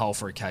 You're not in the hole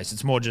for a case.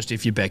 It's more just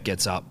if your bet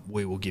gets up,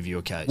 we will give you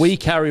a case. We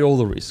carry all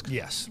the risk.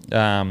 Yes.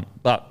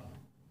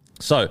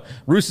 So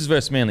Roosters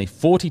versus Manly,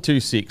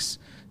 42-6.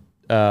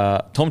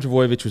 Tom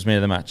Trbojevic was man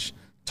of the match.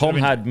 Tom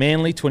had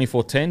Manly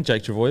 24-10,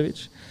 Jake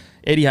Trbojevic.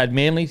 Eddie had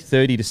Manly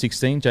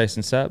 30-16,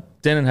 Jason Sabb.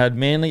 Denon had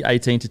Manly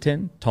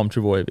 18-10, Tom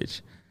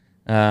Trbojevic.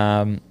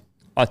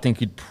 I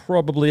think you'd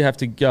probably have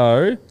to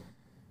go.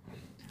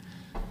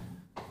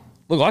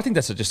 Look, I think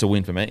that's just a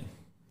win for me.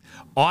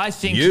 I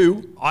think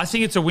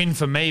it's a win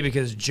for me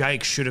because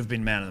Jake should have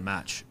been man of the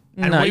match.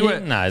 And No, we you- were.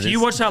 no, if you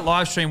this- watch that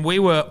live stream, we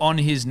were on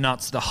his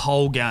nuts the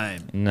whole game.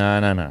 No.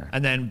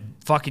 And then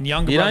fucking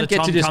younger You brother don't get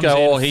Tom to just comes go,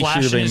 in, "Oh, he should have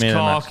flashing been his man of the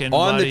cock match." and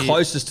I'm the bloody-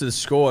 closest to the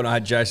score, and I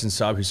had Jason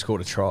Sabb who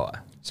scored a try.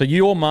 So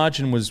your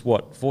margin was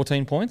what,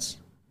 14 points?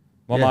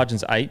 My Yeah.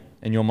 margin's 8,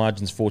 and your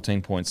margin's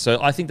 14 points. So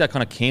I think that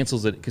kind of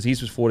cancels it because his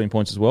was 14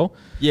 points as well.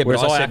 Yeah, but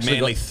Whereas I said actually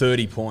Manly got-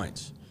 30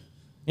 points.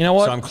 you know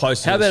what? so I'm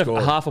close to How the about score.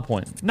 a half a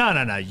point? No.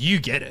 You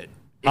get it.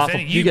 You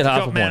You get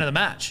half a got man point. of the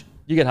match.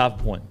 You get half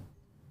a point.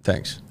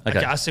 Thanks. Okay.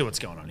 Okay, I see what's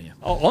going on here.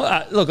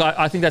 Look,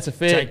 I think that's a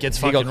fair. Jake gets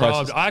he got fucking robbed.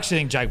 closest. I actually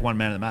think Jake won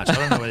man of the match. I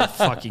don't know where the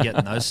fuck you're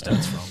getting those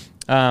stats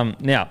from.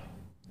 Now,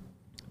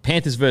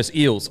 Panthers versus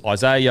Eels.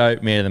 Isaiah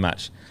Yeo, man of the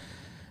match.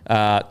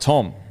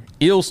 Tom,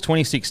 Eels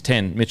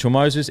 26-10. Mitchell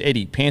Moses,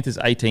 Eddie, Panthers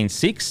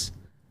 18-6.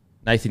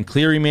 Nathan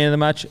Cleary, man of the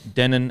match.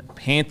 Denon,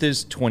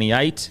 Panthers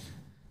 28-10.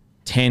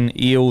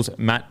 Eels,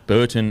 Matt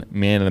Burton,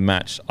 man of the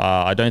match.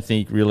 I don't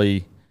think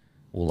really.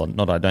 Well,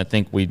 not I don't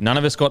think none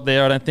of us got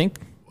there. I don't think.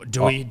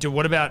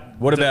 What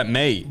about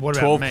me? What about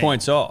 12 me?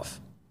 points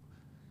off.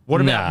 What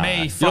about Nah. me?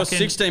 You're Fucking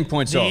 16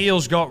 points the off.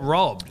 Eels got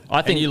robbed.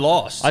 I think you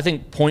lost. I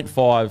think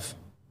 0.5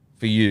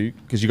 for you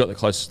because you got the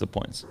closest to the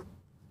points.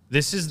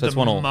 This is That's the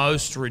 1-1.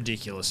 most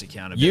ridiculous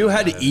accountability. You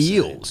had I've ever seen.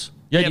 Eels.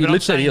 Yeah, Yeah, you but I'm literally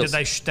saying Eels.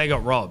 that they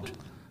got robbed.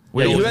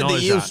 We Yeah, all you had the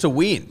acknowledge Eels that. to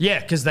win. Yeah,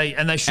 because they should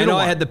And have won.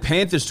 I had the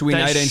Panthers to win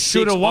They 18-6.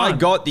 shoulda won. I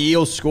got the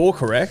Eels score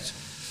correct.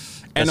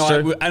 And That's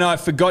I true.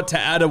 forgot to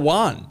add a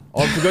 1.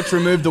 I forgot to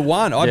remove the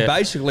 1. I Yeah.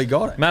 basically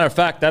got it. Matter of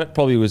fact, that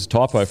probably was a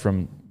typo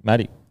from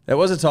Matty. That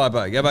was a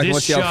typo. Go back and This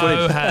watch the old show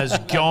footage. has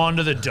gone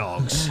to the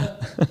dogs.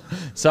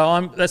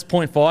 So that's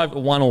 0.5,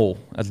 1-1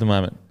 at the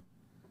moment.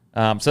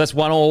 So that's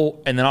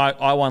 1-1, and then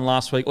I won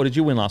last week. Or did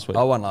you win last week?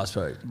 I won last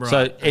week.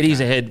 So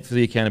Eddie's ahead for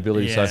the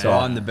accountability Yeah. so So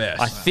far. I'm the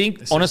best. I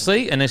think,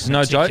 honestly, and this is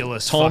no joke,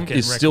 ridiculous Tom fucking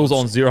is still records.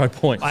 on 0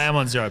 points. I am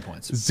on 0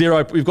 points.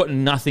 0. We've got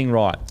nothing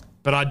right.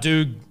 But I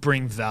do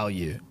bring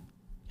value.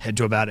 Head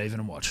to About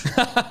Even and watch.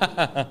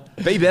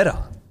 Be better.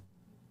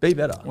 Be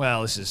better.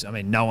 Well,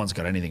 no one's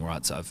got anything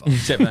right so far.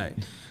 Except me.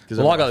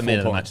 Well, I got the man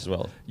of the match as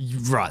well.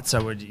 Right,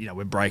 so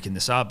we're breaking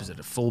this up. Is it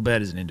a full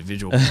bet? Is it an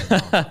individual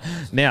bet?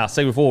 Now,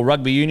 say before,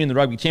 Rugby Union, the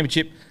Rugby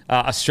Championship,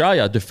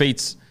 Australia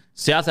defeats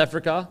South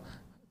Africa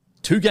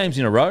 2 games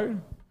in a row.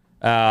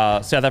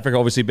 South Africa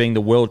obviously being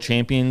the world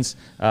champions,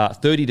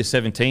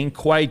 30-17.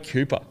 Quade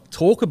Cooper.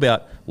 Talk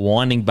about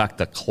winding back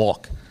the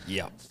clock.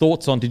 Yeah.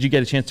 Thoughts on, did you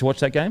get a chance to watch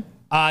that game?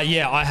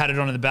 Yeah, I had it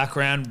on in the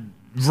background.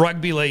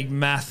 Rugby league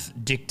math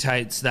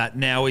dictates that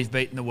now we've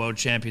beaten the world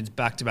champions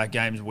back-to-back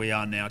games. We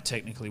are now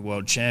technically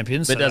world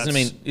champions. But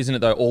isn't it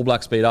though, All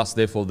Blacks beat us,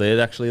 therefore they're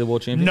actually the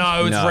world champions?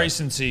 No, it's No.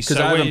 recency. Because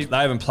they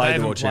haven't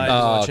played the world champions.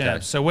 world okay.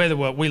 champs. So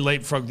we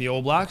leapfrog the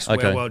All Blacks.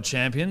 Okay. We're world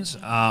champions,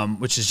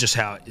 which is just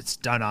how it's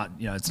done.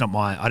 It's not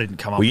I didn't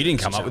come up Well, with you it.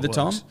 didn't come It's up with how it,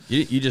 Tom. works.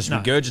 You're just No.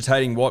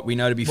 regurgitating what we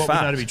know to be What we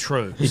fact. know to be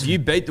true. If you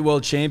beat the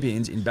world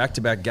champions in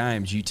back-to-back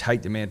games, you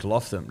take the mantle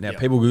off them. Now, Yeah.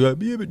 people go,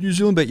 yeah, but New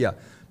Zealand beat you.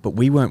 But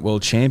we weren't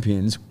world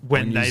champions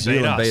When New they beat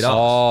Zealand us. beat us.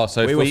 Oh,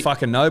 so we if were we-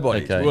 fucking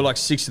nobody. Okay. We were like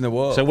 6th in the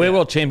world. So we're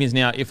world champions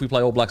now. If we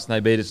play All Blacks and they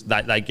beat us,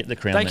 they get the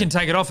crown. They then. can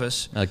take it off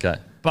us. Okay.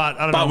 But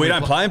I don't But know. we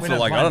don't play 'em we for don't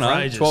like, play I 'em don't for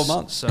know, ages. 12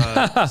 months. So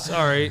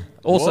sorry.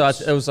 Also,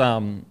 Whoops. it was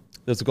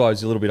there's a guy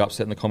who's a little bit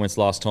upset in the comments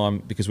last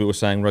time because we were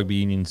saying rugby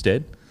union's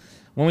dead.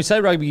 When we say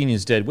rugby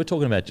union's dead, we're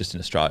talking about just in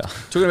Australia.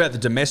 Talking about the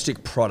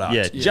domestic product.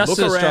 Yeah, just Look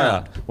in Australia.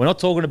 around. We're not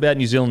talking about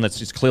New Zealand that's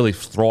just clearly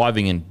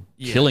thriving and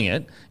killing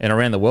it, and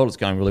around the world it's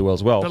going really well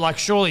as well. But like,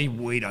 surely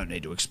we don't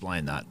need to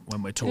explain that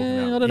when we're talking Yeah,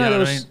 about. I don't know, You know there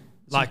what I was- mean?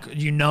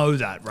 Like,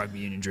 that rugby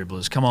union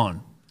dribblers. Come on,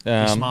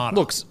 be smarter.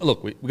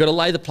 Look, we've got to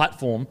lay the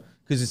platform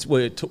because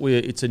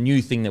it's a new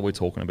thing that we're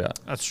talking about.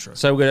 That's true.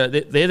 So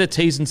they're the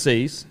T's and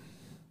C's.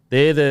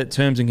 They're the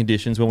terms and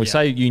conditions. When we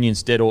say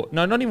union's dead, or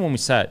no, not even when we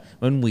say it,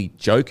 when we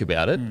joke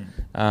about it,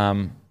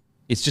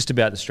 it's just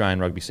about the Australian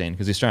rugby scene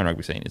because the Australian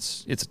rugby scene,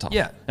 it's a tough.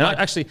 Yeah. And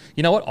actually,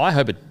 you know what? I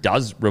hope it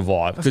does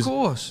revive Of because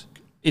course.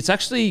 it's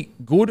actually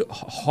good,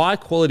 high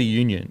quality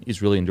union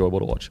is really enjoyable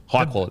to watch.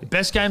 High quality.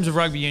 Best games of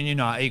rugby union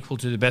are equal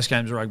to the best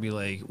games of rugby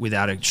league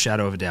without a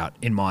shadow of a doubt,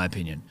 in my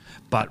opinion.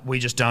 But we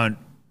just don't,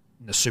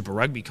 in the Super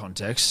Rugby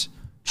context.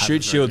 have a Shoot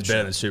very Shield's good better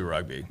show. than Super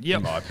Rugby, Yep.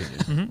 in my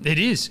opinion. It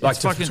is. Like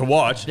It's to fucking-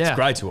 watch, yeah. it's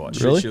great to watch.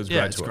 Really? Shoot Shield's Yeah,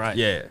 great it's to watch.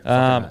 great.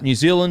 Yeah. New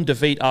Zealand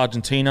defeat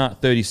Argentina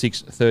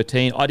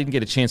 36-13. I didn't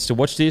get a chance to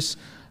watch this,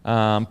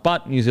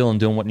 but New Zealand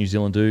doing what New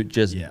Zealand do,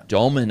 just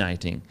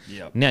dominating.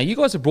 Yep. Now, you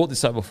guys have brought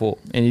this up before,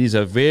 and it is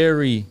a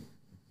very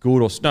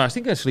good, I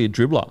think actually a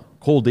dribbler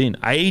called in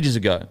ages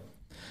ago,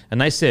 and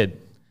they said,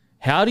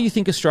 how do you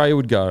think Australia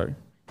would go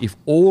if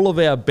all of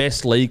our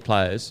best league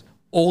players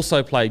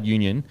also played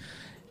union?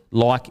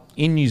 Like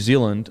in New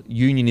Zealand,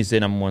 union is their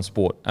number one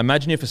sport.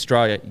 Imagine if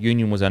Australia,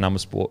 union was our number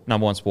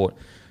one sport.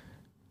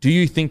 Do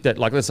you think that,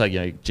 like, let's say,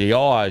 GIs,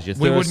 your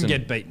We wouldn't Thurston-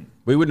 get beaten.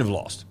 We wouldn't have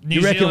lost. New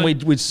You reckon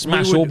Zealand, we'd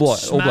smash we All would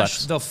Blacks?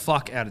 Smash the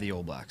fuck out of the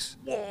All Blacks.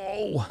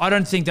 Whoa! I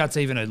don't think that's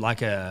even a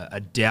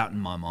doubt in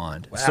my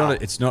mind.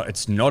 It's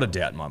not a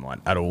doubt in my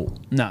mind at all.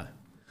 No.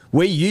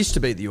 We used to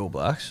beat the All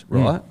Blacks,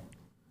 right?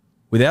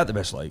 Without the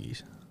best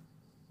leagueies.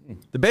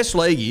 The best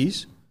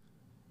leagueies,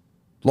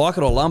 like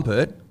it or lump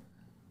it,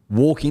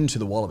 walk into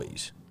the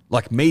Wallabies.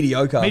 Like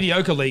mediocre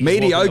leagueies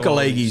Mediocre walk into the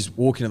leagueies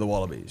walk into the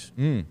Wallabies.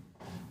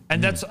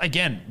 And that's,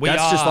 again,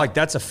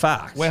 That's a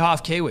fact. we're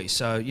half Kiwi,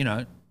 so,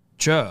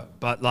 sure.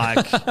 But,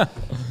 like,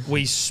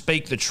 we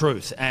speak the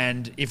truth.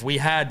 And if we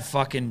had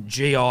fucking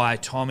GI,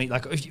 Tommy,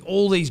 like, if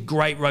all these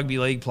great rugby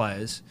league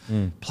players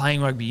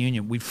playing rugby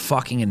union, we'd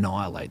fucking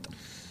annihilate them.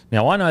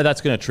 Now, I know that's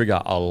going to trigger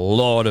a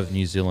lot of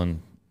New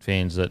Zealand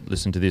fans that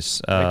listen to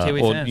this,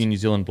 Kiwi or fans. New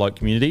Zealand bloke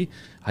community.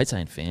 I hate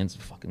saying fans,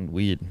 it's fucking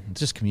weird. It's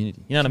just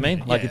community. You know what I mean?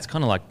 Like, yeah. it's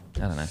kind of like, I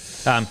don't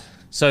know.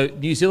 So,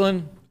 New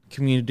Zealand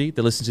community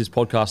that listens to this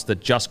podcast that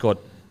just got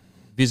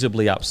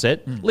visibly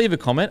upset, leave a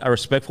comment, a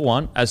respectful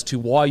one, as to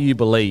why you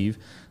believe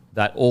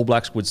that All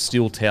Blacks would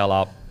still towel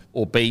up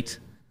or beat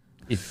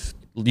if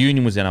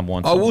Union was their number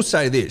one. I will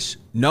say this.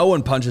 No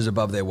one punches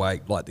above their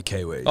weight like the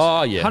Kiwis.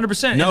 Oh, yeah.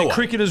 100%. No and the one.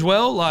 cricket as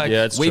well. Like,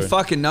 Yeah, it's we true.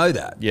 fucking know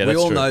that. Yeah, we that's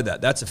all true. know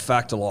that. That's a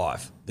fact of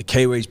life. The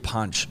Kiwis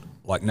punch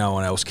like no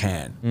one else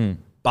can.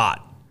 But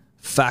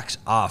facts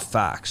are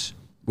facts.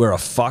 We're a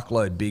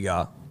fuckload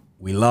bigger.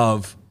 We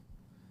love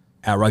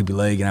our rugby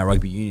league and our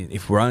rugby union.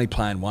 If we're only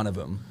playing one of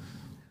them,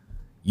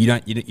 you're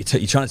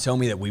trying to tell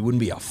me that we wouldn't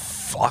be a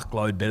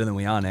fuckload better than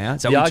we are now?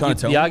 Is that what you're trying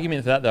to tell the me?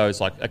 argument for that, though, is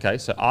like, okay,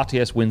 so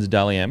RTS wins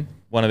Dally M,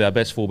 one of our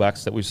best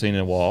fullbacks that we've seen in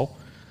a while.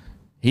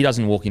 He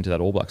doesn't walk into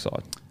that All Black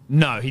side.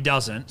 no, he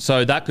doesn't.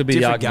 So that could be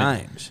Different the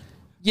argument. games.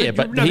 Yeah,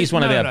 but he's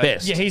one of our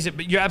best. Yeah,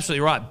 you're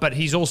absolutely right. But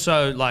he's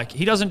also, like,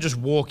 he doesn't just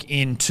walk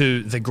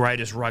into the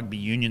greatest rugby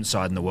union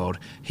side in the world.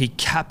 He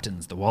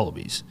captains the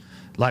Wallabies.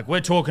 Like, we're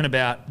talking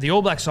about, the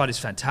All Black side is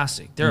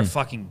fantastic. They're a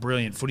fucking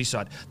brilliant footy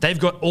side. They've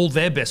got all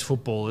their best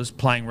footballers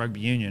playing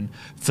rugby union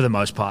for the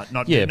most part.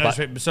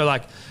 So,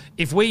 like,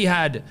 if we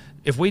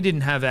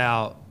didn't have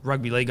our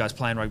rugby league guys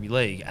playing rugby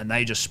league and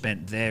they just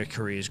spent their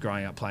careers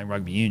growing up playing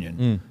rugby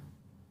union,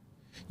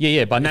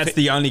 Yeah, but And that's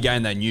the only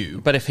game they knew.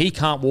 But if he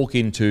can't walk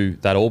into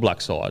that All Black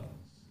side,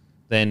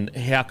 then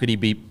how could he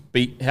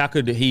beat? How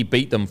could he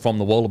beat them from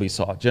the Wallaby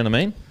side? Do you know what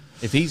I mean?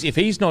 If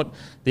he's not,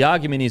 the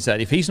argument is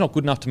that if he's not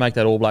good enough to make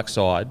that All Black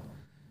side,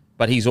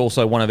 but he's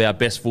also one of our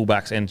best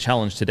fullbacks and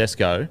challenge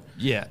Tedesco,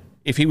 yeah.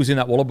 if he was in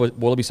that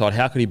Wallaby side,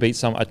 how could he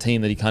beat a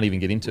team that he can't even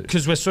get into?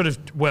 Because we're sort of,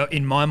 well,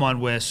 in my mind,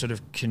 we're sort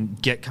of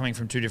coming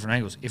from two different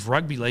angles. If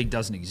rugby league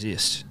doesn't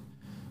exist,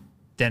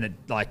 then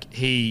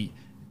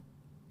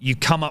you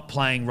come up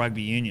playing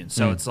rugby union.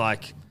 So it's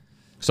like...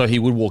 So he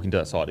would walk into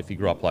that side if he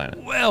grew up playing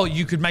it? Well,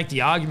 you could make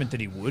the argument that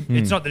he would.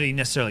 It's not that he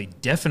necessarily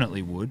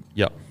definitely would.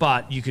 Yep.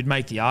 But you could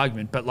make the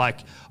argument. But,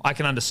 like, I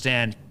can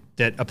understand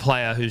that a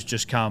player who's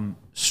just come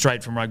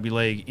straight from rugby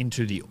league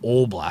into the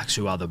All Blacks,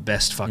 who are the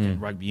best fucking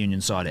rugby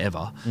union side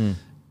ever,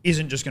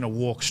 isn't just going to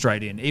walk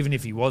straight in. Even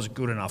if he was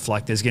good enough,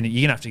 like you're going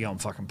to have to go and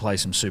fucking play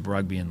some Super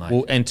Rugby and like.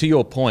 Well, and to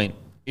your point,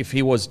 if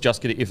he was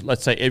just if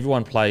let's say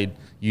everyone played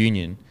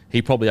union,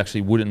 he probably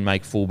actually wouldn't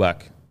make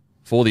fullback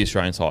for the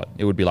Australian side.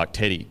 It would be like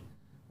Teddy.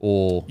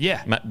 Or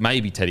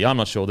maybe Teddy. I'm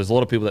not sure. There's a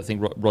lot of people that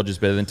think Roger's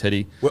better than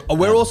Teddy.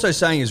 We're also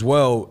saying as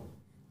well,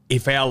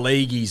 if our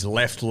leagueies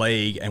left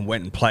league and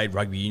went and played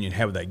rugby union,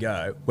 how would they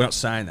go? We're not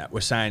saying that.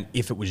 We're saying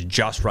if it was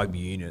just rugby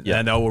union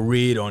and they were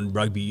reared on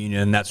rugby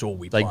union and that's all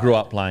we played. They grew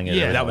up playing it.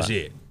 Yeah, that was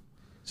it.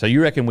 So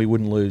you reckon we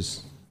wouldn't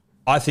lose?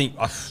 I think...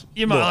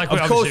 You might, like,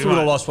 of course we would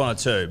have lost one or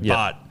two,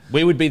 but...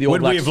 We would be the All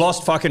Blacks. Would we have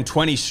lost fucking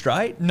 20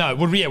 straight? No.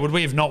 Would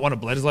we have not won a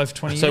Bledisloe for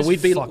 20 years? So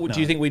we'd be... Fuck do no.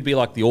 you think we'd be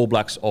like the All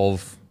Blacks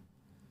of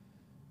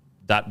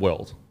that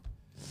world?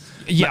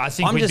 Yeah, I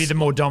think we'd be the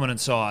more dominant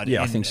side.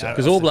 Yeah, I think so.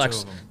 Because All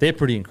Blacks, they're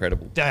pretty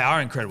incredible. They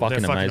are incredible. They're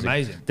fucking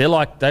amazing. They're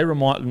like, they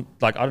remind,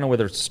 like, I don't know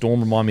whether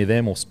Storm remind me of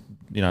them or,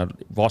 you know,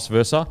 vice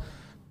versa,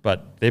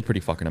 but they're pretty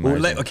fucking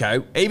amazing. Well, okay,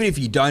 even if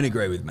you don't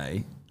agree with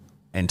me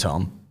and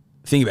Tom,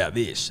 think about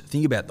this.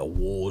 Think about the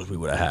wars we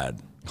would have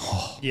had.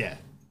 Yeah,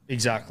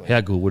 exactly.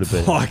 How good would it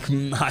be? Like,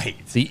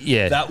 mate.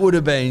 Yeah. That would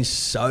have been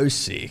so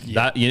sick.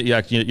 That you're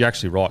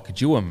actually right. Could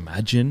you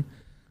imagine,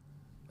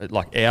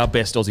 like, our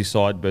best Aussie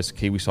side versus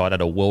Kiwi side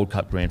at a World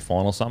Cup grand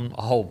final or something?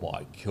 Oh,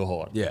 my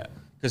God. Yeah.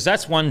 Because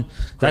that's one...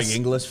 Greg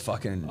Inglis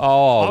fucking...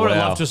 Oh, I would have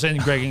wow. loved to have seen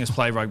Greg Inglis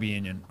play rugby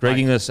union. Greg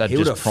Inglis at He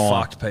would just have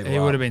prime. fucked people He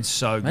up. would have been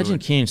so good. Imagine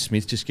Cam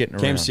Smith just getting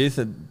around. Cam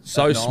Smith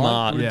So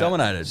smart. Would have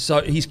dominated.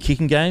 So his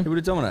kicking game. He would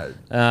have dominated.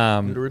 Would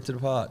have ripped it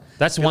apart.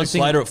 That's one Felix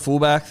thing- Slater at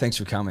fullback. Thanks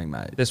for coming,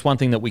 mate. That's one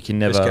thing that we can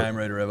Best never game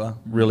reader ever.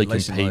 really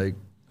Least in compete. league.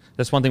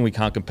 That's one thing we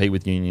can't compete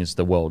with unions,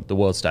 the world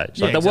stage.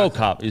 Yeah, Like the World exactly.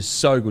 Cup is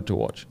so good to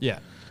watch. Yeah.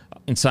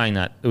 In saying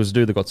that, there was a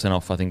dude that got sent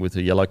off, I think, with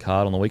a yellow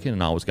card on the weekend,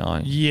 and I was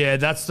going. Yeah,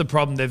 that's the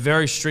problem. They're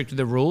very strict with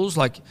the rules.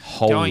 Like,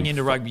 going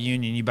into rugby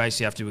union, you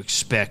basically have to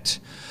expect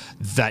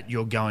that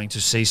you're going to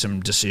see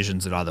some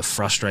decisions that either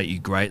frustrate you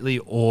greatly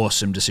or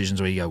some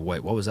decisions where you go,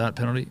 wait, what was that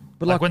penalty?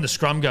 But like when the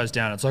scrum goes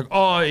down, it's like,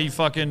 oh, he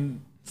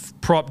fucking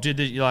prop did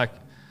it. You're like,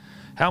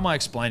 how am I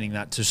explaining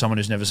that to someone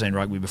who's never seen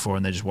rugby before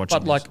and they're just watching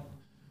But like,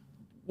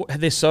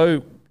 they're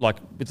so, like,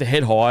 with the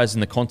head highs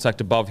and the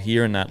contact above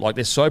here and that, like,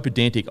 they're so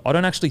pedantic. I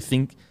don't actually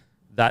think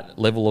that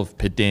level of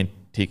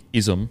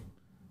pedanticism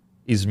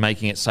is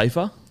making it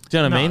safer. Do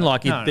you know what I mean?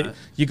 Like,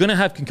 you're going to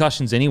have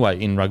concussions anyway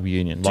in rugby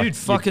union. Dude,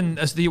 fucking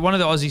one of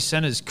the Aussie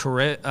centres,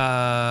 correct? Fuck,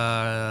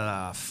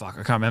 I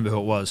can't remember who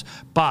it was,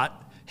 but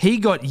he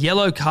got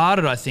yellow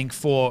carded, I think,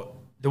 for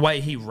the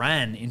way he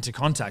ran into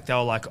contact. They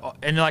were like,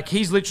 and like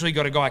he's literally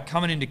got a guy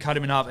coming in to cut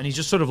him in half, and he's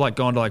just sort of like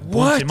gone to like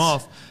bounce him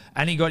off,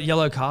 and he got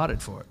yellow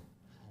carded for it.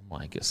 Oh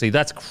my God. See,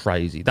 that's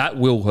crazy. That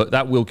will hurt.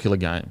 That will kill a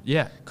game.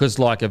 Yeah. Because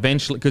like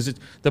eventually, because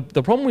the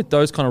problem with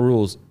those kind of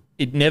rules,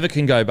 it never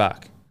can go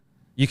back.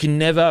 You can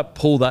never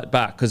pull that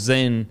back because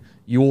then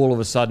you all of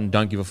a sudden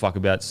don't give a fuck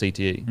about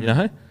CTE, you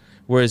know?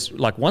 Whereas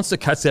like once the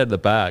cat's out of the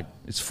bag,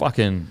 it's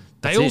fucking...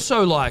 They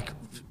also like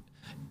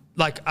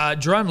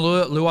Jerome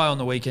Luai on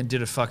the weekend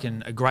did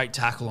a great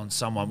tackle on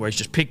someone where he's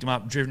just picked him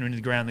up, driven him into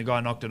the ground, the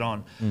guy knocked it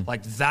on.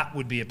 Like that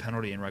would be a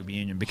penalty in rugby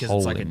union because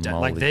it's Holy like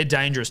moly. their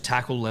dangerous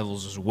tackle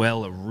levels as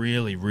well are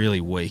really,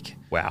 really weak.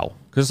 Wow.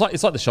 Because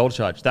it's like the shoulder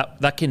charge.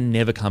 That can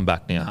never come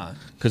back now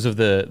because of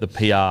the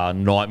PR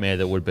nightmare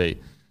that would be.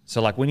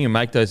 So like when you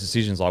make those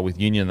decisions like with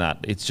union that,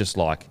 it's just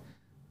like,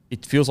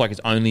 it feels like it's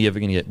only ever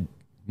going to get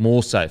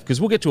more safe because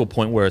we'll get to a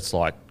point where it's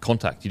like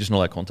contact. You just know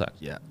that contact.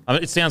 Yeah. I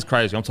mean, it sounds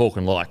crazy. I'm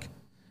talking like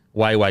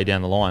way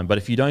down the line. But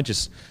if you don't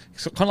just,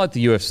 it's kind of like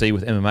the UFC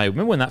with MMA.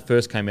 Remember when that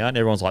first came out and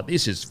everyone's like,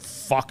 this is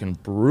fucking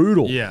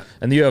brutal. Yeah.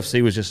 And the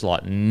UFC was just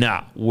like,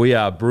 nah, we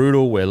are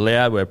brutal. We're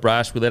loud. We're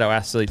brash. We let our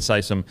athletes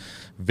say some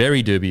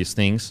very dubious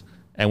things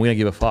and we don't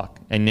give a fuck.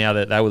 And now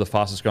that they were the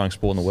fastest growing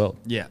sport in the world.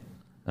 Yeah.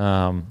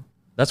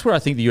 That's where I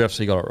think the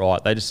UFC got it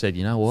right. They just said,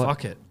 you know what?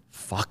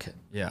 Fuck it.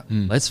 Yeah.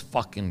 Let's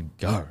fucking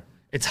go.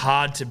 It's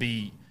hard to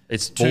be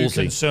It's too ballsy.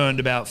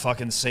 concerned about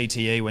fucking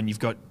CTE when you've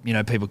got,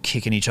 people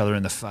kicking each other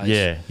in the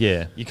face.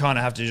 Yeah. You kind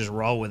of have to just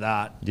roll with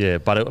that. Yeah,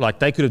 but like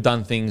they could have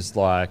done things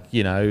like,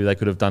 they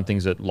could have done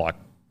things that like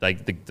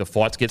the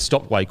fights get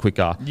stopped way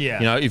quicker.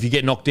 Yeah. If you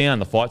get knocked down,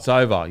 the fight's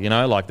over.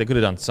 Like they could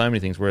have done so many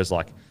things. Whereas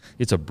like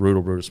it's a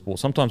brutal sport.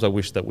 Sometimes I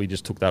wish that we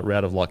just took that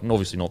route of like, and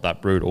obviously not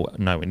that brutal,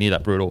 nowhere near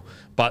that brutal,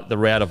 but the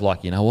route of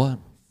like, you know what?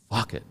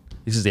 Fuck it.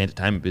 This is the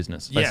entertainment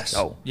business. Let's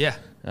go. Yeah.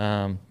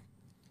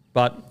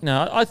 But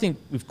I think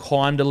we've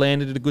kind of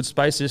landed at a good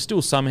space. There's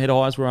still some head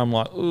highs where I'm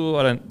like, oh,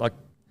 I don't like.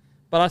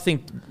 But I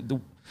think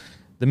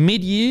the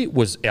mid-year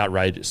was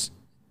outrageous.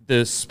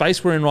 the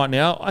space we're in right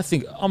now, I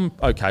think I'm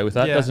okay with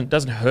that. Yeah.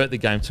 Doesn't hurt the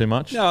game too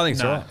much. No, I think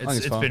it's all No, right. I think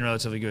it's fine. been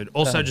relatively good.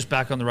 Also, just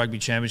back on the rugby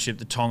championship,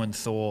 the Tongan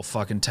Thor,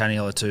 fucking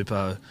Taniela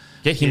Tupou.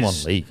 Get him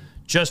is on league.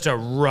 Just a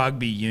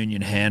rugby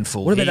union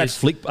handful. What about He that is-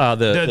 flick? The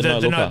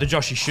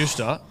Joshy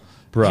Schuster.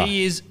 Bruh.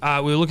 He is. We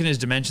were looking at his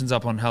dimensions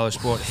up on Hello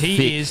Sport. He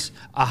Thick. is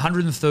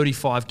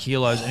 135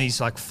 kilos, and he's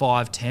like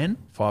 5'10".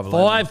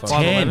 5'11".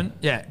 5'11".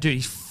 Yeah, dude,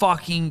 he's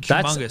fucking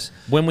That's humongous.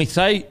 when we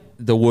say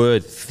the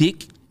word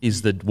thick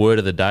is the word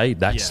of the day.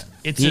 That's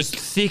Yeah, it's thick. as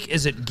thick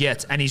as it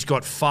gets, and he's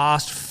got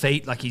fast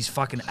feet. Like he's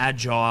fucking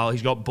agile.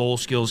 He's got ball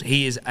skills.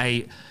 He is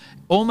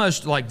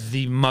almost like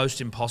the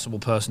most impossible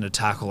person to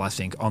tackle, I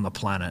think, on the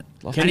planet.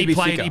 Can and he be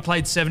played. thicker? He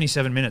played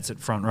 77 minutes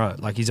at front row.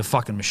 Like he's a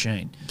fucking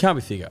machine. Can't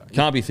be thicker.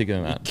 Can't be thicker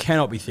than that.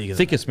 Cannot be thicker.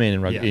 Thickest man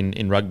in rugby, Yeah.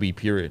 in rugby,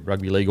 period.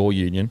 Rugby league or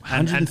union.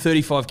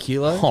 135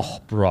 kilos Oh,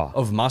 bruh.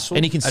 of muscle.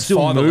 And he can at still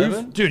 5'11"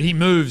 move. Dude, he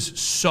moves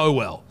so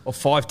well. or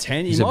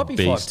 5'10". He He's a might be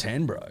beast.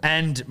 5'10", bro.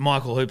 And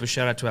Michael Hooper,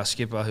 shout out to our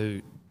skipper,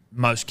 who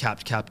most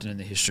capped captain in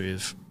the history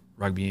of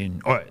rugby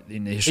union, or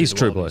in the history He's of the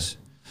true world. blue.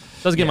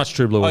 Doesn't get much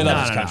true blue. Oh, in no,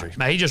 that. his country.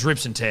 Mate, he just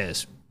rips and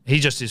tears. He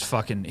just is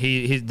fucking.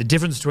 The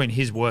difference between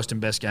his worst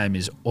and best game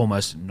is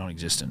almost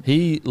non-existent.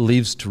 He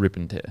lives to rip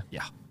and tear.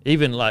 Yeah,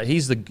 Even like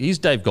he's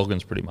Dave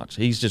Goggins pretty much.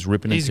 He's just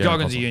ripping he's and tearing.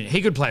 Goggins. constantly.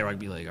 He could play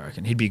rugby league. I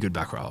reckon he'd be a good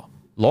back rower.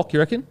 Lock, you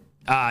reckon?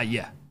 Yeah,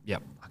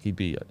 yep. Fuck, he'd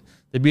be.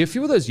 There'd be a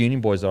few of those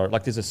union boys though.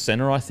 Like there's a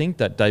centre I think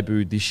that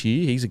debuted this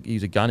year.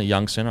 He's a gun, a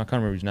young centre. I can't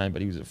remember his name,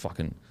 but he was a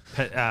fucking.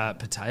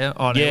 Patea.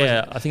 Oh, no, Yeah, he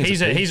wasn't. I think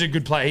it's he's a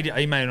good player.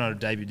 He may not have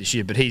debuted this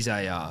year, but he's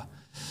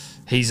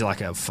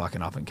like a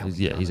fucking up and coming.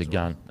 He's a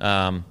gun.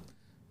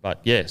 But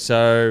yeah,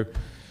 so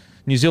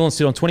New Zealand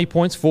sit on 20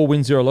 points, 4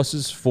 wins, 0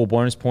 losses, 4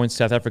 bonus points.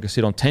 South Africa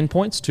sit on 10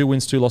 points, 2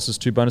 wins, 2 losses,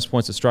 2 bonus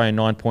points. Australia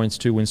 9 points,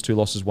 2 wins, 2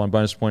 losses, 1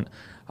 bonus point.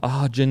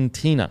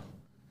 Argentina.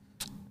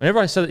 Whenever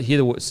I see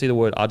the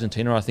word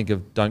Argentina, I think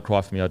of "Don't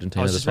Cry for Me,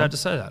 Argentina." I was the just song. about to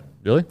say that.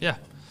 Really? Yeah,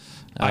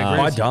 I agree.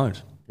 I with you.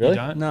 don't. Really? You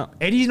don't? No.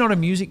 Eddie's not a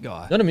music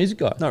guy. Not a music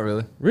guy. Not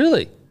really.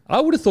 Really? I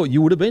would have thought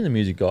you would have been the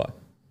music guy.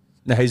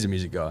 No, he's a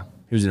music guy.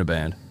 He was in a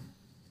band.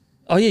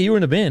 Oh yeah, you were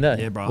in a band, eh?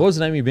 Yeah, bro. What was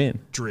the name of your band?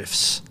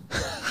 Drifts.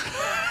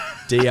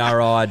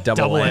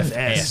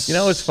 DRIFS. You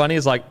know what's funny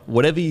is like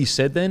whatever you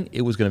said then,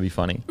 it was going to be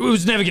funny. It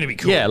was never going to be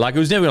cool. Yeah, like it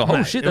was never going to. Oh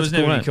Mate, shit, it that's was cool.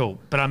 never name. gonna be cool.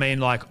 But I mean,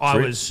 like, I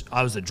Sweet.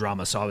 was the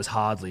drummer, so I was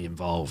hardly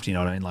involved. You know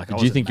what I mean? Like,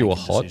 Did you think you were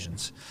hot?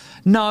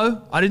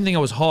 No, I didn't think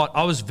I was hot.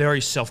 I was very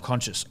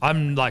self-conscious.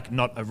 I'm like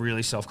not a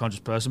really self-conscious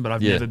person, but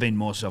I've Yeah. never been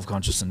more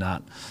self-conscious than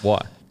that.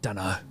 Why? Don't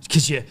know,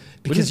 because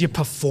you're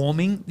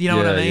performing. You know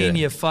what I Yeah, mean?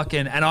 yeah. You're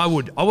fucking, and I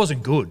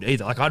wasn't good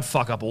either. Like I'd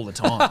fuck up all the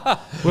time.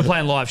 We're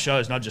playing live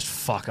shows, and I'd just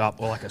fuck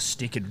up, or like a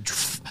stick would.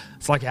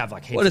 It's like I have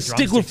like heaps What, a of stick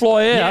would drumsticks.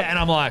 fly out? Yeah, and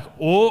I'm like,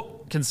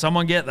 oh, can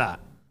someone get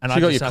that? And So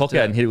you got your just have cock to-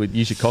 out and hit it with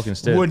use your cock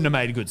instead. Wouldn't have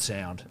made a good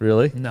sound.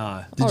 Really?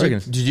 No,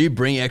 Did you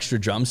bring extra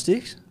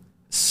drumsticks?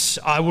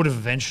 I would have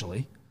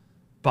eventually,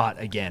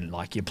 but again,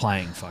 like you're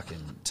playing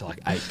fucking to like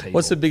 8 people.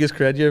 What's the biggest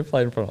crowd you ever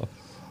played in front of?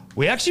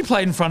 We actually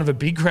played in front of a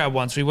big crowd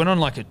once. We went on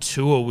like a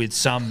tour with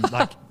some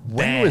like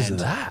When was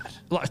band. that?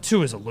 Like,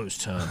 tour is a loose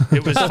term.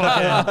 It was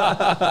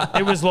fucking.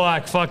 It was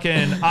like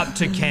fucking up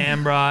to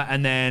Canberra,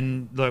 and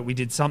then like we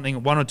did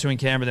something, 1 or 2 in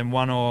Canberra, then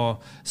 1 or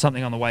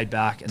something on the way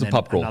back, and a then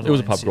pub crawl. another It was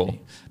one a in pub crawl.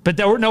 Sydney. But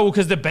there were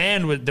because the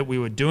band that we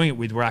were doing it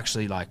with were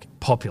actually like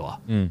popular.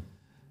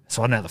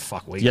 So I don't know how the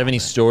fuck we. Do you have got any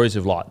there. stories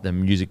of like the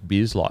music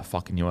biz like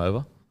fucking you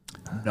over?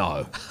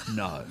 No,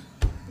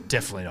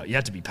 definitely not. You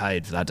have to be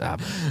paid for that to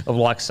happen. Of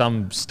like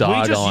some We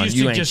star just going, used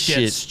you to ain't just shit.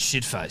 get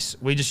shit face.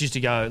 We just used to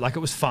go like it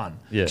was fun.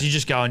 Yeah. 'Cause you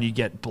just go and you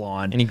get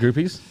blind. Any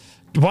groupies?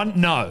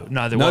 No,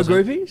 there No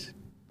wasn't. groupies?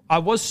 I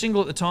was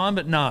single at the time,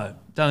 but no,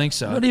 don't think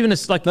so. Not even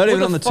like Not what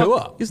even on the fuck?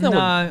 tour? Isn't that no,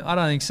 what? I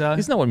don't think so.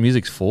 Isn't that what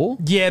music's for?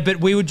 Yeah, but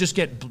we would just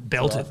get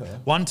belted.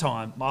 One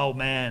time, my old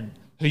man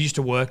who used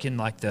to work in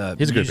like the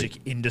He's a music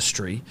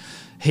industry,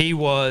 he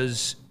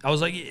was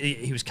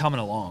coming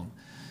along,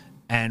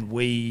 and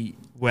we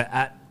were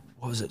at,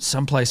 what was it,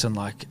 someplace on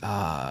like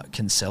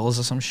Kinsellas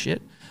or some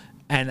shit,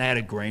 and they had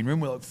a green room.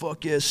 We're like,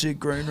 fuck yeah, sick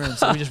green room.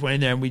 So we just went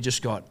in there and we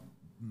just got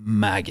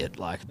maggot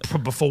like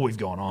before we've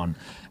gone on,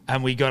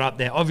 and we got up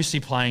there obviously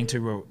playing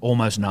to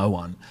almost no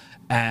one,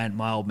 and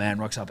my old man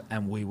rocks up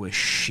and we were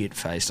shit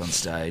faced on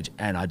stage,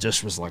 and I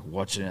just was like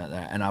watching it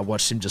there, and I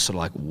watched him just sort of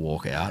like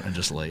walk out and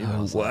just leave. I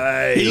was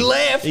like, He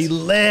left. He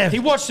left. he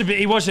watched it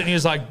and he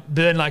was like, but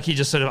then like he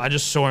just sort of, I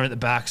just saw him at the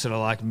back sort of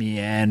like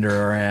meander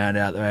around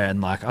out there,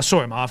 and like I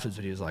saw him afterwards,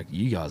 but he was like,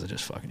 you guys are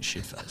just fucking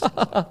shit faced.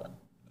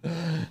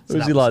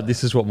 Was he like,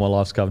 this is what my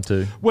life's come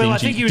to? Well, I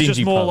Dingy- think he was just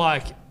dingy more pub.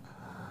 like,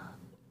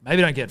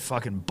 maybe don't get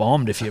fucking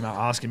bombed if you're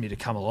asking me to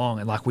come along.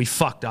 And like we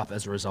fucked up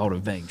as a result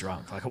of being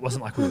drunk. Like it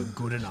wasn't like we were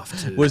good enough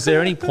to. Was there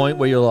any point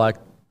where you're like,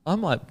 I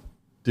might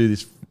do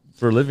this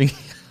for a living?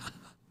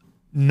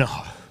 No.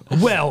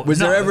 Well, Was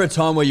no. there ever a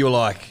time where you were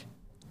like,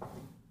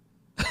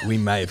 we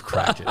may have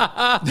cracked it? No.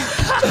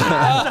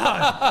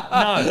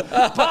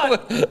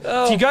 But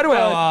if you go to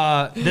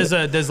our,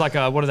 there's like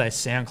a, what are they,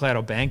 SoundCloud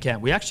or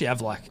Bandcamp, we actually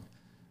have like,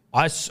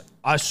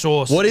 I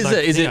saw. What is like,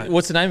 it? Is you it? know,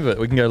 What's the name of it?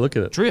 We can go look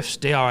at it. Drifts?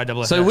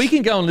 DRIFFS. So we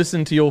can go and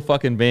listen to your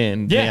fucking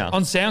band yeah now.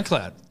 on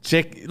SoundCloud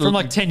Check from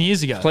like 10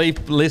 years ago.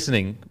 People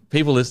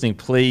listening,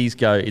 please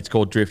go. It's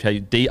called Drift. How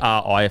you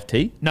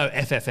DRIFT? No,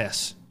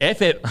 FFS.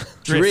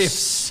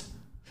 Drifts.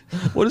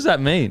 What does that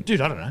mean?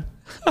 Dude, I don't know.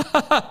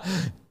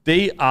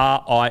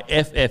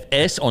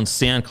 DRIFFS on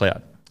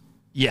SoundCloud.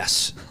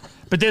 Yes.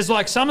 But there's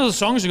like some of the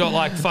songs have got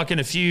like fucking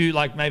a few,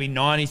 like maybe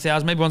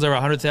 90,000, maybe one's over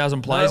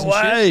 100,000 plays No and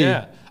way. shit.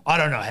 Yeah. I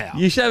don't know how.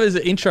 You should have as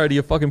an intro to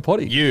your fucking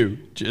potty.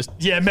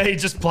 Yeah, me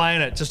just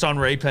playing it, just on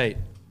repeat.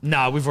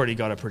 No, we've already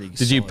got a pretty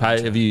Did you solid pay?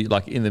 intro. Have you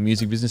like in the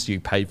music business? Do you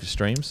pay for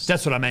streams?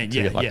 That's what I mean.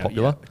 Yeah, get, like, yeah,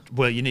 popular? yeah.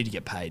 Well, you need to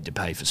get paid to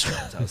pay for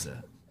streams. That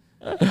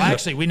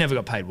was it. We never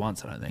got paid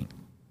once, I don't think.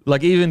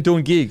 Like even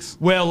doing gigs.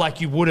 Well, like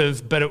you would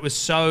have, but it was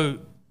so...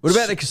 What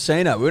about the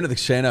casino? We went to the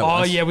casino. Oh,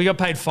 once. yeah, we got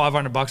paid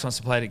 $500 once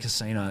to play at a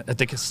casino at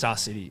the Star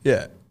City.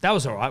 Yeah. That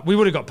was all right. We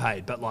would have got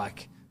paid, but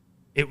like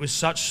it was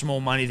such small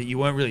money that you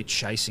weren't really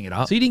chasing it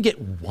up. So you didn't get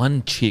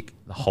one chick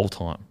the whole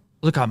time.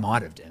 Look, I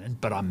might have, Denon,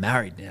 but I'm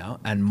married now,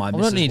 and my I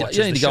missus don't need, watches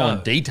you don't need the to go show.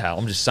 in detail.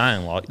 I'm just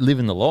saying, like,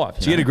 living the life.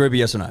 Did you get a groupie,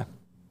 yes or no?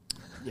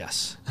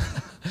 Yes.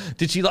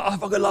 Did she like, I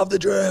fucking love the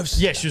drifts?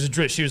 Yeah, she was a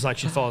drift. She was like,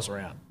 she follows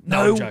around.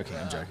 No. No, I'm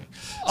joking.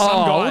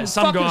 Oh,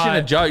 Some guy.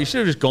 A joke. You should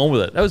have just gone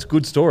with it. That was a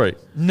good story.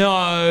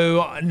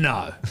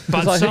 No.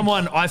 But like-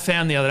 someone I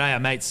found the other day, a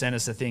mate sent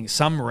us a thing.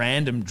 Some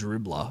random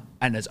dribbler,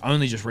 and it's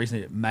only just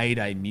recently made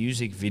a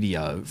music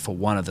video for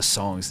one of the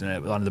songs.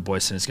 And one of the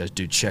boys sent us, goes,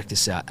 dude, check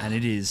this out. And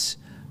it is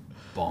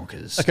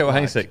bonkers. Okay, well,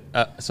 hang a Like,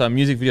 sec. So a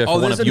music video for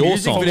one there's of a your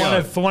music songs.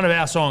 video. For one of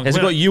our songs. Has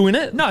it got you in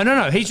it?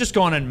 No. He's just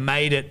gone and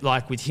made it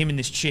like with him and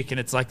this chick, and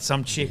it's like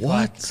some chick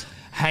like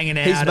hanging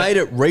out. He's made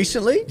it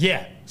recently?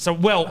 Yeah. So,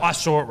 well, I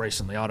saw it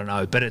recently. I don't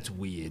know, but it's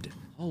weird.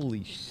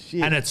 Holy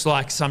shit. And it's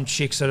like some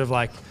chick sort of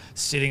like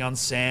sitting on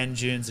sand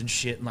dunes and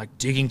shit and like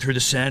digging through the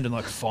sand and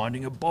like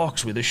finding a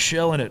box with a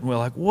shell in it. And we're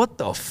like, what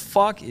the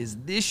fuck is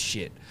this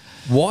shit?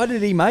 Why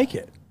did he make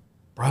it?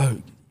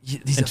 Bro, he's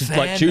And a just fan,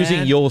 like choosing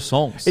man. your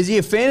songs. Is he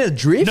a fan of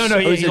drifts? No,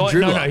 or is he a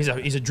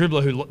dribbler? he's a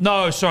dribbler who...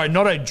 No, sorry,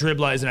 not a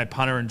dribbler, isn't a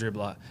punter and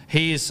dribbler.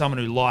 He is someone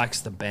who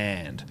likes the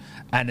band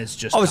and is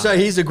just... Oh, so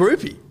he's a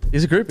groupie.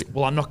 He's a groupie.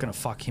 Well, I'm not going to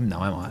fuck him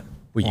though, am I?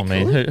 Well, I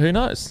mean, who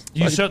knows?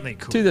 You certainly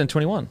could.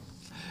 2021.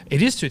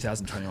 It is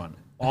 2021.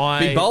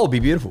 Big bowl, be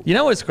beautiful. You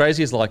know what's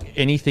crazy is like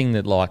anything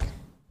that like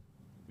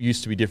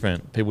used to be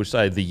different. People would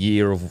say the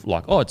year of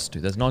like, oh, it's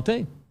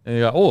 2019. And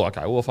you go, oh,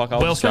 okay, well, fuck,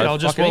 Well, just go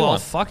straight, I'll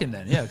fuck fuck him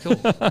then. Yeah, cool.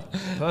 Perfect.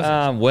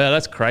 well,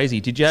 that's crazy.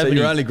 Did you have So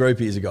any? your only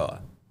groupie is a guy.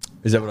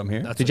 Is that what I'm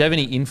hearing? Did you have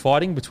any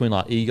infighting between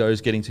like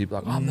egos getting to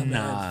like, I'm the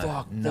man,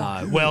 fuck,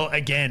 No. Well,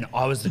 again,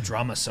 I was the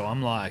drummer, so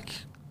I'm like,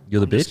 you're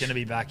the I'm just bitch. going to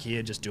be back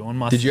here just doing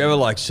my Did you thing. ever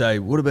like say,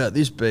 what about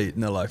this beat?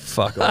 And they're like,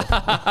 fuck off.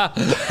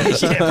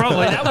 Yeah,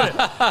 probably.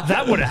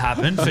 That would have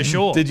happened for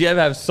sure. Did you ever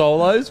have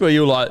solos where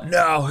you were like,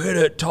 no, hit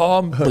it,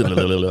 Tom?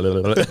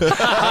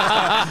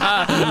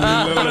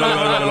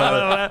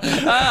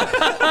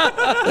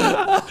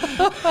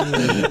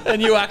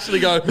 And you actually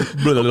go,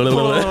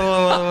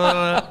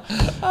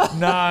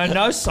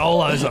 No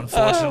solos,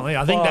 unfortunately.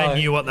 I think they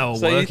knew what they were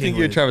so working you think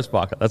you're with. Travis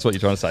Barker? That's what you're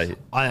trying to say here.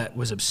 I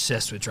was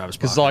obsessed with Travis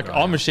Barker. Because like growing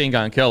I'm up. Machine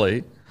Gun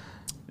Kelly.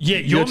 Yeah,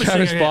 you're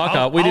Travis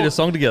Barker. We did a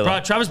song together.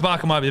 Bro, Travis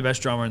Barker might be the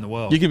best drummer in the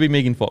world. You could be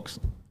Megan Fox.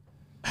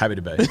 Happy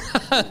to be.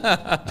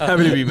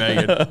 Happy to be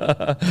Megan.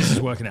 This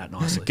is working out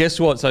nicely. Guess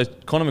what? So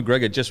Conor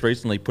McGregor just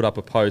recently put up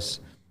a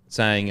post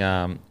saying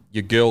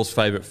your girl's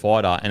favourite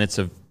fighter, and it's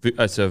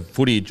a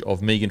footage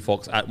of Megan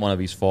Fox at one of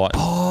his fights.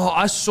 Oh,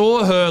 I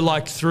saw her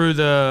like through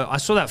the... I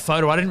saw that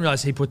photo. I didn't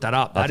realize he put that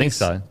up. I think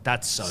so.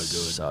 That's so good.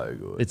 So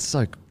good. It's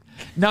so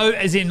No,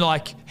 as in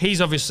like,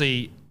 he's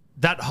obviously...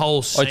 That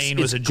whole scene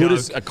was a good joke.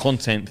 as a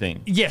content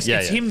thing. Yes,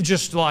 it's him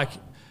just like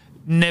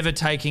never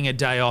taking a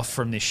day off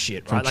from this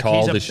shit, right? From Like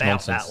childish he's about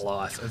nonsense. that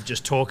life of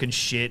just talking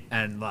shit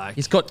and like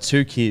He's got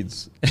 2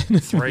 kids.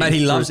 three. Mate, he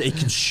loves it. He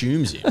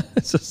consumes it.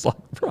 It's just like,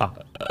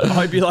 bruh.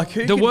 I'd be like,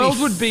 who The can world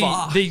be would be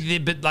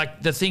fucked? but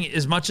like the thing,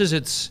 as much as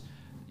it's,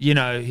 you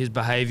know, his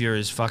behavior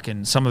is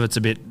fucking, some of it's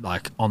a bit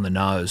like on the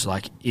nose.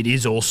 Like it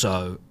is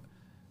also,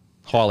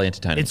 Highly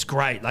entertaining. it's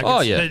great. Like,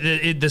 Oh, it's,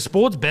 yeah. the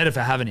sport's better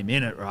for having him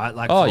in it, right?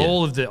 Like Oh, for yeah.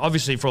 all of the,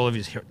 obviously for all of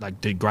his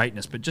like the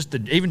greatness, but just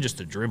even just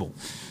the dribble.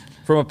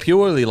 From a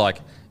purely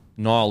like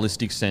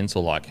nihilistic sense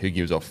or like who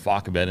gives a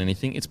fuck about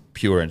anything, it's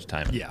pure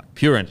entertainment. Yeah.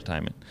 Pure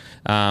entertainment.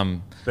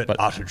 But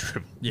utter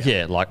dribble.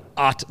 Yeah, like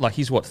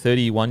he's what,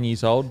 31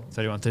 years old?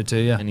 31, 32,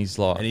 yeah. And he's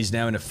like And he's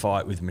now in a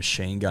fight with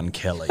Machine Gun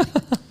Kelly.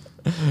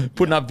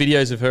 putting up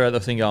videos of her at the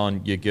thing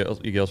going, your girl's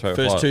favourite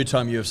First fighter.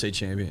 2-time UFC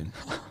champion.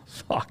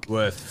 Fuck.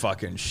 Worth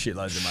fucking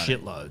shitloads of money.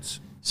 Shitloads.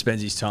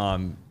 Spends his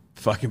time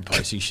fucking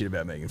posting shit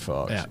about Megan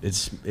Fox. Yeah.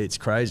 It's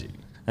crazy.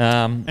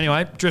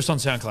 Anyway, Drifts on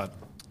SoundCloud.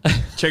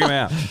 Check him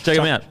out. Check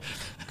him out.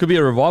 Could be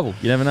a revival.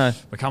 You never know.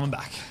 We're coming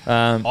back.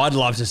 I'd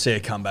love to see a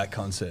comeback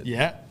concert.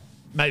 Yeah.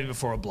 Maybe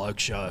before a bloke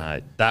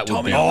show. That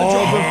would be.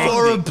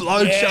 Before a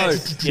bloke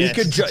Yes, show,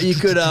 yes. you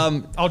could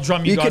I'll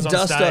drum you guys could on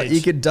dust stage.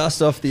 you could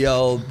dust off the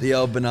old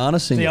banana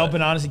singer. The old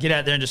bananas and get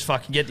out there and just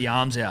fucking get the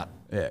arms out.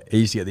 Yeah, he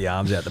used to get the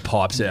arms out, the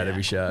pipes out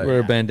every show. Wear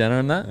a bandana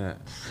on that.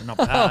 Not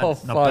bad. Oh,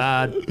 not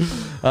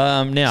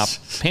bad. Now,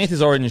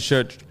 Panthers orange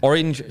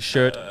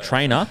shirt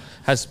trainer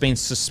has been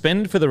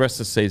suspended for the rest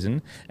of the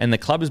season, and the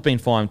club has been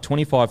fined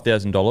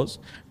 $25,000.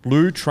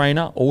 Blue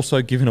trainer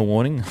also given a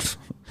warning.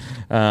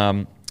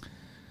 What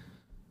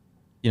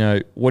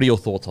are your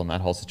thoughts on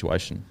that whole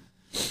situation?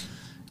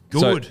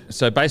 Good.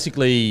 So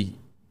basically,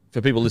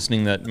 for people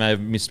listening that may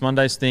have missed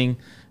Monday's thing,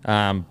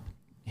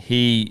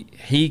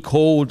 he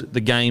called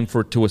the game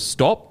for it to a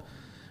stop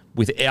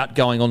without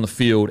going on the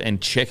field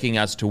and checking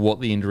as to what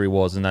the injury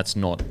was, and that's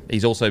not.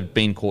 He's also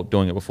been caught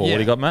doing it before. Yeah. What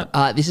do you got,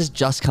 Matt? This has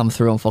just come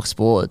through on Fox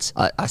Sports.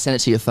 I sent it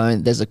to your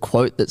phone. There's a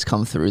quote that's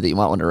come through that you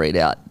might want to read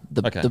out.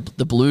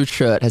 The blue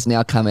shirt has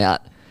now come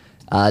out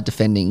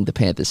defending the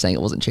Panthers, saying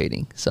it wasn't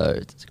cheating. So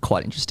it's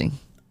quite interesting.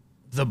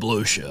 The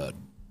blue shirt.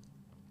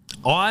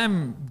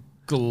 I'm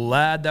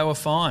glad they were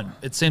fine.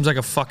 It seems like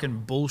a fucking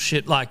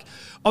bullshit. Like,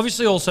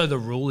 obviously, also the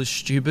rule is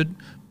stupid.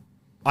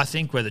 I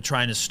think where the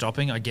trainer's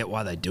stopping, I get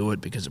why they do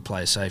it because of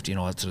player safety and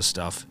all that sort of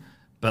stuff.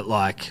 But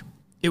like,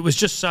 it was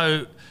just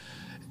so.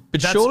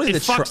 But surely it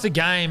fucks the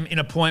game in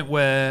a point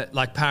where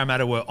like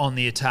Parramatta were on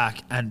the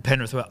attack and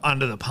Penrith were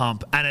under the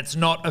pump, and it's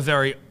not a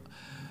very.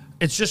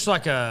 It's just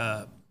like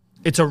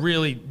it's a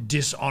really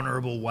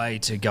dishonourable way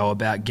to go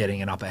about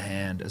getting an upper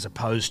hand, as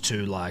opposed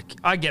to like,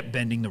 I get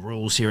bending the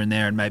rules here and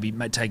there and maybe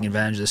taking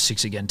advantage of the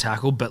 6 again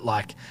tackle, but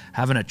like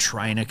having a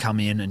trainer come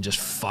in and just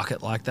fuck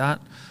it like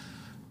that.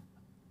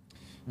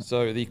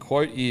 So the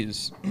quote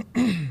is,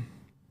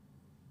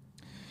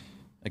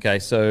 okay,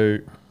 so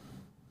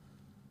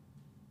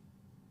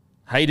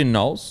Hayden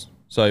Knowles,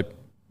 so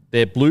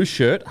their blue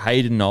shirt,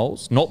 Hayden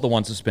Knowles, not the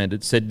one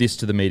suspended, said this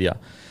to the media.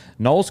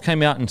 Knowles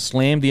came out and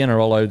slammed the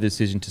NRL over the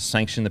decision to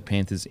sanction the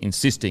Panthers,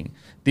 insisting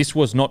this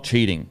was not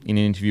cheating in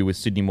an interview with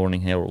Sydney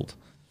Morning Herald.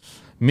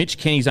 Mitch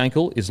Kenny's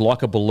ankle is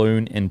like a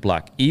balloon and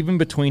black. Even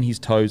between his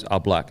toes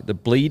are black. The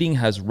bleeding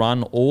has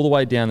run all the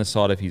way down the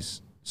side of his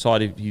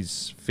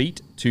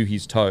feet to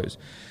his toes.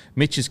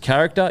 Mitch's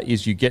character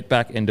is you get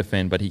back and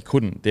defend, but he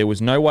couldn't. There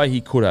was no way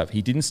he could have.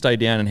 He didn't stay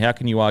down, and how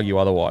can you argue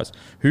otherwise?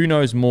 Who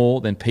knows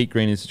more than Pete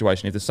Green in this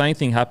situation? If the same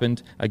thing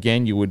happened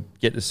again, you would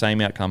get the same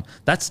outcome.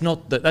 That's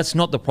not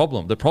the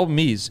problem. The problem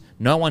is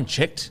no one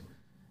checked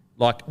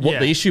what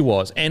the issue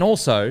was. And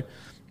also,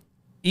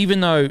 even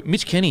though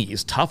Mitch Kenny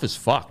is tough as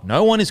fuck,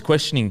 no one is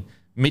questioning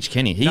Mitch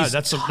Kenny. He's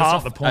that's tough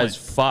not the point. as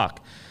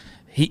fuck.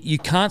 You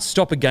can't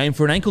stop a game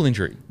for an ankle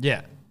injury.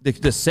 Yeah.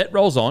 The set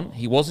rolls on.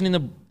 He wasn't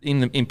in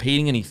the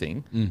impeding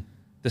anything.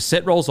 The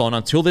set rolls on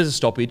until there's a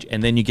stoppage,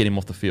 and then you get him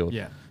off the field.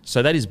 Yeah.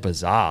 So that is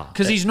bizarre.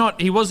 Because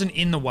he wasn't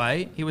in the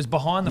way. He was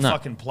behind the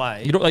fucking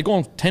play. They go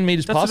on 10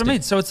 metres That's past what I mean.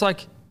 him. So it's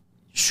like,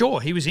 sure,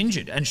 he was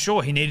injured, and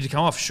sure, he needed to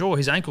come off. Sure,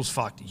 his ankle's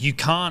fucked. You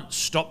can't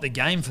stop the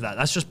game for that.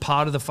 That's just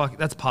part of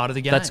that's part of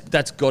the game.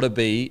 That's got to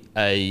be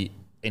a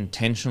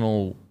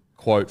intentional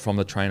quote from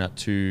the trainer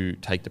to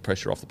take the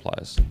pressure off the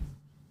players.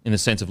 In the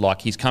sense of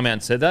like, he's come out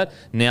and said that.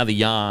 Now the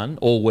yarn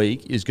all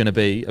week is going to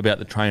be about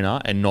the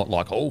trainer and not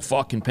like, oh,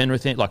 fucking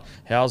Penrith. Like,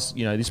 how's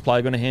this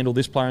player going to handle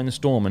this player in the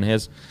Storm? And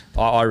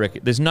I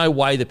reckon there's no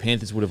way the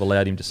Panthers would have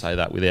allowed him to say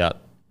that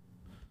without,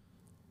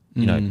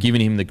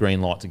 giving him the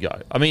green light to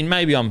go. I mean,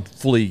 maybe I'm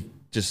fully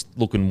just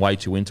looking way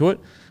too into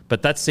it,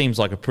 but that seems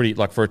like a pretty,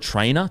 like for a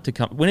trainer to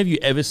come. When have you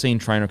ever seen a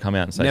trainer come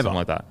out and say something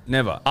like that?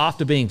 Never.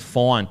 After being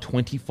fined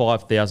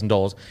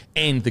 $25,000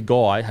 and the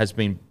guy has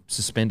been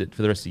suspended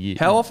for the rest of the year.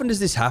 How often does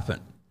this happen?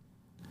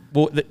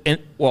 Well,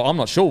 I'm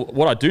not sure.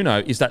 What I do know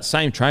is that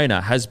same trainer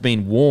has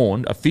been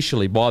warned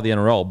officially by the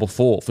NRL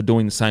before for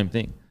doing the same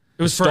thing.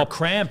 It was for a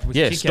cramp with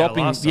kick-out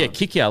last time.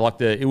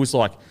 Kick-out. It was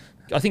like,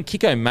 I think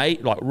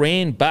Kiko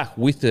ran back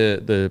with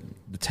the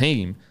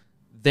team,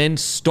 then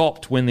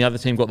stopped when the other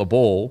team got the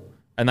ball,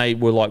 and they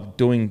were like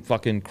doing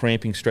fucking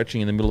cramping,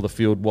 stretching in the middle of the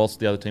field whilst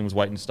the other team was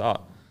waiting to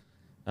start.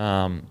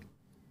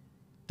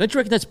 Don't you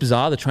reckon that's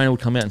bizarre? The trainer would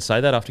come out and say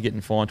that after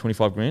getting fined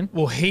 $25,000.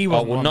 Well, he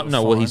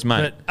wasn't. His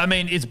mate. But I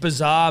mean, it's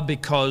bizarre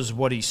because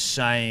what he's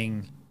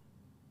saying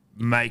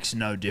makes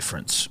no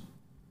difference,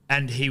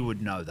 and he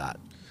would know that.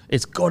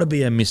 It's got to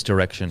be a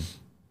misdirection.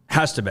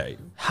 Has to be.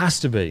 Has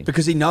to be.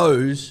 Because he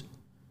knows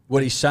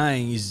what he's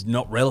saying is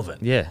not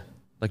relevant. Yeah.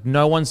 Like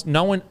no one.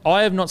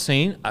 I have not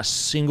seen a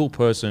single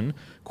person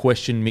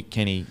question Mitch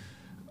Kenny.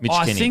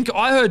 I think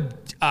I heard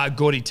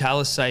Gordy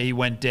Tallis say he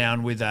went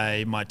down with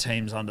my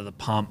team's under the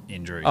pump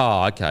injury.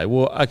 Oh, okay.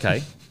 Well,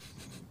 okay.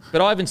 But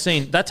I haven't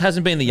seen that.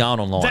 Hasn't been the yarn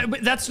online.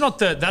 That's not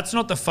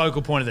the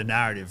focal point of the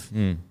narrative.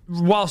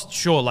 Whilst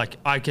sure,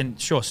 I can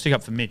stick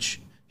up for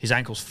Mitch. His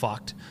ankle's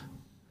fucked.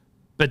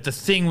 But the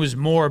thing was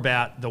more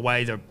about the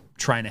way the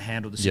trainer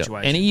handled the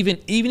situation. And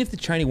even if the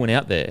trainer went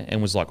out there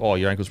and was like, "Oh,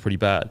 your ankle's pretty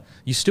bad,"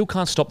 you still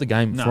can't stop the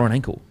game for an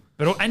ankle.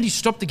 And he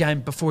stopped the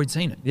game before he'd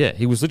seen it. Yeah,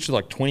 he was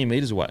literally like 20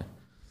 meters away.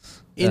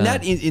 In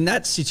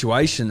that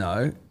situation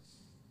though,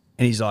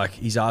 and he's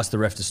asked the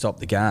ref to stop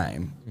the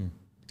game.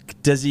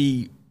 Does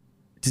he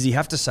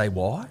have to say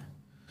why?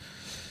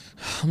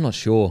 I'm not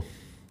sure.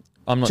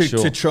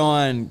 To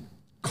try and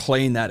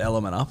clean that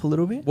element up a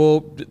little bit.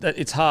 Well,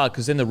 it's hard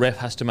because then the ref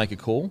has to make a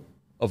call.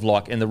 of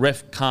like, and the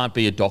ref can't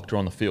be a doctor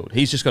on the field.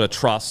 He's just got to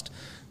trust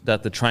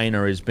that the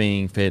trainer is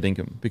being fair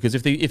dinkum. Because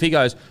if he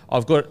goes,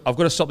 I've got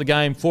to stop the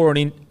game for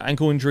an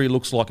ankle injury,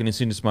 looks like an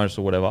syndesmosis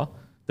or whatever,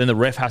 then the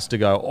ref has to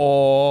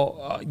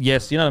go,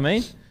 yes, you know what I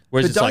mean?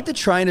 Whereas But don't the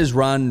trainers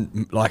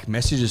run like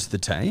messages to the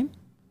team?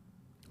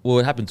 well,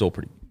 it happens all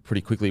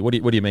pretty quickly. What do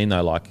you mean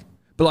though? Like,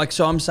 But like,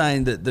 so I'm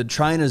saying that the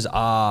trainers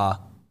are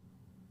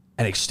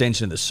an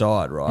extension of the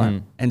side,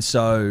 right? And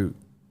so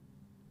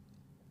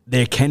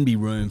there can be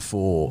room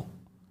for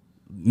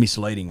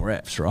misleading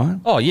refs, right?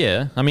 oh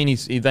yeah, I mean,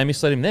 they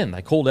misled him then.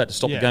 They called out to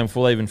stop Yeah. the game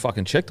before they even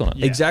fucking checked on it.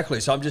 Yeah. Exactly.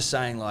 So I'm just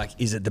saying, like,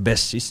 is it the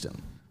best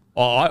system?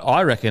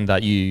 I reckon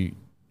that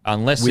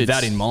unless With it's,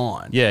 that in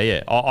mind.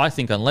 Yeah. I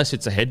think unless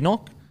it's a head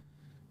knock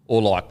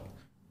or like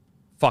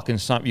fucking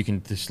something, you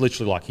can just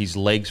literally like his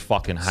legs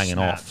fucking hanging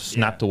off,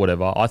 snapped or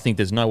whatever. I think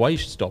there's no way you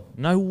should stop.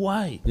 No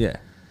way. Yeah.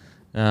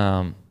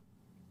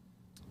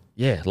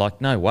 Yeah, like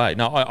no way.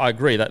 No, I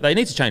agree that they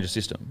need to change the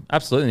system.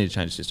 Absolutely need to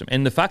change the system.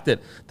 And the fact that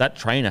that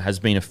trainer has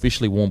been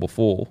officially warned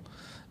before,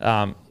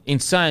 in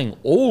saying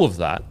all of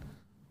that,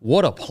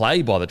 what a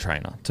play by the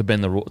trainer to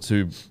bend the rule.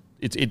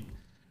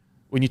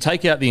 When you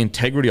take out the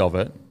integrity of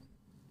it,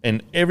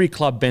 and every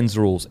club bends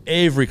the rules.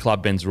 Every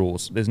club bends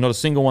rules. There's not a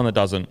single one that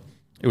doesn't.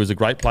 It was a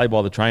great play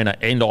by the trainer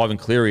and Ivan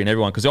Cleary and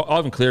everyone, because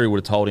Ivan Cleary would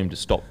have told him to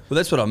stop. Well,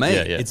 that's what I mean.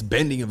 Yeah, yeah. It's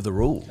bending of the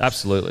rules.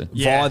 Absolutely.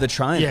 Via the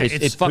trainer. Yeah,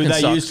 It it's fucking Who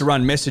they sucks. used to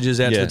run messages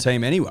out to Yeah. the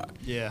team anyway.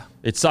 Yeah.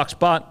 It sucks,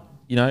 but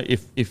you know,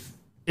 if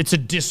It's a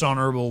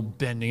dishonourable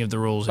bending of the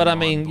rules. but in I my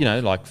mean, book. you know,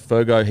 like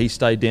Fergo, he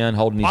stayed down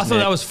holding his I thought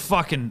neck. that was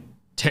fucking.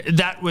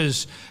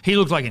 He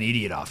looked like an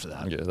idiot after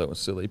that. Yeah, that was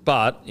silly.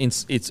 But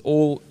it's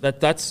all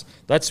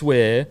that's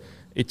where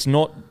it's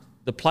not.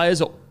 The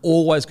players are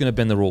always going to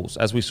bend the rules,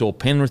 as we saw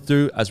Penrith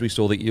do, as we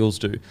saw the Eels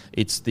do.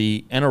 It's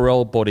the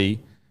NRL body.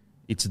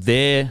 It's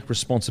their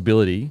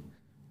responsibility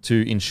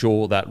to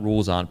ensure that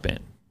rules aren't bent.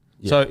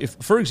 Yeah. So, if,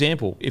 for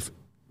example, if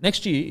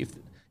next year,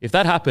 if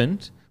that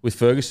happened with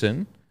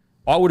Ferguson,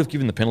 I would have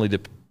given the penalty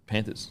to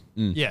Panthers.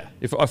 Yeah.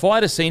 If I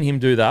had seen him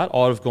do that, I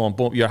would have gone,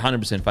 boom, you're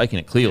 100% faking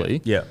it,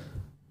 clearly. Yeah.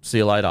 See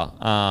you later.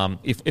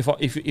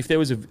 If there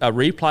was a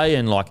replay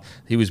and like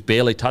he was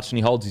barely touched and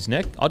he holds his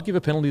neck, I'd give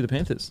a penalty to the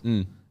Panthers,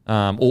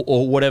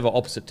 or whatever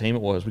opposite team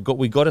it was.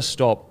 We got to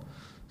stop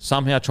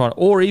somehow trying.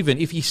 Or even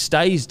if he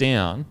stays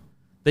down,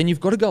 then you've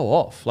got to go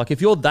off. Like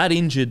if you're that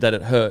injured that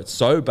it hurts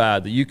so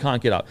bad that you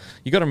can't get up,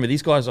 you got to remember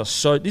these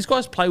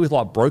guys play with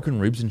like broken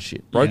ribs and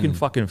shit, broken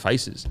fucking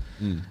faces.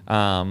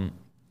 Yeah,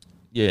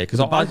 because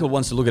Michael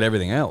wants to look at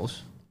everything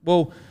else.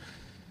 well,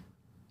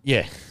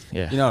 yeah.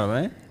 You know what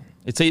I mean?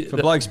 It's If a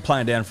bloke's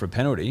playing down for a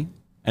penalty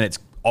and it's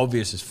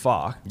obvious as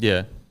fuck,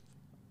 yeah.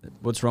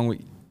 what's wrong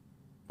with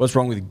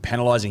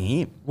penalising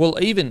him? Well,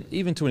 even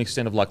to an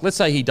extent of like, let's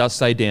say he does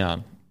stay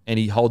down and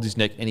he holds his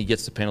neck and he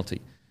gets the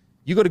penalty.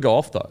 You got to go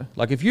off though.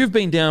 Like if you've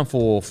been down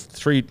for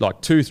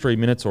 2-3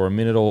 minutes or a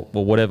minute or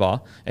whatever,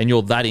 and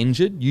you're that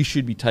injured, you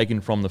should be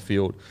taken from the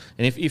field.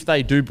 And if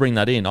they do bring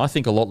that in, I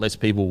think a lot less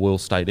people will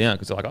stay down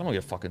because they're like, I'm not gonna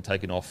get fucking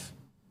taken off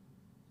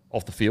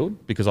the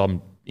field because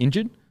I'm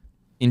injured.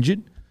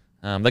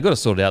 They got to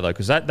sort it out though,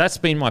 because that's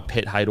been my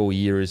pet hate all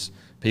year. Is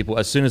people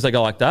as soon as they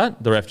go like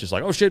that, the ref just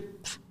like, oh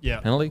shit, Yeah.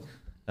 penalty.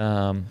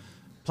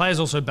 Players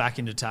also back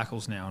into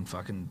tackles now and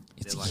fucking.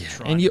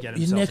 And your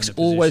neck's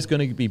always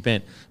going to be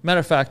bent. Matter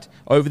of fact,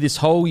 over this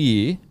whole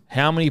year,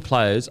 how many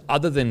players,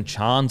 other than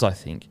Chance, I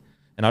think,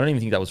 and I don't even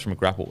think that was from a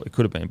grapple. It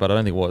could have been, but I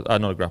don't think it was.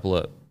 Not a grapple,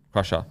 a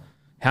crusher.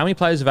 How many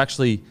players have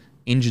actually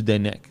injured their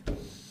neck?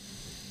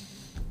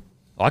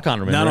 I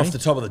can't remember. None any. off the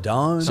top of the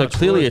dome. So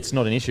clearly it's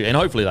not an issue, and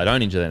hopefully they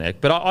don't injure their neck.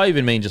 But I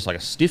even mean just like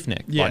a stiff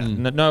neck. Yeah.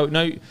 Like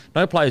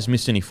no players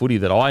missed any footy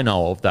that I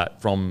know of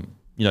that from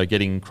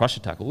getting crusher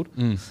tackled.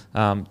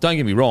 Don't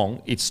get me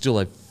wrong, it's still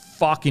a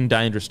fucking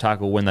dangerous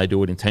tackle when they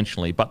do it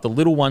intentionally. But the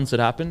little ones that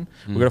happen,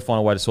 we've got to find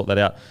a way to sort that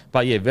out.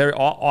 But yeah,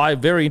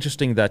 very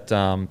interesting that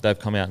they've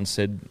come out and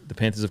said, the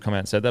Panthers have come out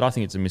and said that. I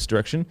think it's a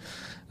misdirection.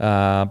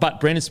 But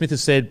Brandon Smith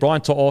has said,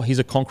 Brian To'o, he's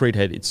a concrete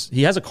head.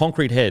 He has a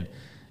concrete head.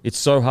 It's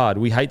so hard.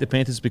 We hate the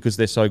Panthers because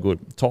they're so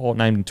good. To'o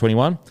named in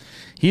 21.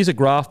 Here's a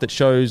graph that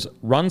shows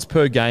runs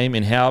per game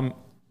and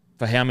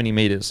for how many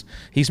metres.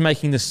 He's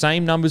making the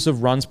same numbers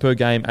of runs per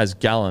game as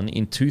Gallen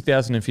in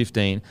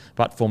 2015,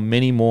 but for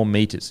many more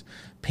metres.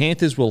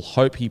 Panthers will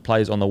hope he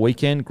plays on the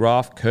weekend.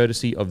 Graph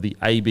courtesy of the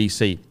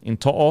ABC. In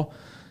To'o,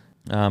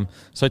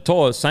 so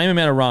To'o, same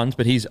amount of runs,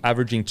 but he's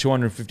averaging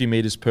 250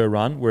 metres per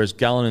run, whereas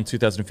Gallen in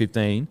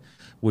 2015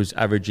 was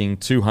averaging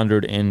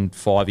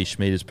 205-ish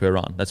metres per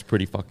run. That's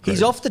pretty fucking crazy.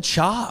 He's off the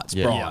charts,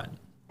 Yeah. Brian.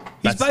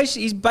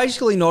 He's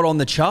basically not on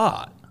the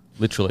chart.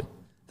 Literally.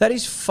 That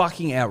is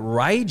fucking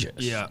outrageous.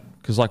 Yeah.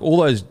 Because like all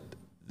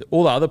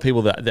the other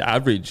people, that the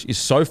average is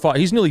so far.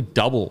 He's nearly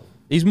double.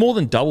 He's more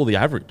than double the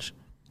average.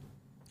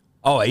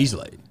 Oh,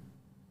 easily.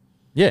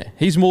 Yeah,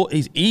 he's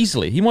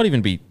easily. He might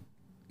even be.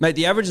 Mate,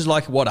 the average is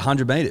like,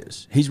 100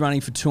 metres? He's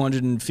running for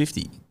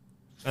 250.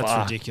 That's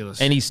fuck.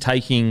 ridiculous. And he's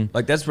taking.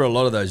 Like that's where a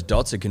lot of those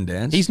dots are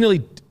condensed. He's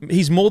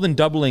more than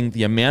doubling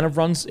the amount of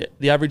runs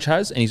the average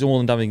has, and he's more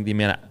than doubling the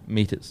amount of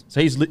meters.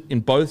 So he's in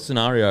both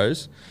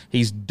scenarios,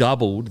 he's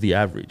doubled the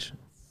average.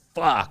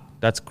 Fuck,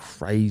 that's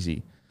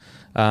crazy.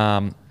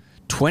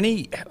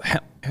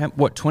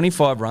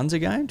 25 runs a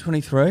game?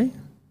 23?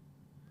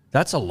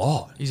 That's a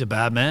lot. He's a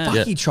bad man.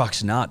 Fuck, he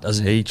trucks nut,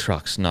 doesn't he? He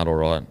trucks nut all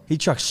right. He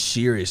trucks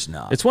serious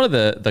nut. It's one of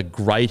the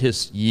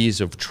greatest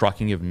years of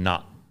trucking of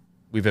nut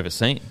we've ever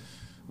seen.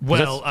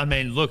 Well, I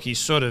mean, look, he's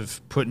sort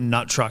of putting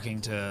nut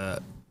trucking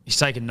to. He's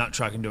taking nut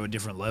trucking to a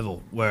different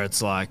level where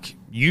it's like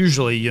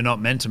usually you're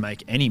not meant to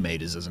make any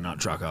meters as a nut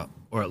trucker,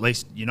 or at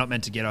least you're not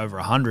meant to get over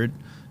 100.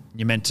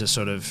 You're meant to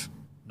sort of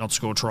not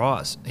score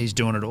tries. He's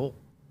doing it all.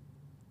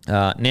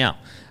 Now,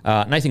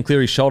 Nathan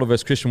Cleary's shoulder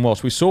versus Christian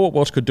Welch. We saw what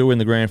Welch could do in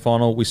the grand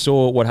final. We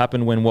saw what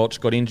happened when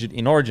Welch got injured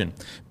in Origin.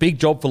 Big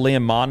job for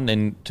Liam Martin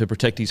and to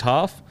protect his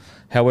half.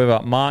 However,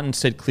 Martin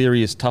said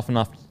Cleary is tough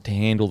enough to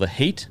handle the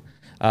heat.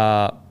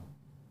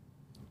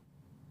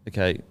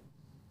 Okay.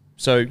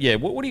 So, yeah,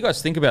 what do you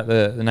guys think about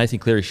the Nathan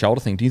Cleary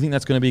shoulder thing? Do you think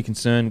that's going to be a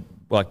concern?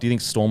 Like, do you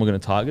think Storm are going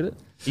to target it?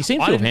 He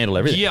seems to have handled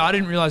everything. Yeah, I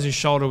didn't realise his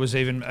shoulder was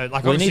even... like, well,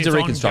 obviously he needs it's a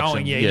reconstruction.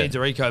 ongoing. Yeah, he needs a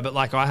reco. But,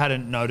 like, I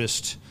hadn't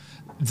noticed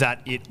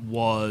that it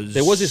was...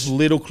 There was this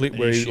little clip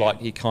where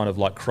he kind of,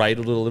 like,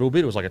 cradled it a little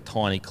bit. It was like a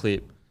tiny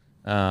clip.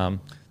 There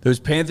was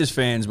Panthers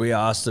fans, we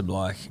asked them,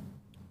 like,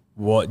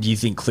 what do you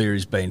think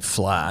Cleary's been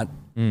flat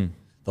the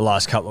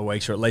last couple of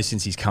weeks, or at least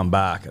since he's come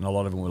back? And a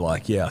lot of them were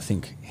like, yeah, I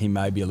think he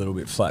may be a little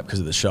bit flat because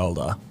of the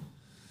shoulder.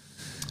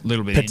 A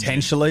little bit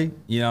potentially, injured.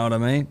 You know what I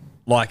mean?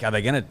 Like, are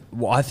they going to...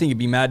 Well, I think it'd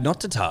be mad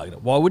not to target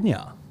it. Why wouldn't you?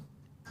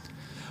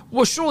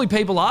 Well, surely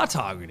people are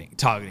targeting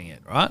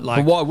it, right?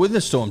 Like, but why wouldn't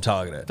the Storm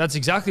target it? That's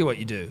exactly what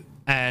you do.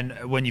 And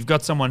when you've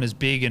got someone as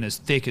big and as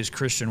thick as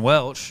Christian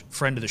Welch,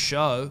 friend of the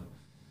show,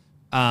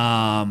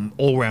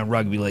 all-round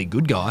rugby league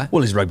good guy.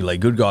 Well, he's a rugby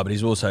league good guy, but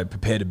he's also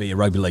prepared to be a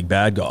rugby league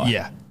bad guy.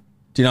 Yeah.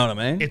 Do you know what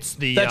I mean? It's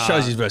the that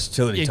shows his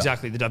versatility.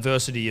 Exactly, the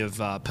diversity of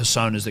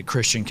personas that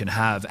Christian can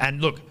have.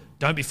 And look,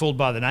 don't be fooled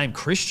by the name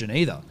Christian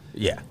either.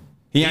 Yeah.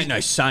 He ain't no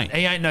saint.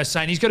 He ain't no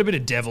saint. He's got a bit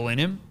of devil in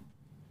him.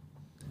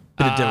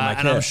 Bit of devil may and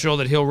care. I'm sure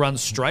that he'll run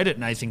straight at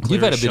Nathan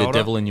Cleary's You've had a bit shoulder. of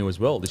devil in you as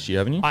well this year,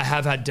 haven't you? I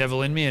have had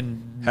devil in me.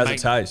 And how's it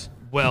taste?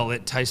 Well,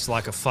 it tastes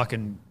like a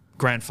fucking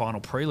grand final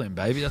prelim,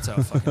 baby. That's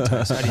how it fucking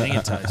tastes. How do you think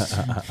it tastes?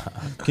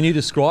 Can you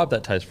describe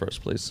that taste for us,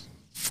 please?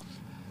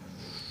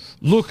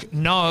 Look,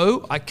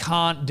 no, I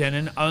can't,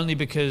 Denon, only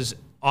because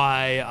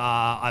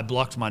I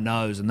blocked my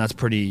nose, and that's a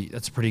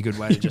pretty good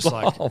way to just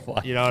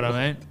you know what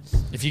I mean?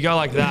 If you go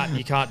like that,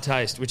 you can't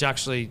taste, which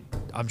actually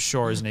I'm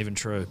sure isn't even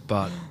true,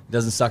 but It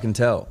doesn't suck and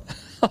tell.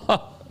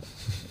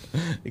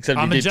 Except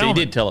I'm he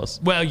did tell us.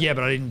 Well, yeah,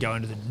 but I didn't go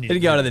into the nitty.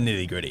 Didn't go into the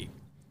nitty gritty.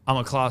 I'm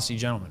a classy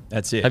gentleman.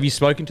 That's it. Have you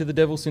spoken to the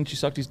devil since you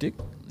sucked his dick?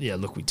 Yeah,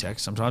 look, we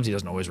text sometimes. He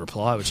doesn't always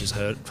reply, which is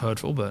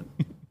hurtful, but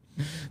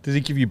Does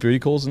he give you booty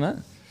calls and that?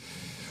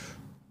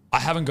 I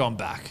haven't gone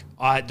back.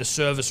 The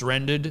service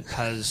rendered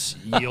has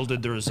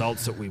yielded the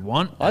results that we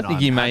want. I and think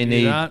I'm you may happy with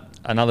need that.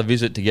 another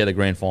visit to get a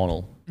grand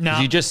final. No.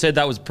 'Cause you just said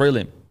that was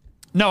prelim.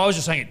 No, I was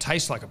just saying it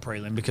tastes like a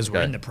prelim because we're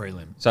Okay. in the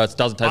prelim. So it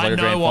doesn't taste like I a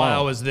grand know why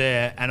final. I was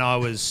there, and I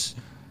was.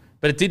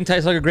 But it didn't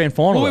taste like a grand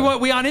final. Well, though.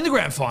 we aren't in the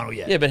grand final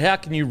yet. Yeah, but how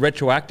can you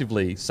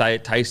retroactively say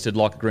it tasted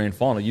like a grand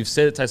final? You've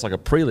said it tastes like a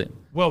prelim.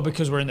 Well,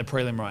 because we're in the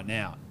prelim right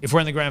now. If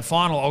we're in the grand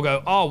final, I'll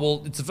go, oh,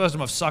 well, it's the first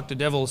time I've sucked a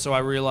devil, so I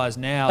realise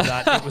now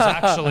that it was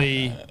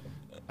actually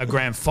a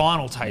grand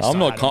final taste.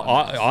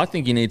 I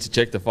think you need to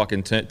check the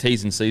fucking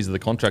T's and C's of the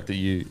contract that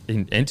you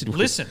entered with.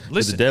 Listen.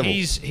 the devil.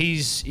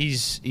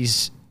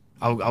 He's.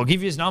 I'll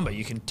give you his number.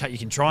 You can try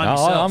him No,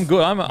 yourself. I'm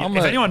good.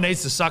 If anyone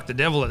needs to suck the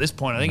devil at this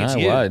point, I think it's No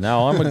you. way.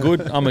 No, I'm a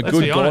good Let's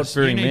be honest,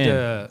 God-fearing I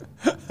man.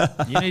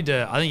 think you need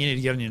to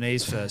get on your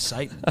knees for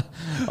Satan.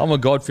 I'm a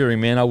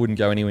God-fearing man. I wouldn't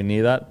go anywhere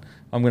near that.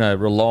 I'm going to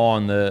rely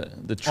on the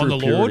true the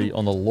purity, Lord?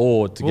 on the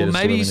Lord to Well, get us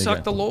maybe to you win the suck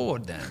game. the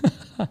Lord then.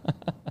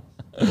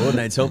 The Lord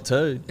needs help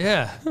too.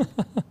 Yeah.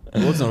 The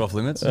Lord's not off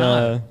limits.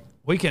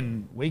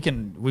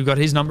 We've got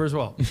his number as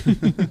well.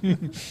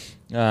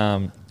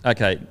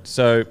 Okay,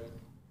 so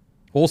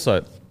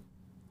also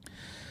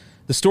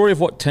the story of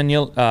what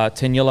Taniela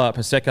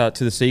Paseka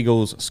to the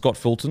Seagulls, Scott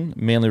Fulton,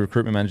 Manly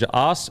recruitment manager,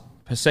 asked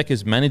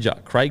Paseka's manager,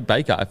 Craig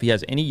Baker, if he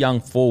has any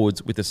young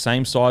forwards with the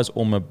same size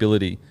or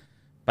mobility.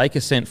 Baker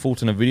sent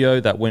Fulton a video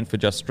that went for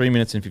just 3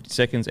 minutes and 50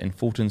 seconds, and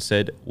Fulton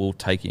said, we'll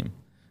take him.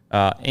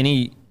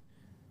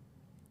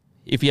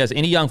 If he has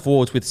any young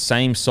forwards with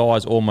same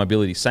size or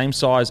mobility. Same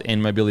size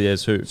and mobility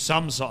as who?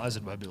 Some size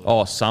and mobility.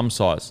 Oh, some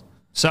size.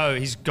 So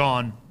he's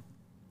gone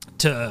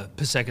to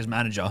Paseka's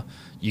manager.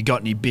 You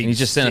got any big? And he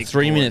just sent a thick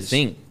 3-minute boys?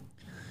 thing.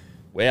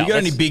 Wow. You got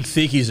that's- any big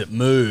thickies that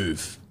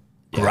move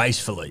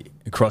gracefully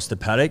across the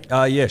paddock?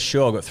 Yeah,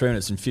 sure. I've got 3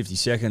 minutes and 50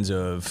 seconds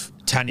of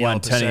Taniela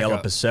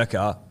Taniela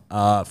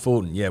Paseka.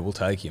 Fulton, yeah, we'll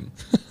take him.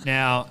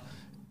 Now,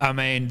 I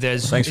mean,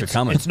 Thanks for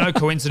coming. It's no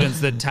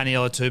coincidence that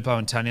Taniela Tupou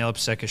and Taniela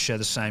Paseka share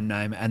the same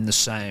name and the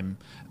same,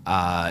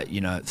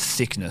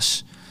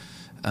 thickness.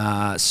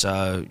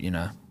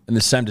 And And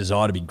the same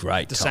desire to be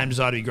great. The same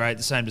desire to be great,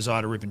 the same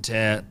desire to rip and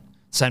tear,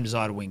 same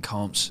desire to win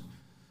comps.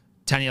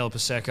 Taniela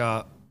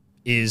Paseka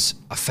is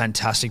a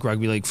fantastic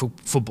rugby league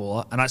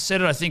footballer. And I said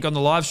it, I think, on the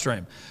live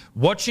stream.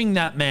 Watching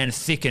that man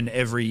thicken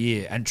every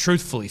year, and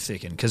truthfully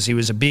thicken, because he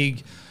was a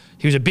big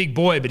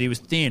boy, but he was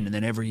thin. And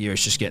then every year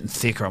it's just getting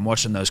thicker. I'm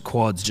watching those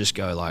quads just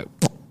go like...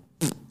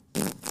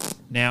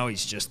 Now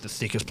he's just the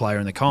thickest player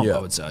in the comp, I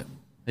would say.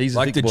 He's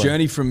like the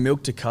journey from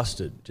milk to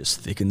custard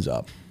just thickens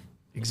up.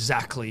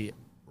 Exactly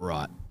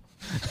right.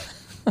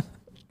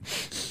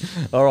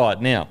 All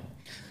right, now,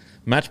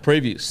 match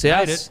preview.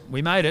 South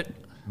We made it.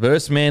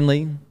 versus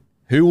Manly.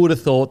 Who would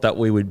have thought that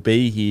we would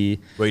be here?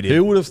 We did.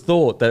 Who would have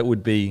thought that it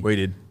would be We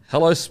did.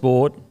 Hello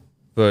Sport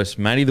versus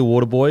Matty the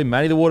Waterboy.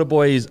 Matty the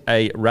Waterboy is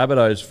a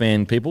Rabbitohs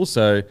fan, people,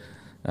 so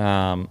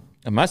a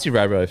massive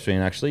Rabbitohs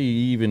fan, actually.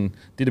 He even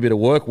did a bit of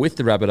work with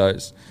the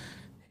Rabbitohs.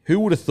 Who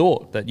would have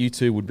thought that you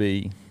two would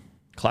be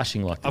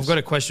clashing like this? I've got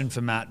a question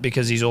for Matt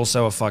because he's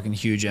also a fucking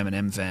huge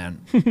Eminem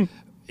fan.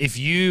 If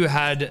you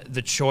had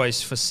the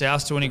choice for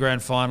South to win a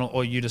grand final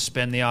or you to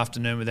spend the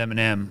afternoon with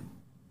Eminem,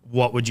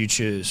 what would you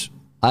choose?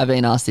 I've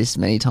been asked this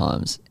many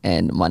times,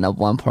 and my number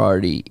one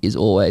priority is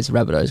always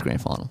Rabbitohs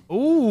grand final.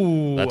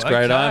 Ooh, That's a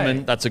great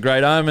omen. That's a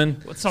great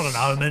omen. It's not an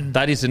omen.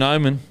 That is an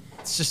omen.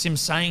 It's just him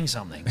saying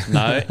something.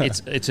 No,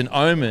 it's an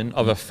omen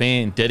of a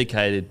fan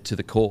dedicated to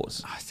the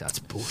cause. Oh, that's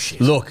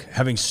bullshit. Look,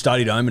 having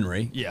studied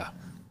omenry, Yeah.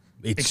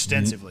 it's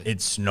Extensively.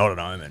 it's not an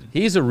omen.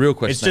 Here's a real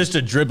question. It's just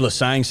a dribbler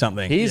saying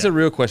something. Here's a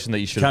real question that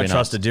you should have Can't been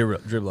trust asked. a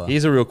dribbler.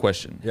 Here's a real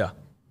question. Yeah,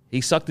 He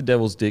sucked the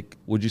devil's dick.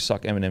 Would you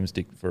suck Eminem's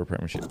dick for a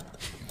premiership?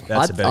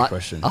 that's a better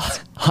question.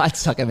 I'd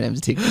suck Eminem's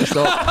dick for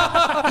sure.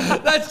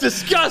 That's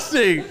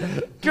disgusting.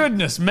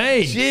 Goodness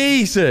me.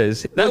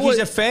 Jesus. Look, he's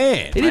a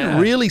fan. He didn't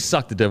really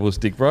suck the devil's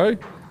dick, bro.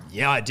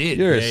 Yeah, I did.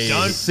 You're a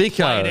Don't sicko.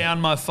 play down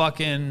my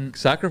fucking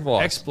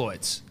Sacrifice.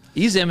 exploits.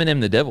 Is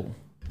Eminem the devil?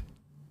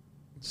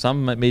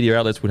 Some media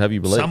outlets would have you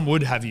believe. Some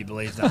would have you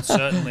believe that,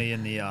 certainly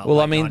in the well,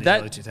 late I mean, 90s, that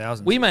early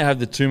 2000s. we may have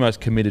the two most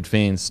committed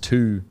fans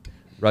to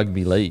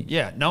rugby league.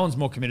 Yeah, no one's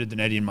more committed than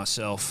Eddie and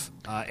myself.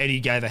 Eddie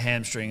gave a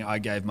hamstring, I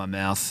gave my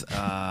mouth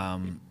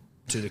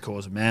to the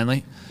cause of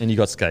Manly. And you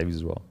got scabies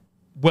as well.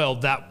 Well,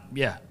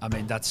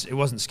 it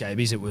wasn't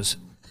scabies, it was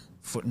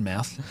foot and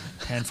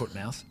mouth, hand, foot,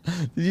 mouth.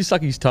 Did you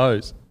suck his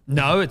toes?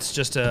 No, it's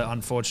just an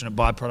unfortunate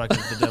byproduct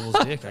of the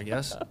devil's dick, I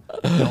guess.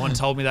 No one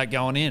told me that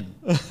going in.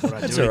 Would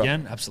I do it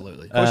again?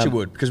 Absolutely. Of course you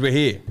would, because we're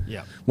here.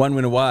 Yeah. One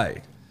win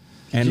away.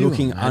 And you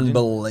looking imagine?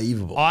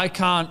 unbelievable. I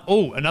can't.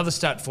 Oh, another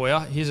stat for you.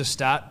 Here's a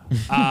stat.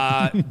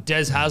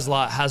 Des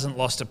Hasler hasn't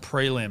lost a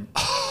prelim.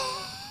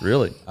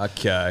 Really?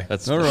 Okay.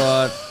 That's all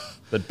right.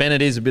 But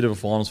Bennett is a bit of a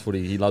finals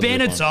footy. He loves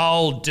Bennett's it.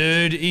 old,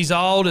 dude. He's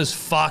old as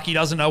fuck. He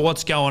doesn't know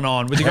what's going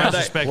on. With the greatest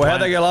respect, Well,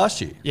 how'd Wayne. they go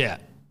last year? Yeah.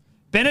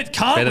 Bennett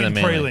can't Better win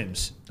than Manly.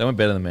 prelims. They went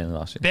better than Manly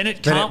last year.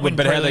 Bennett can't win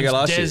but prelims. how'd they go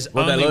last year? Des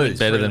Where'd they only lose? wins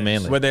Better than prelims.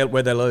 Manly.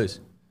 Where'd they lose?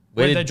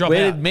 Where'd they drop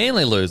Where out? did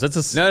Manly lose?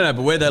 That's a No,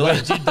 but where'd they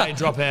lose? Did they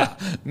drop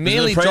out?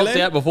 Manly Was it a dropped prelim?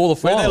 out before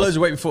the Where'd they finals. lose the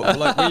week before?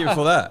 Like the year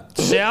before that?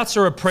 Souths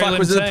are a prelim Fuck,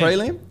 was it a team.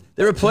 prelim?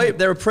 They're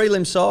a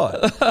prelim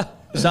side.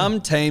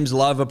 Some teams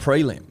love a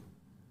prelim.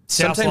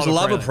 Some Souths teams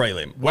love a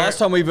prelim. Where- Last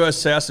time we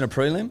versed South in a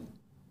prelim,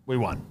 We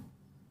won.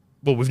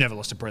 Well, we've never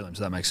lost a prelim,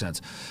 so that makes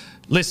sense.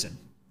 Listen,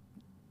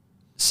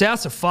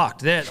 Souths are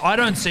fucked. I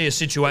don't see a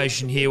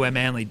situation here where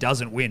Manly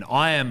doesn't win.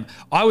 I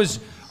was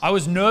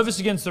nervous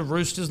against the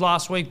Roosters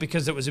last week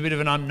because it was a bit of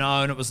an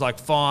unknown. It was like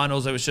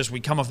finals. It was just we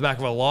come off the back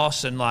of a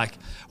loss, and like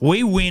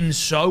we win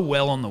so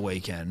well on the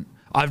weekend.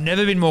 I've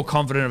never been more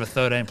confident of a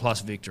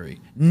 13-plus victory.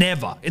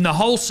 Never. In the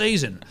whole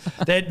season.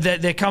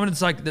 They're coming,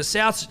 it's like the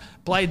Souths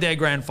played their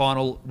grand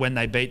final when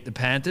they beat the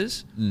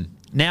Panthers.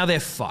 Now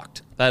they're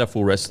fucked. They had a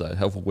full rest, though.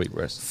 Helpful week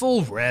rest.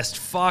 Full rest.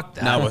 Fuck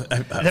that. no,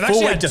 They've a actually full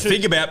week had to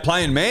think about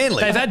playing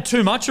Manly. They've had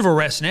too much of a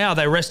rest now.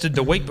 They rested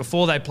the week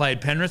before they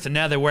played Penrith, and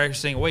now they're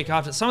resting a week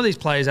after. Some of these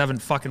players haven't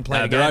fucking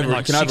played a game in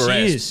like 6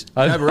 years. You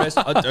can overrest.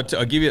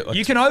 I'll give you.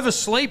 You can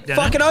oversleep,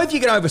 Dennis. Fucking oath you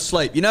can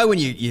oversleep. You know when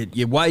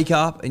you wake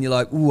up and you're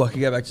like, ooh, I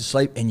could go back to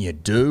sleep, and you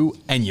do,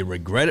 and you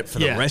regret it for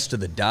the Yeah. rest of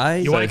the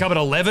day. You wake up at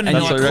 11 and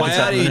and That's you're you're what like,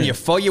 reckons cloudy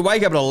and you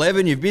wake up at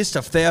 11, you've missed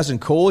 1,000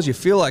 calls, you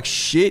feel like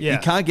shit, Yeah. you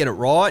can't get it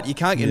right, you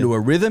can't get into a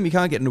rhythm, you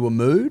can't get into a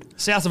mood.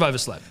 South have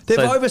overslept. They've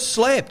So-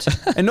 overslept.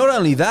 And not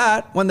only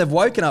that, when they've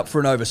woken up for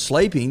an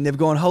oversleeping, they've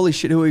gone, holy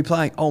shit, who are we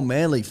playing? Oh,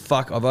 Manly,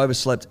 fuck, I've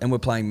overslept and we're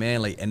playing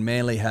Manly. And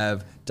Manly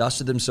have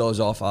dusted themselves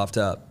off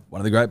after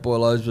one of the great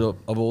boilers of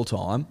all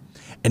time.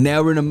 And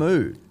now we're in a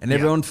mood. And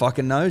everyone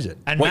fucking knows it.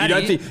 And What,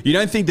 Matty- you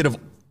don't think that of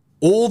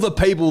all the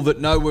people that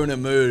know we're in a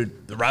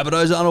mood, the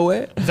Rabbitohs aren't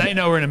aware? They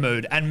know we're in a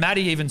mood. And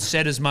Matty even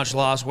said as much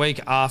last week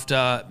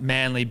after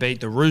Manly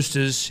beat the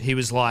Roosters. He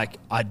was like,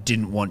 I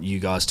didn't want you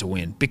guys to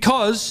win.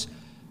 Because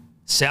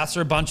Souths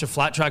are a bunch of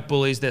flat track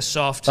bullies. They're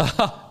soft,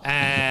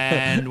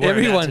 and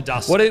we're about to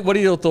dust. What are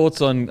your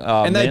thoughts on?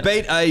 And they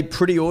beat a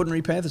pretty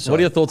ordinary Panther side. What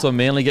are your thoughts on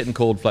Manly getting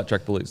called flat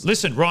track bullies?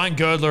 Listen, Ryan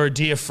Girdler, a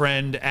dear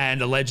friend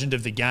and a legend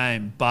of the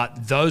game,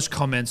 but those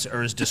comments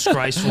are as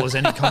disgraceful as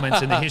any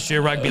comments in the history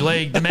of rugby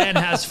league. The man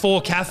has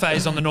 4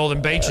 cafes on the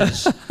northern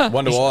beaches.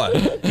 Wonder why?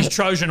 He's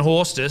Trojan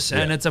horsed us,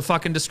 and it's a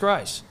fucking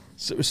disgrace.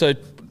 So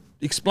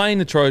explain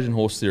the Trojan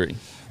horse theory.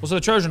 Well, so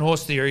the Trojan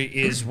horse theory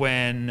is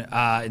when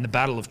in the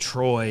Battle of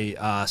Troy,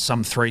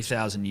 some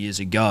 3,000 years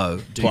ago,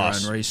 do your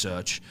own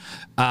research.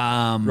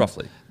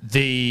 Roughly.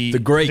 The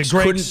Greeks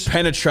couldn't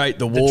penetrate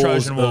the walls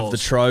Trojan of the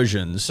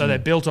Trojans. So they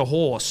built a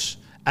horse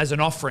as an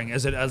offering,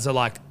 as a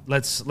like,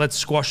 let's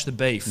squash the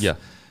beef. Yeah.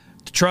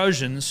 The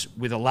Trojans,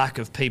 with a lack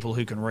of people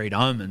who can read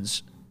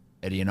omens,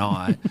 Eddie and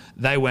I,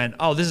 they went,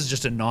 oh, this is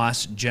just a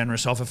nice,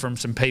 generous offer from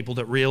some people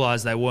that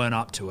realised they weren't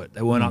up to it.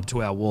 They weren't up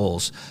to our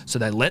walls. So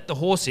they let the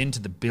horse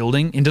into the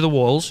building, into the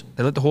walls.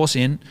 They let the horse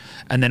in.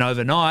 And then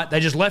overnight,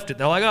 they just left it.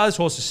 They're like, oh, this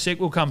horse is sick.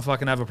 We'll come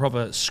fucking have a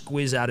proper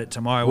squiz at it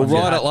tomorrow. We'll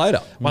ride it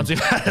later. Once we've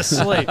had a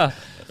sleep.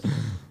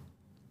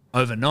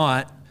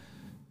 Overnight,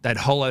 they'd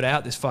hollowed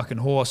out this fucking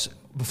horse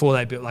before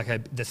they built,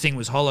 the thing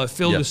was hollow,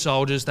 filled with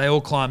soldiers. They all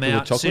climb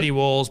out, city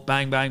walls,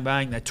 bang, bang,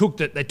 bang. They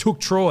took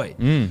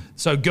Troy.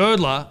 So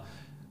Girdler,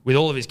 with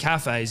all of his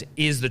cafes,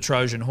 is the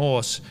Trojan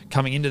horse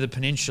coming into the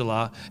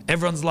peninsula.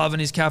 Everyone's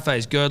loving his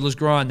cafes. Girdler's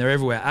Grind, they're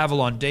everywhere.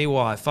 Avalon,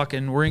 DY,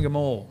 fucking ring them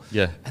all.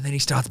 Yeah. And then he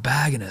starts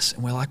bagging us,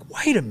 and we're like,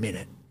 wait a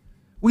minute.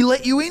 We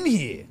let you in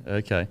here.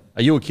 Okay.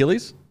 Are you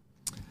Achilles?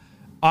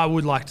 I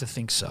would like to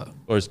think so.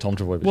 Or is Tom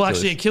Travoy Well,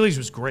 actually, Achilles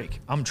was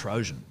Greek. I'm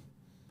Trojan.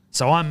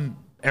 So I'm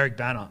Eric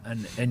Banner,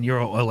 and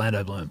you're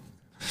Orlando Bloom.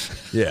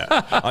 Yeah,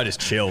 I just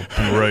chill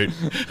and root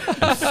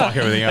and fuck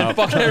everything up.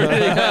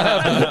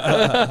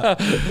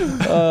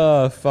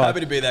 Oh, fuck. Happy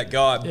to be that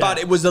guy. Yeah. But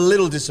it was a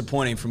little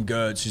disappointing from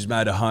Gertz, who's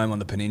made a home on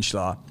the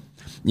peninsula,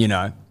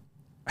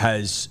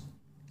 has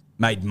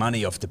made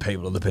money off the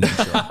people of the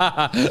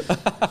peninsula.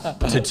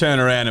 To turn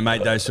around and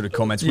make those sort of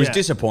comments was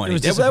disappointing.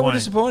 They were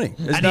disappointing.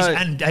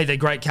 And hey, they're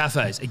great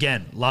cafes.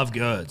 Again, love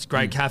Gertz.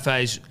 Great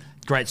cafes,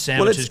 great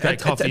sandwiches, great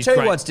coffees. I'll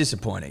tell you what's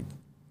disappointing,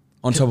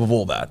 on top of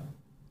all that,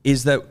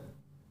 is that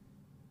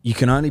you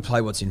can only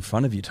play what's in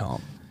front of you,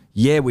 Tom.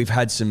 Yeah, we've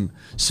had some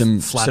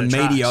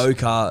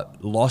mediocre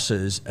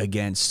losses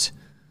against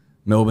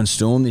Melbourne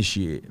Storm this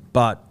year,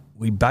 but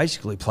we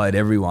basically played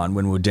everyone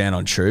when we were down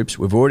on troops.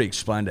 We've already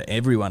explained to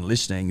everyone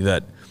listening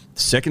that the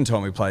second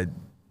time we played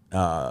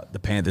the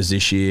Panthers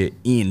this year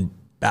in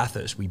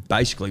Bathurst, we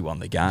basically won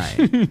the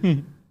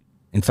game.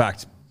 In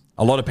fact,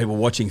 a lot of people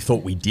watching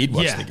thought we did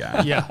watch the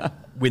game.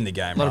 Win the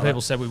game. A lot of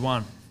people said we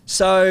won.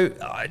 So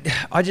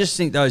I just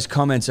think those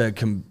comments are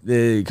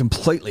they're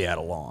completely out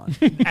of line.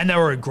 And they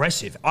were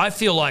aggressive. I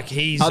feel like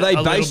he's Are they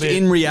based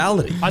in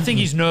reality? I think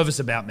he's nervous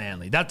about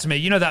Manly. That to me,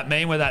 you know that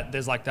meme where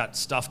there's like that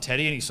stuffed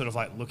teddy and he's sort of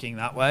like looking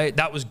that way?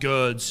 That was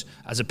Gerds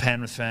as a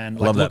Penrith fan,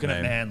 like looking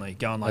at Manly,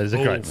 going like,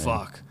 oh,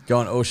 fuck.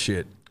 Going, oh,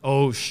 shit.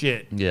 Oh,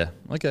 shit. Yeah,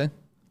 okay.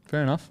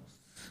 Fair enough.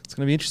 It's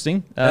going to be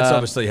interesting. That's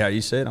obviously how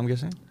you see it, I'm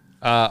guessing.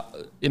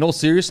 In all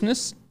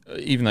seriousness,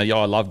 even though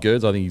I love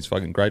Gerds, I think he's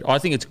fucking great. I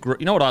think it's great.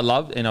 You know what I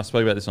love, and I've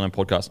spoken about this on a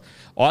podcast.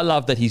 I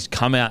love that he's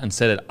come out and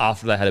said it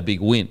after they had a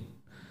big win,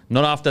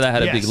 not after they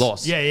had a big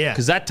loss. Yeah.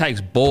 Because that takes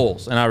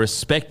balls, and I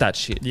respect that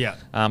shit. Yeah.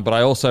 But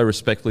I also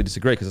respectfully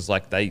disagree because it's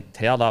like they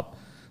towed up.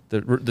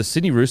 The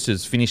Sydney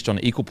Roosters finished on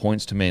equal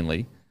points to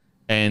Manly,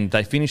 and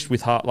they finished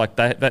with half. Like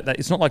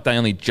it's not like they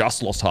only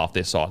just lost half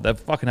their side. They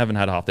fucking haven't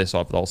had half their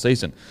side for the whole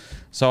season.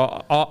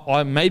 So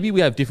I maybe we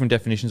have different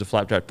definitions of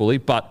flapjack bully,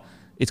 but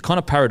it's kind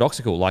of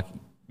paradoxical. Like,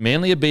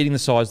 Manly are beating the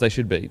sides they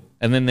should beat,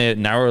 and then they're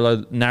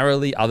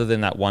narrowly, other than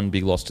that one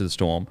big loss to the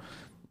Storm,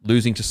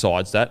 losing to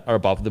sides that are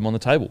above them on the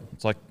table.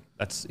 It's like,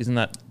 isn't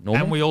that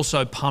normal? And we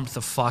also pumped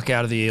the fuck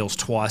out of the Eels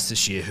twice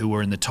this year, who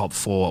were in the top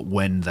 4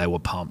 when they were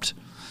pumped.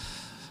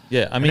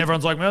 Yeah, I mean, and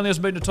everyone's like, Manly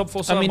hasn't beaten a top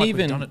 4 side.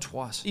 We've done it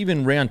twice.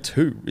 Even round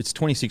 2, it's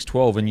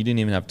 26-12, and you didn't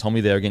even have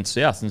Tommy there against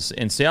South,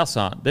 and South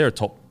aren't. They're a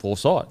top 4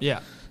 side. Yeah.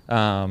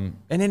 And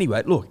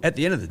anyway, look, at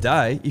the end of the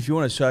day, if you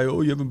want to say,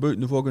 oh, you haven't beaten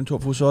the fucking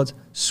top 4 sides,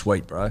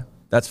 sweet, bro.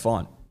 That's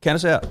fine. Count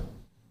us out.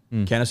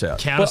 Count us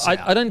out.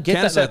 I don't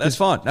get that. That's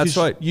fine. That's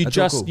sweet.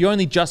 You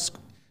only just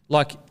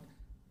like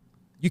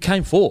you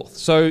came fourth,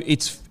 so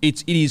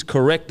it is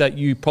correct that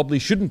you probably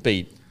shouldn't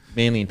beat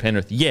Manly and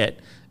Penrith yet.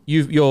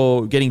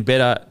 You're getting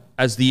better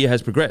as the year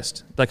has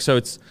progressed. Like, so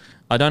it's.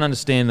 I don't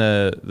understand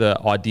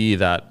the idea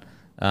that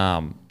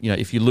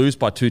if you lose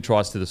by 2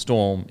 tries to the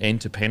Storm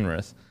and to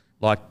Penrith,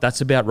 like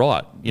that's about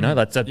right. You know,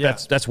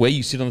 that's where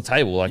you sit on the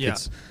table. Like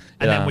it's.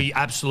 And then we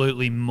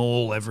absolutely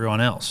maul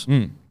everyone else.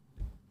 And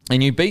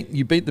you beat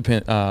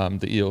the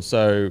Eels.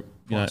 So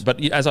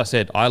but as I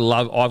said,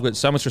 I've got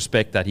so much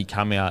respect that he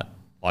come out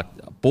like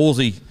a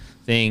ballsy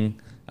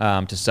thing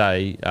to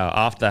say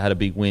after they had a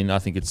big win. I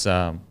think it's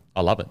I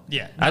love it.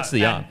 Yeah, that's the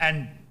yarn.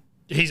 And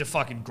He's a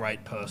fucking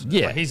great person.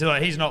 Yeah. Like,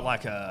 he's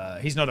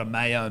not a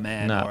Mayo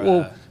man. No, or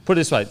well, put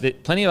it this way: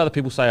 plenty of other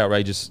people say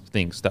outrageous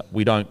things that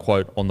we don't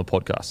quote on the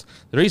podcast.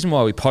 The reason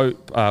why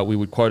we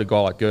would quote a guy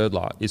like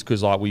Girdler is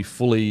because like we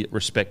fully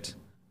respect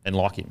and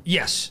like him.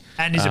 Yes,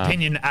 and his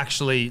opinion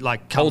actually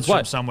like comes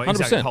from somewhere. 100%.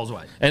 Exactly, holds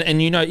weight.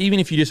 And you know, even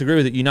if you disagree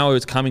with it, you know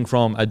it's coming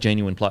from a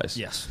genuine place.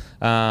 Yes.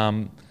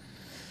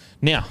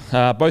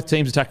 Now, both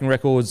teams' attacking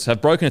records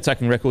have broken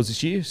attacking records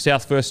this year.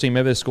 South first team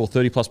ever to score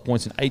 30-plus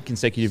points in 8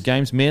 consecutive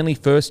games. Manly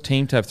first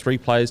team to have 3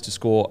 players to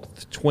score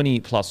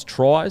 20-plus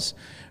tries.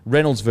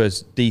 Reynolds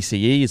versus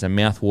DCE is a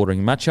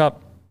mouth-watering matchup.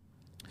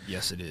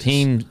 Yes, it is.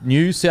 Team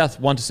news: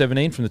 South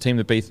 1-17 from the team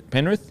that beat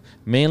Penrith.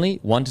 Manly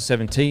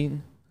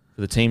 1-17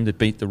 for the team that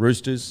beat the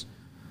Roosters.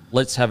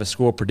 Let's have a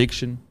score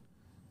prediction.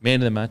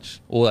 Man of the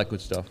match, all that good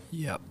stuff.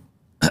 Yep.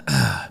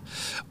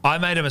 I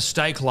made a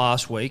mistake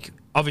last week.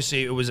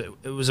 Obviously, it was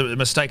a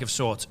mistake of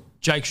sorts.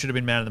 Jake should have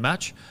been man of the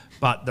match,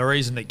 but the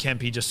reason that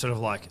Kempy just sort of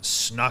like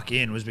snuck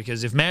in was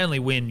because if Manly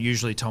win,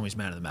 usually Tommy's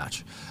man of the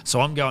match.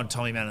 So I'm going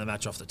Tommy man of the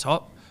match off the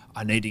top.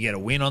 I need to get a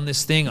win on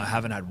this thing. I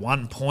haven't had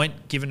 1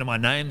 point given to my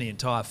name the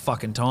entire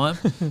fucking time.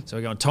 So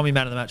we're going Tommy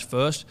man of the match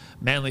first.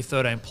 Manly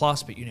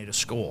 13+, but you need a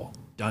score,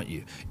 don't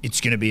you? It's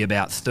going to be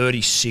about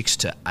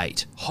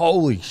 36-8.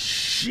 Holy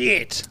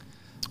shit!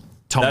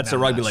 Tommy That's a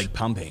man of the rugby match. league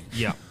pumping.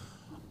 Yeah.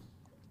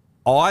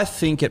 I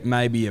think it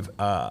may be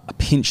a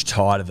pinch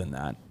tighter than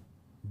that,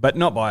 but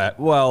not by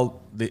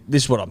this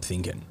is what I'm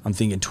thinking. I'm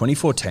thinking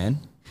 24-10,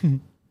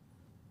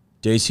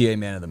 DCE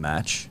man of the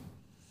match,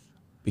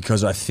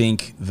 because I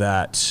think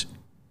that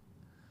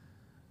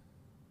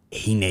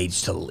he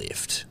needs to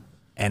lift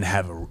and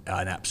have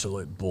an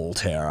absolute ball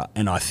terror,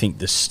 and I think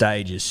the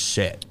stage is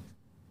set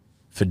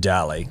for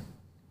Daly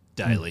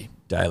to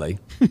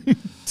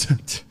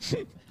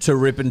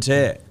rip and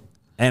tear.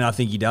 And I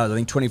think he does. I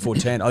think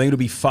 24-10. I think it'll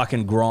be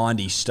fucking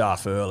grindy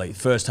stuff early.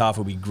 First half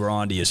will be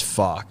grindy as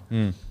fuck.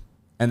 And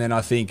then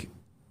I think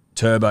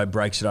Turbo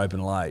breaks it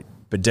open late.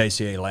 But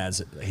DCE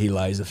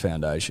lays the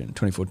foundation.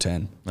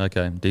 24-10.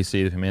 Okay,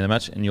 DC the man of the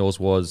match, and yours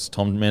was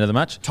Tom man of the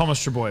match.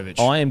 Thomas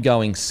Trbojevic. I am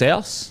going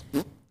South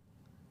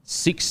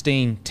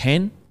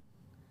 16-10,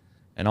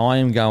 and I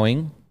am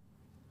going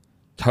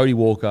Cody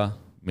Walker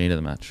man of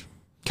the match.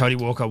 Cody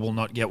Walker will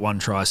not get 1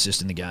 try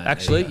assist in the game.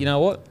 Actually, you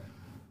know what?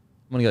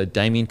 I'm going to go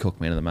Damien Cook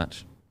man of the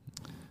match.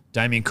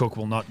 Damien Cook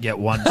will not get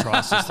 1 try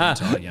assist in the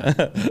entire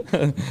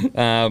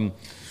game.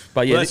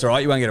 But yeah, Well, that's all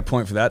right. You won't get a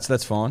point for that, so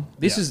that's fine.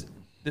 This is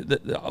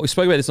we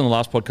spoke about this on the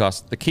last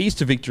podcast. The keys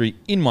to victory,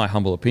 in my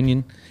humble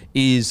opinion,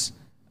 is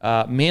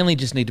Manly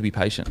just need to be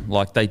patient.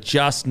 Like, they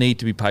just need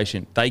to be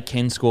patient. They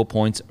can score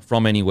points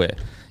from anywhere.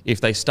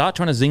 If they start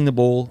trying to zing the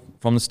ball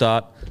from the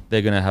start,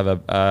 they're going to have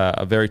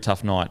a very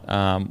tough night.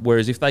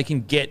 Whereas if they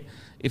can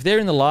if they're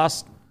in the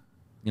last,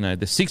 the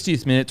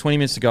 60th minute, 20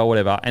 minutes to go,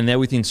 whatever, and they're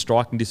within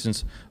striking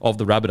distance of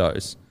the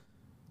Rabbitohs,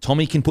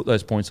 Tommy can put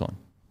those points on.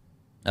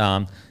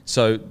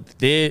 So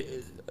their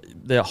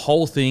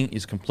whole thing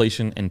is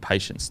completion and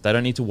patience. They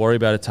don't need to worry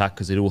about attack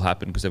because it will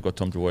happen because they've got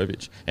Tom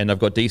Trbojevic and they've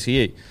got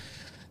DCE.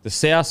 The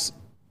South's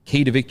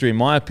key to victory, in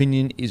my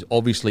opinion, is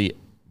obviously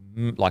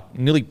like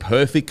nearly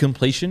perfect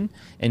completion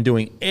and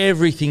doing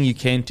everything you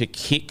can to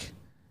kick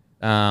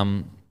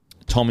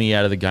Tommy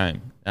out of the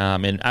game.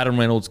 And Adam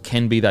Reynolds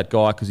can be that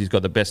guy because he's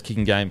got the best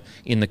kicking game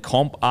in the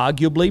comp,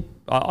 arguably.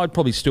 I'd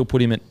probably still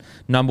put him at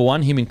number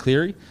 1, him and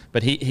Cleary,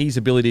 but his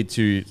ability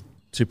to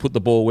put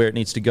the ball where it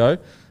needs to go.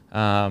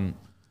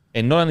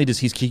 And not only does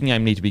his kicking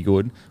game need to be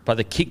good, but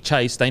the kick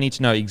chase, they need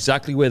to know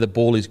exactly where the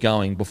ball is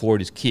going before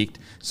it is kicked.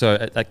 So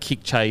at that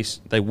kick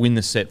chase, they win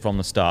the set from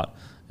the start.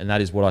 And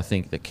that is what I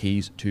think the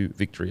keys to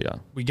victory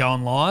are. We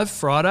going live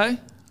Friday?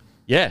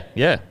 Yeah.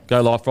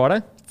 Go live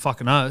Friday.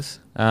 Fucking oath.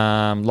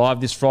 Live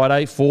this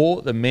Friday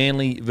for the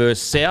Manly versus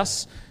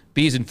South.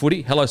 Beers and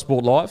Footy. Hello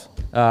Sport Live.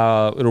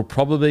 It'll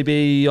probably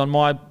be on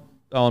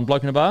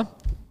Bloke in a Bar.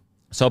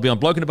 So I'll be on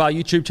Bloke in a Bar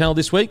YouTube channel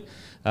this week.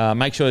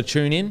 Make sure to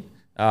tune in.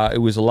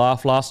 It was a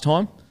laugh last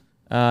time.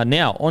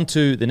 Now, on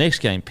to the next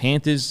game.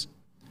 Panthers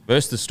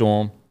versus the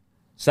Storm.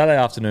 Saturday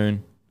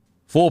afternoon,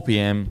 4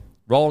 p.m,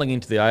 rolling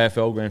into the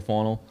AFL Grand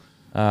Final.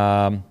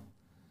 Now,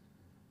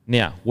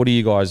 what are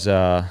you guys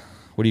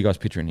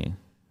picturing here?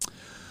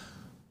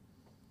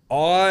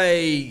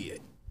 I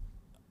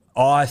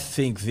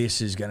think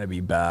this is going to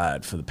be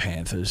bad for the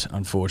Panthers,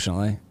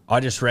 unfortunately. I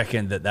just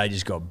reckon that they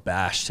just got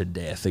bashed to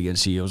death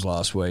against the Eels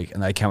last week,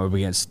 and they come up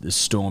against the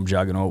Storm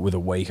juggernaut with a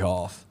week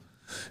off,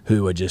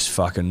 who are just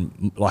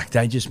fucking, like,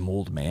 they just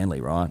mauled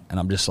Manly, right? And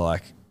I'm just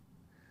like,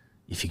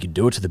 if you could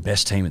do it to the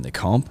best team in the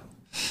comp,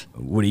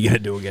 what are you going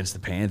to do against the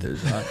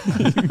Panthers, right?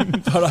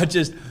 But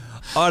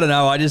I don't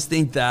know. I just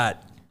think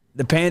that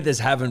the Panthers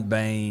haven't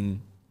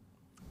been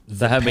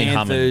They have been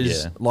humming,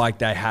 yeah. like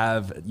they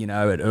have,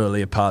 at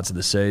earlier parts of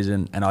the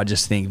season, and I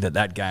just think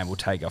that game will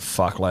take a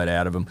fuckload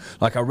out of them.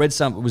 Like, I read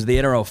it was the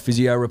NRL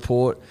physio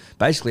report.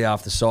 Basically,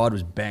 half the side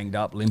was banged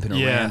up, limping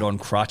around on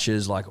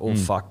crutches, like all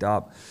fucked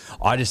up.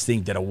 I just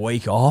think that a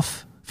week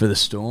off for the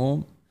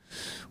Storm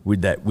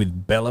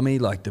with Bellamy,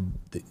 like the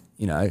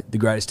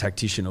greatest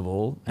tactician of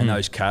all, and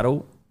those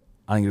cattle,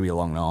 I think it'll be a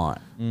long night.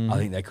 I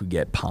think they could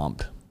get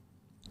pumped.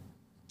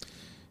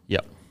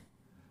 Yep.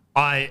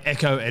 I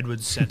echo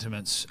Edward's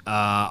sentiments.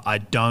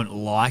 I don't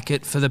like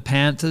it for the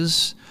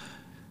Panthers.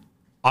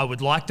 I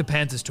would like the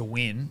Panthers to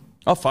win.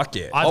 Oh, fuck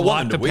yeah. I'd I want like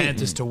them the to win.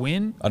 Panthers to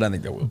win, I don't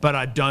think they will. but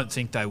I don't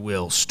think they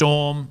will.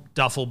 Storm,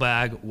 duffel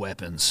bag,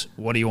 weapons.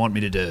 What do you want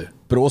me to do?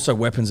 But also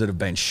weapons that have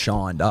been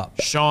shined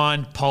up.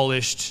 Shined,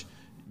 polished,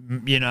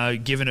 given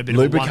a bit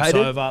Lubricated?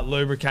 of a once-over,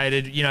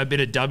 lubricated, a bit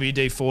of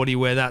WD-40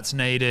 where that's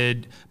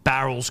needed,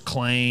 barrels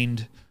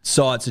cleaned,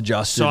 Sights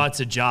adjusted. sights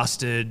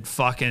adjusted,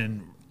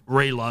 fucking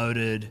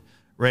reloaded,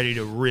 ready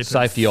to rip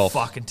Safety and off.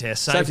 fucking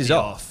test. Safety's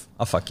off.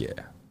 Oh, fuck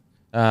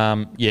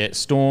yeah.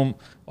 Storm.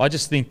 I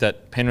just think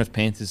that Penrith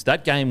Panthers,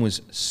 that game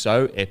was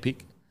so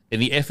epic.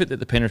 And the effort that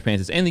the Penrith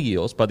Panthers and the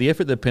Eels, but the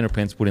effort that the Penrith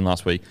Panthers put in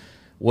last week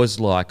was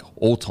like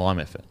all-time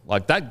effort.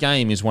 Like that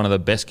game is one of the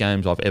best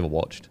games I've ever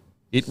watched.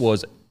 It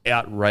was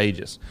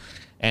outrageous.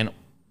 And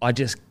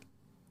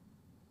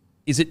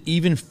is it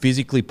even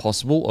physically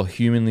possible or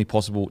humanly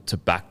possible to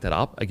back that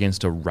up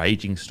against a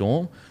raging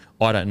Storm?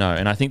 I don't know.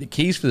 And I think the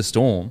keys for the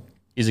Storm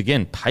is,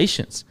 again,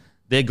 patience.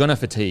 They're going to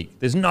fatigue.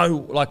 There's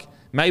no,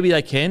 maybe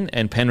they can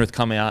and Penrith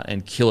come out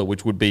and kill it,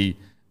 which would be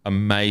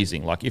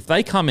amazing. Like, if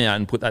they come out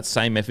and put that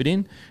same effort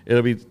in,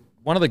 it'll be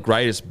one of the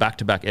greatest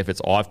back-to-back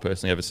efforts I've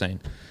personally ever seen.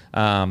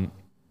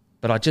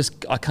 But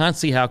I can't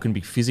see how it can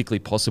be physically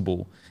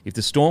possible if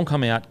the Storm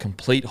come out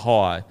complete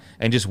high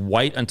and just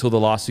wait until the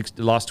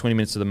last 20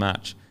 minutes of the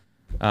match.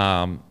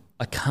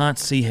 I can't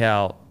see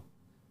how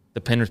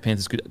the Penrith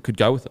Panthers could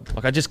go with them.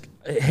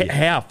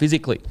 How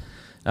physically?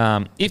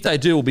 If they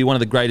do, it'll be one of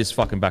the greatest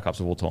fucking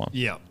backups of all time.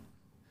 Yeah.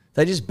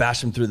 They just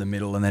bash them through the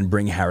middle and then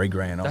bring Harry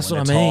Grant on That's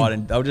when what they're I mean. tired,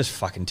 and they'll just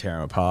fucking tear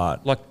them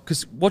apart.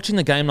 Because watching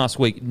the game last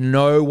week,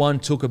 no one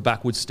took a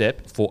backward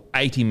step for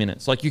 80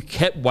 minutes. You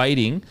kept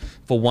waiting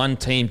for one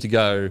team to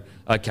go,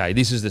 okay,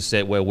 this is the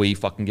set where we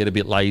fucking get a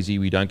bit lazy.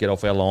 We don't get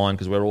off our line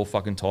because we're all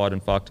fucking tired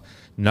and fucked.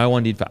 No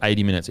one did for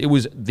 80 minutes. It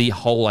was the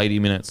whole 80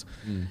 minutes.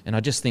 And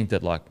I just think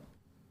that,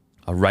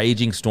 a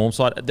raging Storm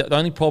side. The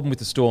only problem with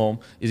the Storm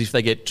is if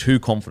they get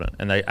too confident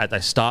and they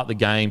start the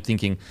game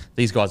thinking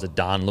these guys are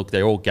done. Look,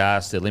 they're all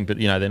gassed. They're limpid.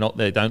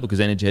 They don't look as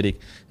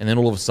energetic. And then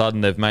all of a sudden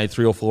they've made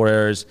 3 or 4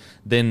 errors.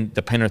 Then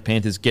the Penrith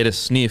Panthers get a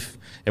sniff.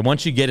 And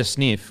once you get a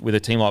sniff with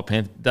a team like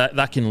Panthers,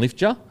 that can lift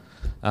you.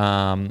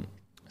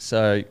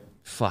 So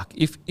fuck.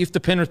 If the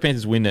Penrith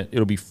Panthers win it,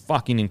 it'll be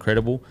fucking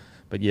incredible.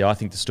 But yeah, I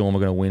think the Storm are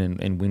going to win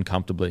and win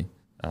comfortably.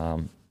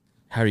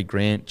 Harry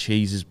Grant,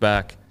 Cheese is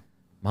back.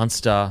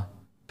 Munster.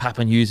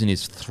 Pappenhuisen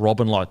is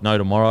throbbing like no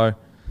tomorrow.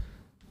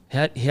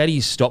 How do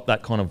you stop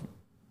that kind of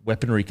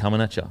weaponry coming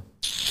at you?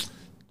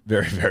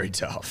 Very, very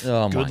tough.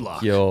 Oh, Good my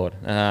luck. God.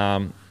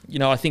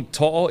 I think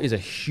To'o is a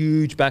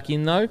huge back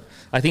in, though.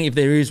 I think if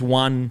there is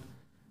one,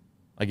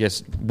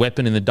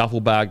 weapon in the duffel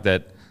bag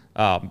that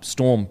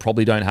Storm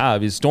probably don't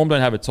have, is Storm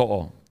don't have a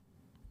To'o.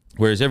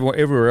 Whereas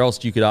everywhere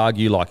else you could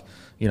argue,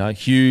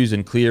 Hughes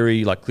and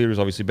Cleary, Cleary's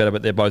obviously better,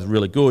 but they're both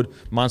really good.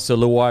 Munster,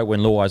 Luai,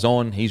 when Luai's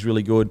on, he's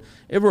really good.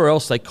 Everywhere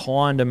else, they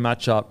kind of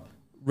match up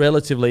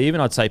relatively.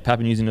 Even I'd say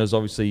Pappenhuisen is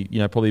obviously,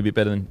 probably a bit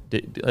better than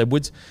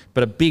Edwards.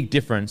 But a big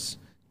difference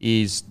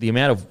is the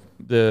amount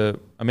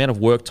of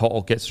work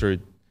To'o gets through.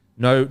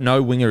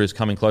 No winger is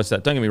coming close to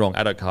that. Don't get me wrong,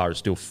 Addo-Carr is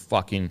still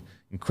fucking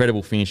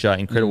incredible finisher,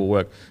 incredible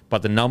work.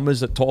 But the numbers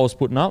that To'o's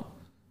putting up,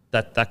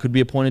 that could be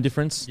a point of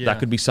difference. Yeah. That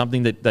could be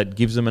something that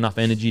gives them enough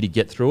energy to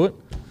get through it.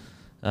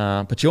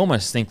 But you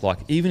almost think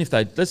even if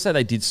let's say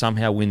they did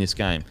somehow win this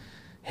game,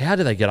 how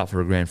do they get up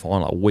for a grand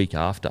final a week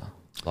after?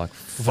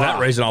 For that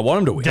reason, I want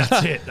them to win.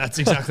 That's it. That's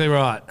exactly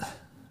right.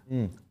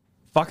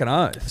 Fucking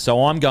oath.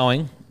 So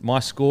my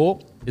score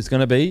is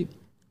going to be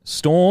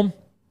Storm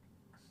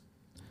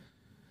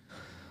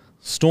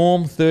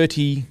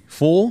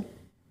 34,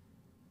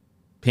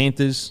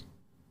 Panthers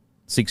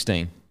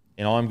 16.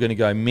 And I'm going to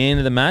go man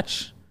of the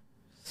match,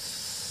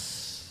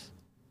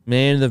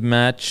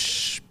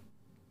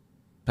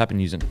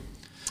 Pappenhuisen.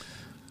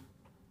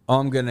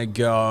 I'm going to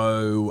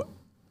go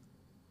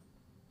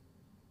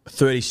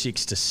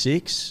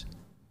 36-6.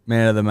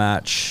 Man of the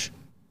match,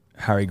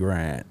 Harry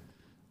Grant.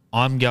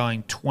 I'm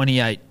going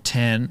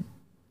 28-10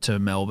 to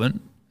Melbourne,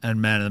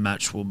 and man of the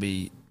match will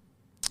be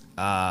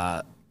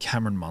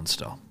Cameron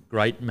Munster.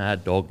 Great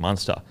Mad Dog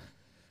Munster.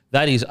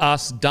 That is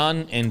us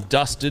done and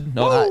dusted.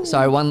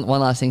 Sorry, one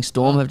last thing.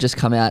 Storm have just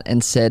come out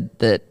and said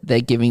that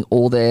they're giving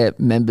all their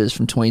members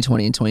from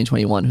 2020 and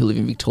 2021 who live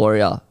in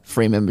Victoria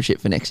free membership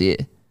for next year.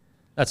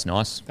 That's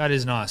nice. That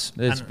is nice.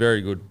 That's And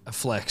very good. a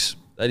flex.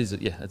 That is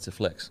that's a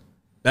flex.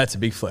 That's a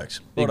big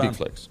flex. Big Well done.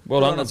 flex.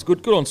 Well done. That's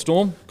good. Good on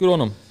Storm. Good on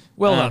them.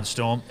 Well done,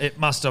 Storm. It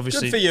must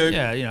obviously. Good for you.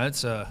 Yeah,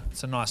 it's a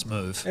nice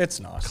move. It's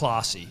nice.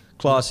 Classy.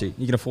 Classy.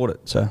 You can afford it,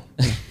 so.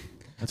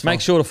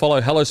 Make sure to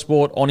follow Hello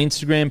Sport on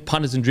Instagram,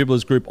 Punters and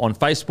Dribblers Group on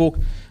Facebook,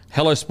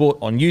 Hello Sport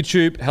on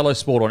YouTube, Hello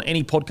Sport on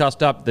any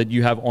podcast app that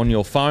you have on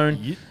your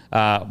phone.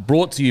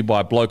 Brought to you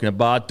by Bloke in a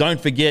Bar.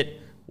 Don't forget,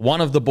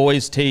 one of the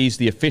boys' teas,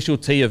 the official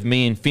tea of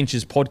me and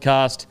Finch's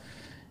podcast,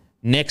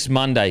 next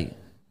Monday.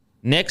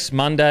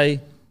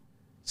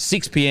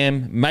 6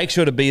 p.m. Make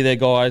sure to be there,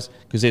 guys,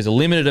 because there's a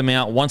limited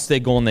amount. Once they're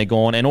gone, they're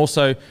gone. And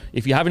also,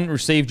 if you haven't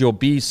received your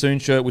Be Soon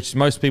shirt, which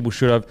most people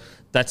should have,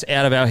 that's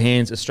out of our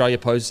hands. Australia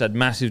Post has had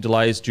massive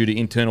delays due to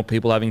internal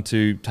people having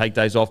to take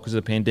days off because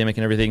of the pandemic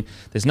and everything.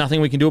 There's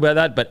nothing we can do about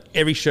that, but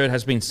every shirt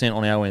has been sent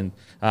on our end.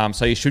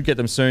 So you should get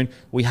them soon.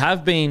 We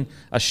have been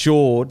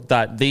assured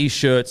that these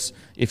shirts,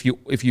 if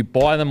you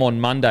buy them on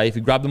Monday, if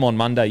you grab them on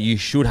Monday, you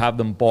should have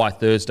them by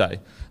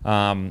Thursday.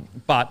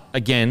 But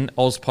again,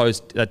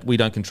 AusPost, that we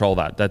don't control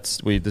that.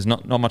 There's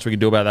not much we can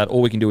do about that.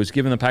 All we can do is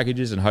give them the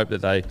packages and hope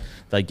that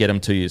they get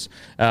them to you.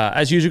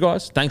 As usual,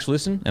 guys, thanks for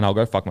listening, and I'll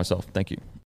go fuck myself. Thank you.